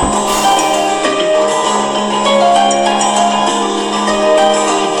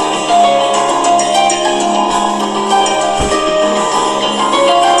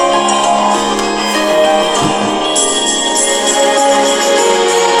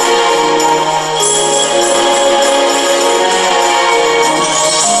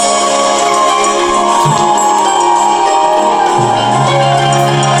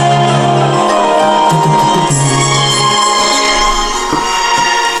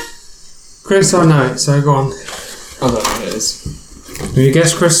 Chris, I know it, so go on. I don't know what it is. Have you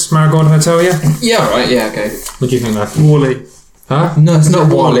guessed Chris Marigold Hotel yet? Yeah, right, yeah, okay. What do you think, lad? Wall-E. Huh? No, it's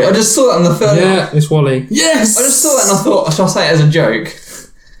not Wally. I just saw that on the film. Yeah, it's Wall-E. Yes! I just saw that and I thought, shall I say it as a joke?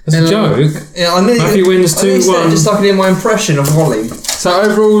 It's a joke. Yeah, I knew Matthew wins 2-1. Just so I could hear my impression of Wally. So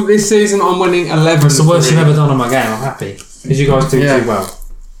overall, this season, I'm winning 11. It's the worst you've ever done on my game. I'm happy. Because you guys do too well.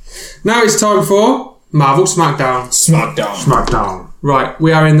 Now it's time for Marvel Smackdown. Smackdown. Right,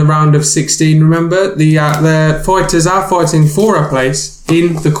 we are in the round of 16, remember? The fighters are fighting for a place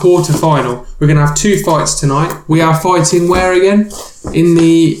in the quarter-final. We're going to have 2 fights tonight. We are fighting where again? In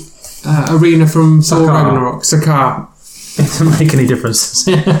the arena from Thor Ragnarok. Sakaar. It doesn't make any difference.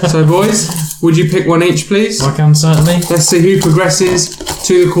 So, boys, would you pick one each, please? I can, certainly. Let's see who progresses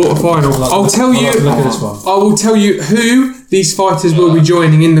to the quarter-final. I'll tell you... Look at this one. I will tell you who these fighters will be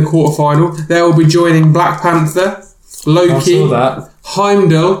joining in the quarter-final. They will be joining Black Panther, Loki... I saw that.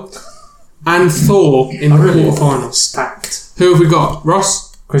 Heimdall and Thor in the quarterfinals. Stacked. Who have we got?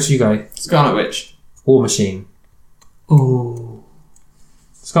 Ross? Chris, you go. Scarlet Witch. War Machine. Oh,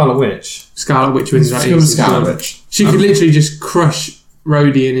 Scarlet Witch. Scarlet Witch wins that Still easy. Scarlet Witch. She could literally just crush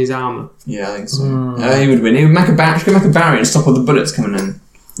Rhodey in his armour. Yeah, I think so. He would win. He would make a barrier and stop all the bullets coming in.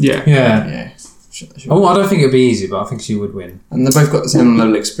 Yeah. Yeah. Yeah. Oh, I don't think it'd be easy, but I think she would win. And they've both got the same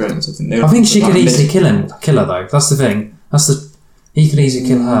level of experience. I think she could easily kill her though. That's the thing. He could easily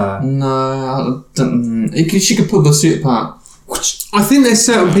kill her. No, I don't. She could pull the suit apart. I think there's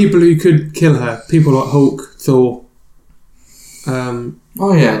certain people who could kill her. People like Hulk, Thor.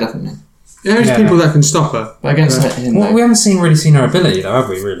 Oh yeah, definitely. There's people that can stop her. But against him, Well, we haven't really seen her ability though, have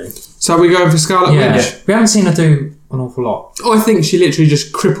we? Really? So we're going for Scarlet Witch. We haven't seen her do an awful lot. I think she literally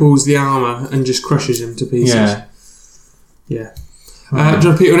just cripples the armour and just crushes him to pieces. Yeah. Do you want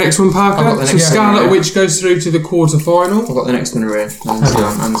to pick your next one, I've got Parker? the So next one, Scarlet yeah. Witch goes through to the quarter-final. I've got the next one here.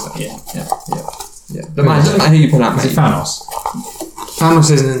 Yeah. Doesn't Who matter who you put out, Is it mate. Thanos?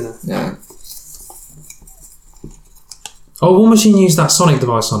 Thanos isn't in there. Yeah. Oh, War Machine used that sonic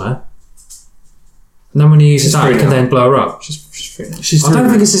device on her. And then when he uses She's that, free it can now. then blow her up. She's free now. She's I through. don't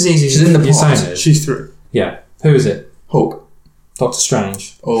think it's as easy as She's in the you're pot. saying it is. She's through. Yeah. Who is it? Hulk. Doctor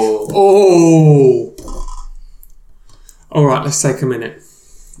Strange. Oh. All right, let's take a minute.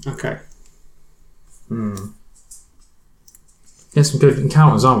 Okay. Get some good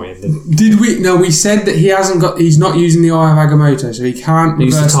encounters, aren't we? Did we? No, we said that he's not using the Eye of Agamotto, so he can't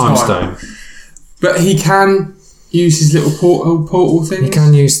Use the reverse time time. stone. But he can use his little portal thing. He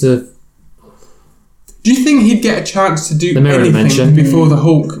can use the. Do you think he'd get a chance to do The mirror anything dimension. before the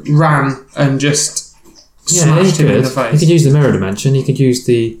Hulk ran and just Yeah, he smashed him in could. the He face? could use the mirror dimension. He could use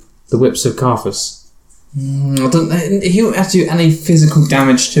the whips of Carthus. I don't. He won't have to do any physical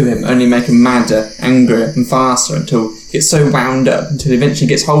damage to him. Only make him madder, angrier, and faster until he gets so wound up until he eventually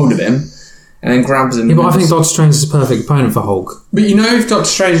gets hold of him and then grabs him. Yeah, but I think Doctor Strange is a perfect opponent for Hulk. But you know, if Doctor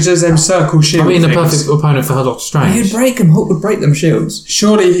Strange does them circle shield I mean, a things, perfect opponent for Doctor he'd Strange. break him. Hulk would break them shields.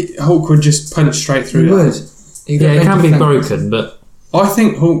 surely Hulk would just punch straight through He that. would. Yeah, it can be broken, but I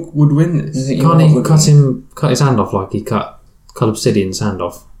think Hulk would win this. can't he cut his hand off like he cut Obsidian's hand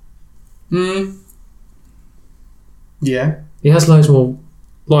off? Yeah. He has loads more.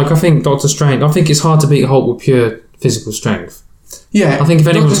 Like, I think Doctor Strange. I think it's hard to beat Hulk with pure physical strength. Yeah. I think if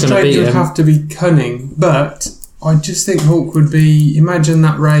anyone's Doctor gonna Strange beat would him- have to be cunning, but I just think Hulk would be. Imagine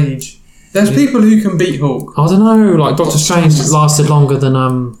that rage. There's people who can beat Hulk. I don't know. Like Doctor Strange lasted longer than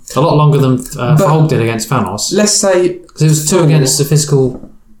a lot longer than Hulk did against Thanos. Let's say Because it was two Thor. against the physical.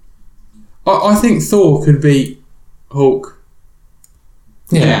 I think Thor could beat Hulk.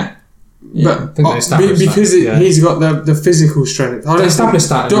 Yeah. But I think they established because that, yeah. he's got the physical strength. I They don't established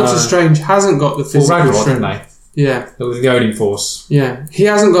think that in, Doctor Strange hasn't got the Well, physical Ragnarok, strength. didn't they? Yeah, That was the Odin Force. yeah. He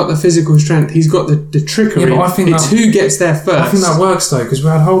hasn't got the physical strength. He's got the trickery. Yeah, but I think it's that- who gets there first. I think that works though, because we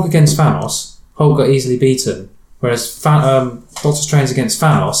had Hulk against Thanos. Hulk got easily beaten, whereas Doctor Strange against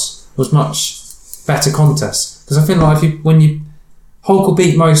Thanos was much better contest. Because I feel like Hulk will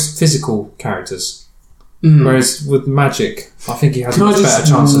beat most physical characters, whereas with magic, I think he has a much better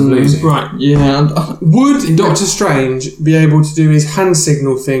chance of losing. Right. Yeah. Would Doctor Strange be able to do his hand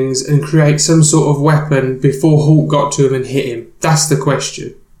signal things and create some sort of weapon before Hulk got to him and hit him? That's the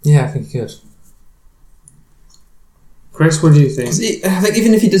question. Yeah, I think he could. Chris, what do you think? I think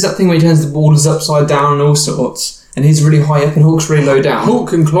even if he does that thing where he turns the borders upside down and all sorts, and he's really high up and Hulk's really low down. Hulk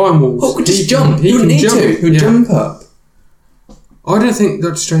can climb walls. Hulk could just jump. He He wouldn't can need jump. to. He would Yeah. jump up. I don't think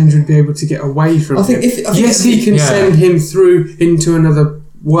Doctor Strange would be able to get away from I think him. if- I think yes, if- he can yeah. send him through into another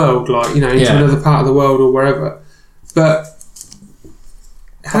world, like, into Yeah. another part of the world or wherever. But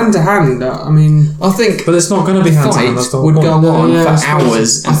hand to hand, I mean, I think But it's not going to be hand to hand. That's the fight whole would point. go on Yeah, I for suppose.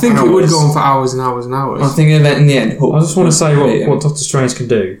 hours. I think it would go on for hours and hours and hours. I think in the end, Hulk I just want to say would beat him. what Doctor Strange can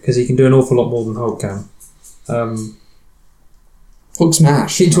do, because he can do an awful lot more than Hulk can. Hulk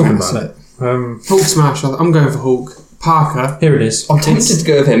smash. Keep talking That's about it. Hulk smash. I'm going for Hulk. Parker. Here it is. I'm tempted to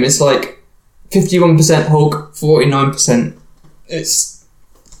go with him. It's like 51% Hulk, 49%. It's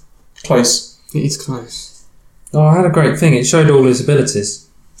close. It's close. Oh, I had a great thing. It showed all his abilities.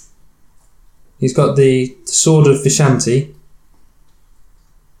 He's got the Sword of Vishanti.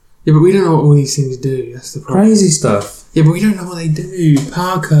 Yeah, but we don't know what all these things do. That's the problem. Crazy stuff. Yeah, but we don't know what they do.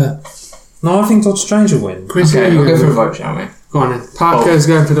 Parker. No, I think Doctor Strange will win. Chris, Okay, what we'll are you go for a going vote, shall we? Go on then. Parker's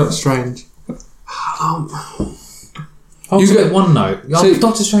going for Doctor Strange. I'll You give go- it one note. So-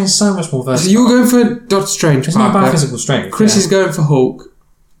 Doctor Strange is so much more So versatile. you're going for Doctor Strange, It's not Parker. about physical strength. Chris yeah. is going for Hulk.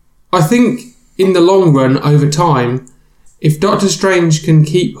 I think in the long run, over time, if Doctor Strange can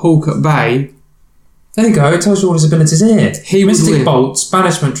keep Hulk at bay, There you go. It tells you all his abilities here. He would Mystic win. bolts,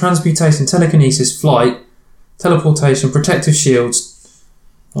 banishment, transmutation, telekinesis, flight, teleportation, protective shields.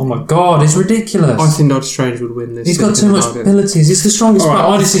 Oh my god, it's ridiculous. I think Doctor Strange would win this. He's got too much abilities. He's the strongest. All right. I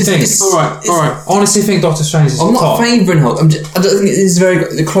honestly think. Alright. I honestly think Doctor Strange is I'm not top. favouring Hulk. I don't think it is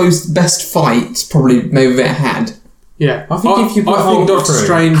the close best fight probably maybe we've ever had. Yeah, I think if you put I Hulk think Doctor through-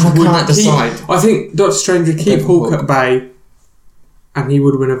 Strange I would can't decide. I think Doctor Strange would keep Go for Hulk Hulk. at bay, and he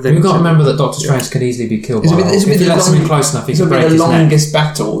would win eventually. You've got to remember that Doctor Strange can easily be killed This by would be- Hulk. this would If be he the lets him long- in close enough, he This can would be break the his neck. longest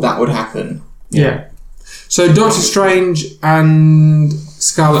battle that would happen. Yeah. So Doctor Strange and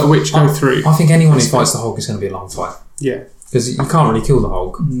Scarlet Witch go through. I think anyone who fights the Hulk is going to be a long fight. Yeah. Because you can't really kill the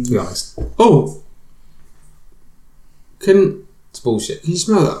Hulk, to be honest. Oh. Can It's bullshit. you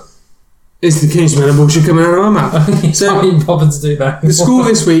smell that? Can you smell the bullshit coming out of my mouth? You So- can't even bother to do that. The score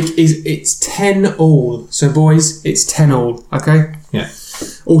this week is it's 10-all. So boys, it's 10-all. Okay. Yeah.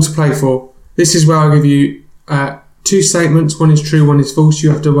 All to play for. This is where I'll give you two statements. One is true, one is false.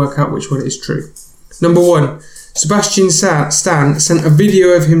 You have to work out which one is true. Number one, Sebastian Stan sent a video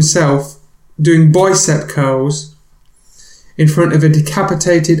of himself doing bicep curls in front of a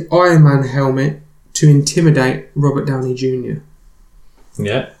decapitated Iron Man helmet to intimidate Robert Downey Jr.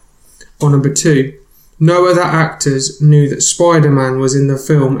 Yeah. Or number two, no other actors knew that Spider-Man was in the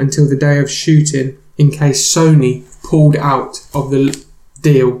film until the day of shooting in case Sony pulled out of the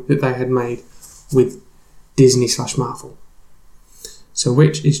deal that they had made with Disney/Marvel. So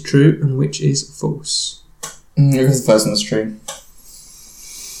which is true and which is false? Because the first one's true.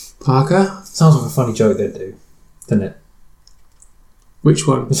 Parker? Sounds like a funny joke they'd do, doesn't it? Which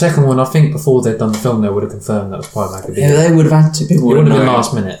one? The second one, I think before they'd done the film, they would have confirmed that was Spider-Man could be Yeah, it. they would have had to. People It would would have have been known.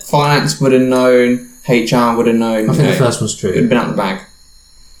 last minute. Finance would have known. HR would have known. I think the first one's It would true. have been out the bag.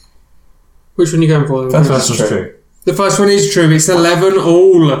 Which one are you going for? The then? first one's true. true. The first one is true. It's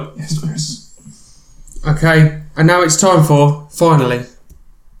 11-all. Yes, Chris. Okay, and now it's time for, finally,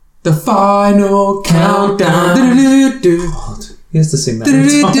 the final countdown. Do-do-do-do. He has to sing that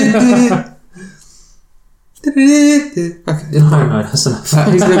every time. Okay. No, that's enough.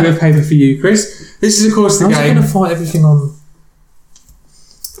 Here's a little bit of paper for you, Chris. This is, of course, the How's he game. going to fight everything on...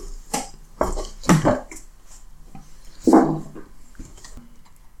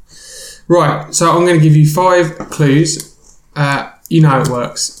 Right, so I'm going to give you 5 clues. You know how it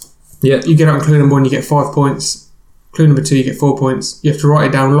works. Yeah. You get out on clue number 1, you get 5 points. Clue number 2, you get 4 points. You have to write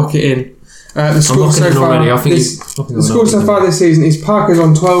it down, lock it in. The score locking so it in far, already. I think the score so far this season is Parker's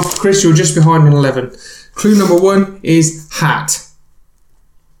on 12. Chris, you're just behind on 11. Clue number 1 is hat.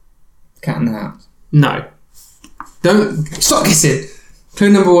 Cat in the Hat. No. Don't stop guessing. Clue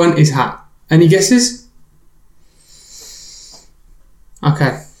number 1 is hat. Any guesses?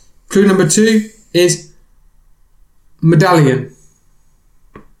 Okay. Clue number 2 is medallion.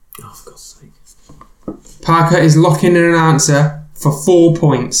 Oh, for God's sake. Parker is locking in an answer for 4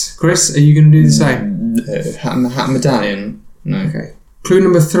 points. Chris, are you going to do the same? Hat medallion. No. Okay. Clue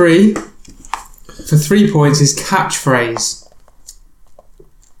number 3 for 3 points is catchphrase.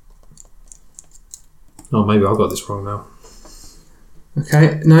 Oh, maybe I got this wrong now.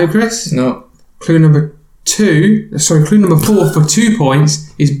 Okay, no, Chris? No. Clue number 4 for 2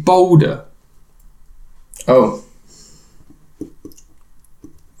 points is Boulder. Oh.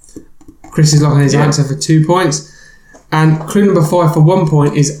 Chris is locking his answer for 2 points. And clue number 5 for 1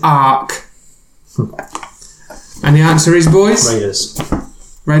 point is Ark. And the answer is, boys? Raiders.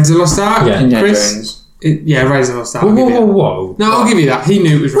 Raiders of the Lost Ark? Yeah. Indiana Chris? Jones. Raiders of the Lost Ark. Whoa. No, I'll give you that. He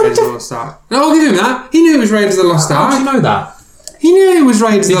knew it was Raiders of the Lost Ark. No, I'll give him that. He knew it was Raiders of the Lost How Ark. did you know that? He knew it was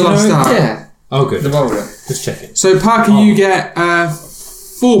Raiders of the Did you Lost know? Ark. Yeah. Oh, good. The Boulder. Just checking. So, Parker, you get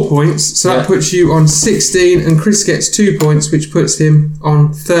 4 points. So that puts you on 16, and Chris gets 2 points, which puts him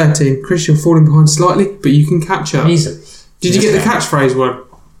on 13. Chris, you're falling behind slightly, but you can catch up. Easily. Did you get the catchphrase one?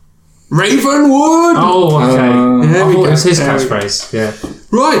 Ravenwood! Oh, okay. There I we thought go. it was his There we go. catchphrase. Yeah.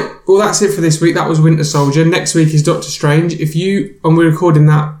 Right, well that's it for this week. That was Winter Soldier. Next week is Doctor Strange. And we're recording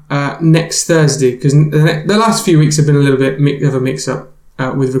that next Thursday because the last few weeks have been a little bit of a mix-up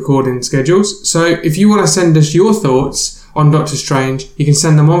with recording schedules. So if you want to send us your thoughts on Doctor Strange, you can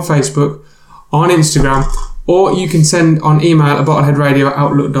send them on Facebook, on Instagram, or you can send on email at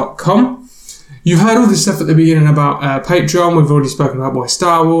bottleheadradio@outlook.com. You've heard all this stuff at the beginning about Patreon. We've already spoken about Why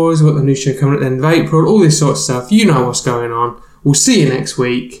Star Wars. We've got the new show coming at the end of April. All this sort of stuff. You know what's going on. We'll see you next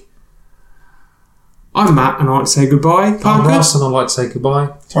week. I'm Matt, and I want to say goodbye. I'm Parker. Ross, and I'd like to say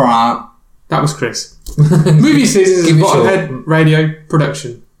goodbye. It's alright. That was Chris. Movie Seasons is a Keep it short. Bottlehead Radio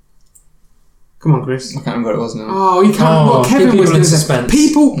production. Come on, Chris. I can't remember what it was now. Oh, you can't. Oh, What Kevin keep was people going in to say. suspense.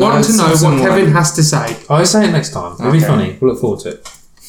 People No, want to it's know what something Kevin like- has to say. I'll say it next time. It'll be Okay. funny. We'll look forward to it.